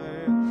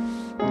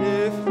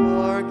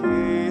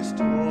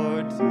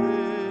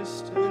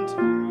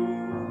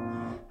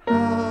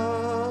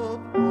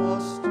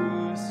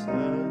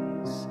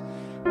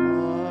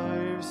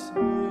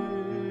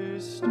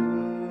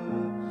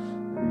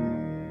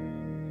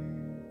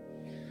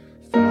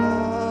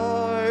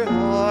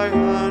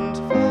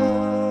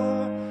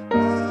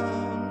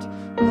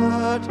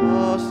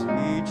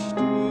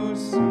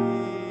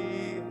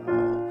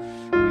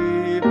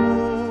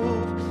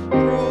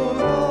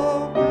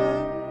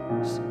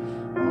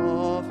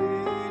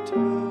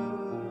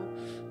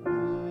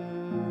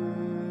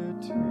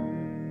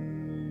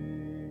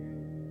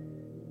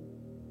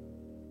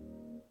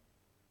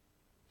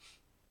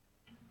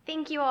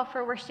 thank you all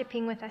for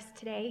worshiping with us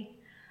today.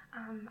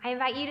 I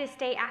invite you to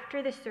stay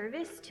after the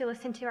service to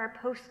listen to our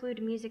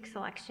postlude music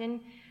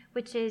selection,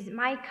 which is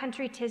My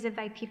Country 'Tis of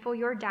Thy People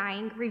You're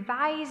Dying,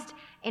 revised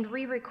and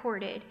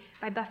re-recorded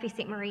by Buffy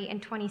St. Marie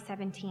in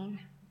 2017.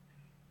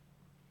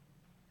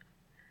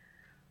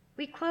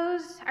 We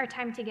close our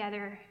time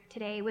together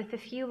today with a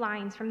few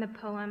lines from the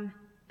poem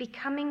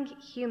Becoming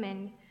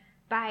Human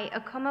by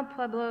Acoma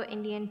Pueblo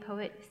Indian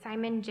poet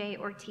Simon J.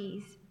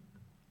 Ortiz.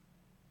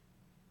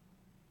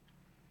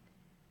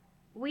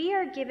 We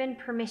are given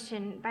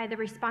permission by the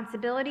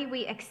responsibility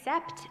we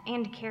accept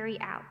and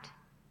carry out.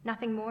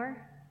 Nothing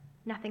more,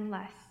 nothing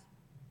less.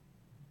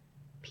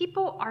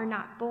 People are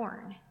not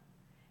born.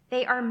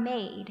 They are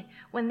made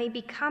when they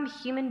become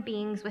human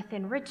beings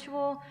within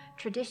ritual,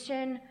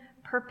 tradition,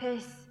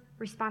 purpose,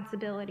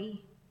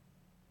 responsibility.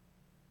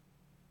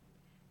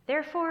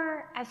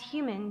 Therefore, as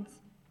humans,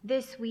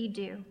 this we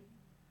do.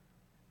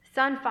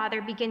 Sun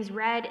Father begins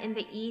red in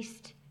the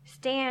east,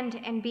 stand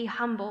and be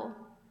humble.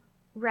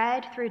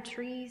 Red through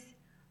trees,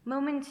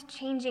 moments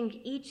changing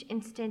each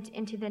instant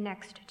into the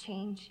next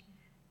change,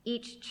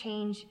 each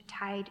change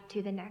tied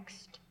to the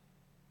next.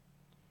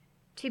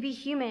 To be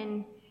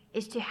human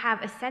is to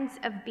have a sense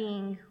of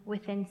being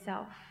within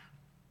self.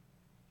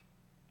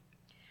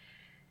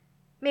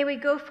 May we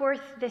go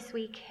forth this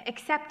week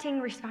accepting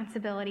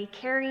responsibility,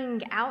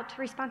 carrying out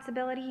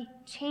responsibility,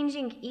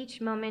 changing each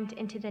moment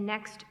into the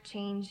next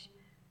change,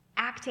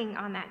 acting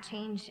on that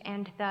change,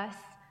 and thus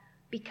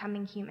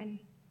becoming human.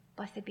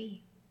 Blessed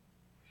be.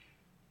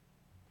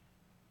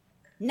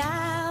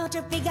 Now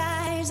the big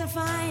eyes are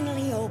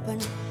finally open.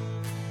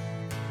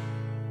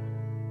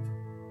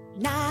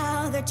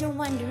 Now that you're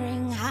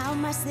wondering how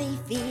must they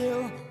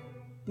feel,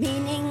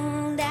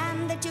 meaning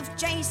then that you've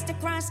chased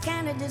across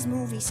Canada's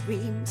movie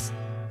screens.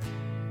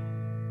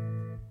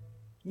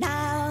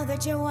 Now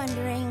that you're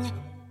wondering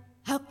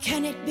how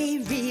can it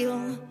be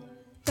real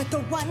that the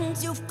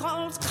ones you've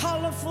called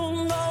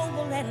colorful,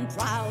 noble and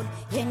proud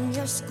in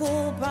your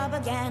school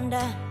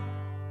propaganda,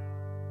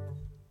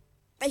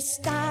 they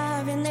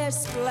starve in their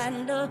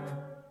splendor.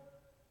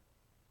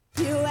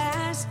 You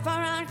ask for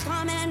our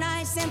comment,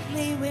 I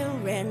simply will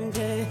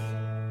render.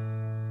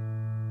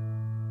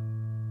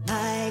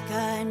 My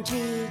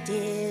country,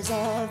 'tis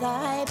of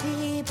thy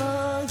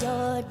people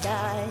you're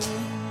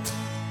dying.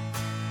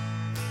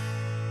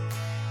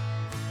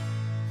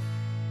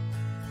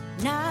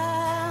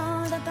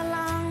 Now that the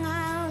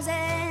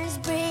longhouses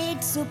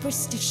breed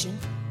superstition,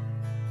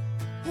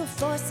 will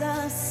force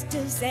us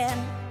to send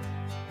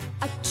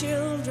our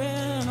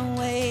children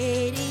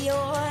away to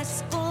your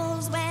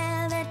schools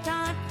where they're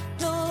taught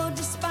to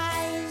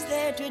despise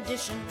their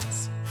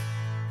traditions,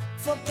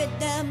 forbid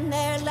them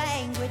their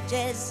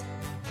languages,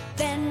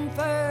 then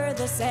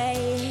further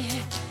say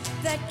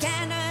that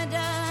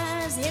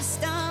Canada's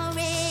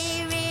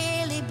history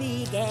really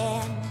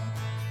began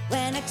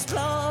when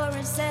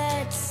explorers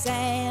set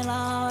sail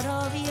out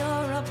of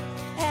Europe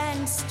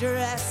and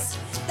stress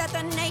that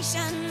the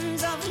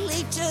nations of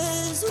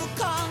leeches who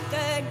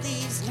conquered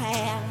these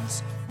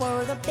lands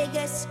were the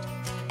biggest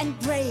and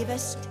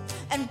bravest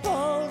and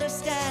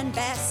boldest and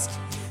best.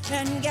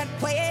 And yet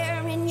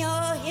where in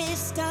your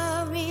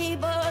history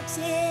books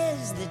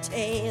is the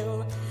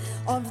tale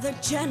of the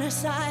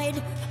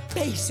genocide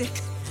basic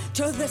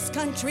to this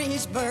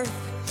country's birth,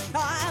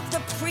 of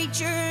the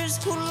preachers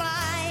who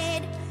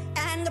lied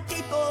and the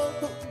people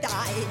who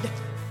died?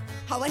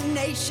 How a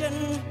nation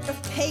of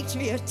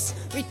patriots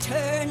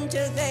returned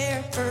to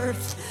their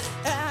earth.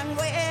 And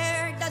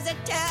where does it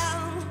tell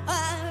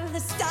of the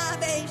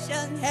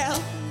starvation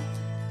hell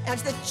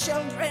as the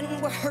children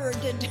were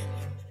herded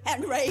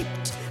and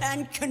raped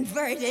and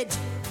converted?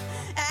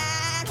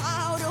 And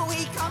how do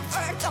we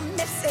comfort the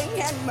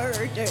missing and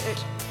murdered?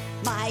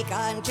 My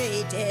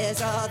country,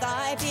 'tis of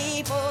thy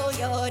people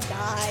you're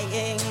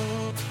dying.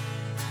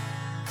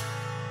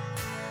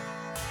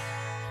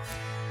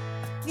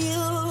 Few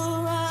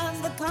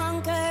of the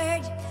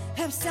conquered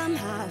have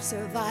somehow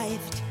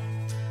survived.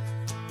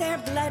 Their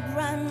blood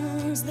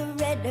runs the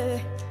redder,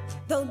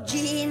 though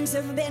genes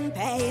have been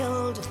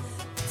paled.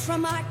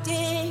 From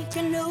Arctic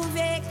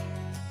Nunavik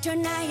to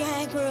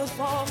Niagara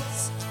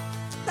Falls,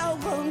 the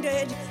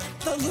wounded,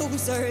 the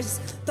losers,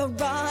 the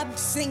robbed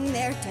sing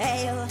their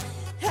tale.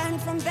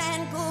 And from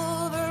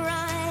Vancouver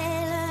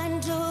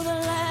Island to the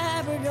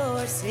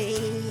Labrador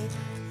Sea,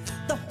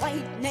 the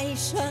white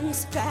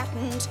nations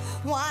fattened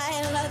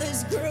while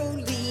others grew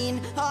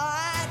lean.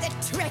 Ah, the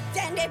tricked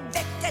and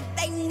evicted,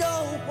 they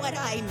know what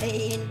I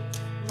mean.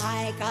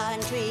 My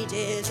country,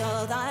 'tis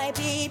of thy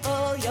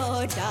people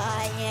you're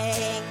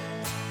dying.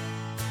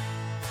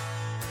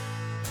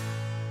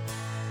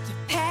 The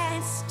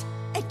past,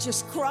 it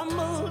just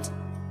crumbled.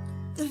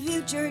 The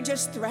future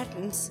just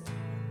threatens.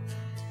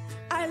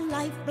 Our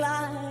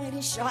lifeblood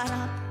is shot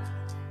up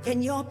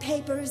in your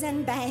papers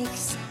and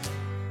banks.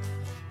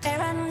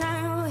 And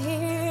now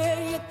here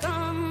you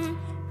come,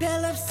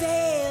 bill of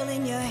sale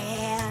in your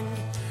hand,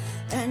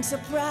 and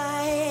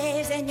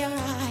surprise in your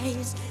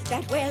eyes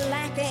that we're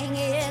lacking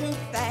in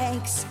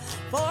thanks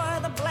for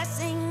the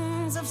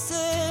blessings of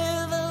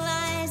civilization.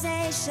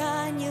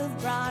 nation you've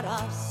brought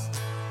us,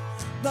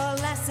 the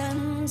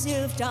lessons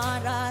you've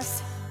taught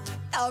us,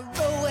 the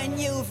ruin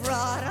you've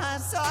wrought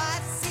us. So I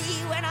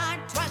see when our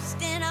trust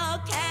in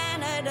old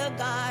Canada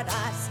got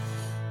us.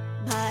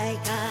 My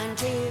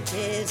country,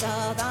 'tis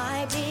of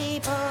thy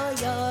people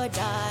you're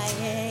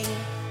dying.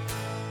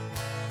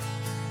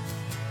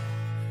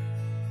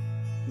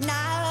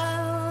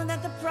 Now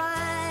that the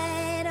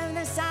pride of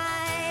the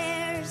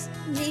sires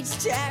needs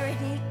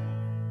charity,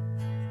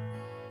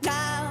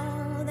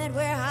 now that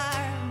we're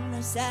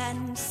harmless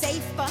and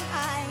safe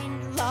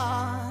behind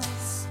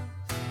laws,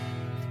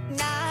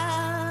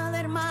 now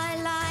that my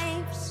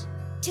life's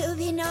to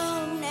be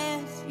known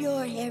as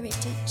your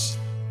heritage,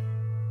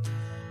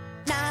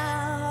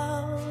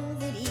 now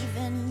that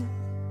even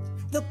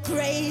the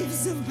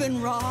graves have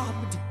been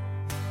robbed,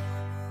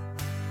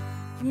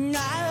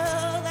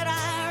 now that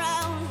our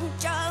own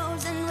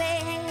chosen way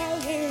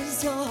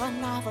is your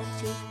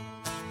novelty,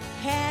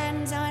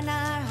 hands on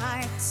our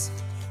hearts,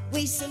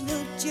 we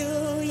salute you,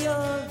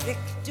 your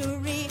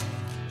victory.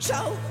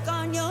 Choke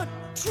on your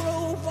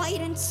true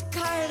white and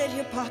scarlet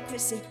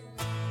hypocrisy.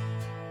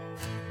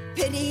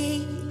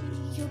 Pity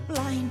your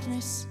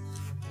blindness.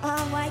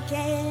 Oh, why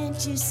can't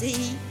you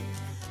see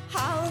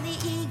how the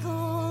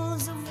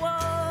eagles of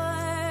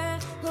war,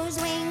 whose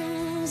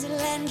wings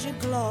lend you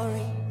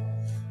glory,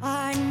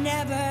 are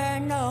never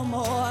no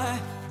more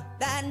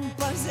than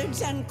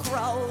buzzards and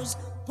crows?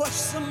 Push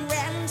some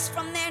wrens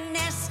from their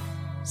nests,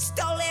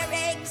 stole their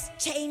eggs,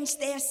 changed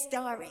their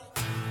story.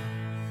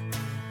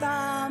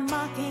 The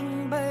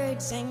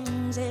mockingbird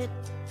sings it,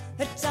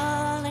 it's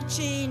all that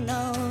she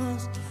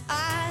knows.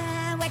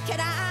 Ah, what could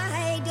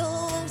I do?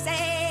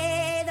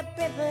 Say the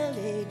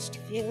privileged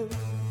few,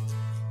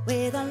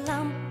 with a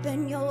lump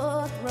in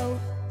your throat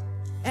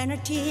and a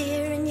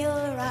tear in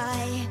your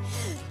eye.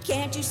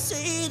 Can't you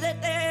see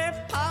that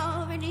their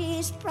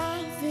poverty's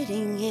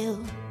profiting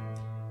you?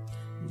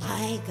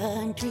 My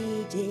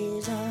country,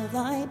 'tis of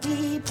thy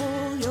people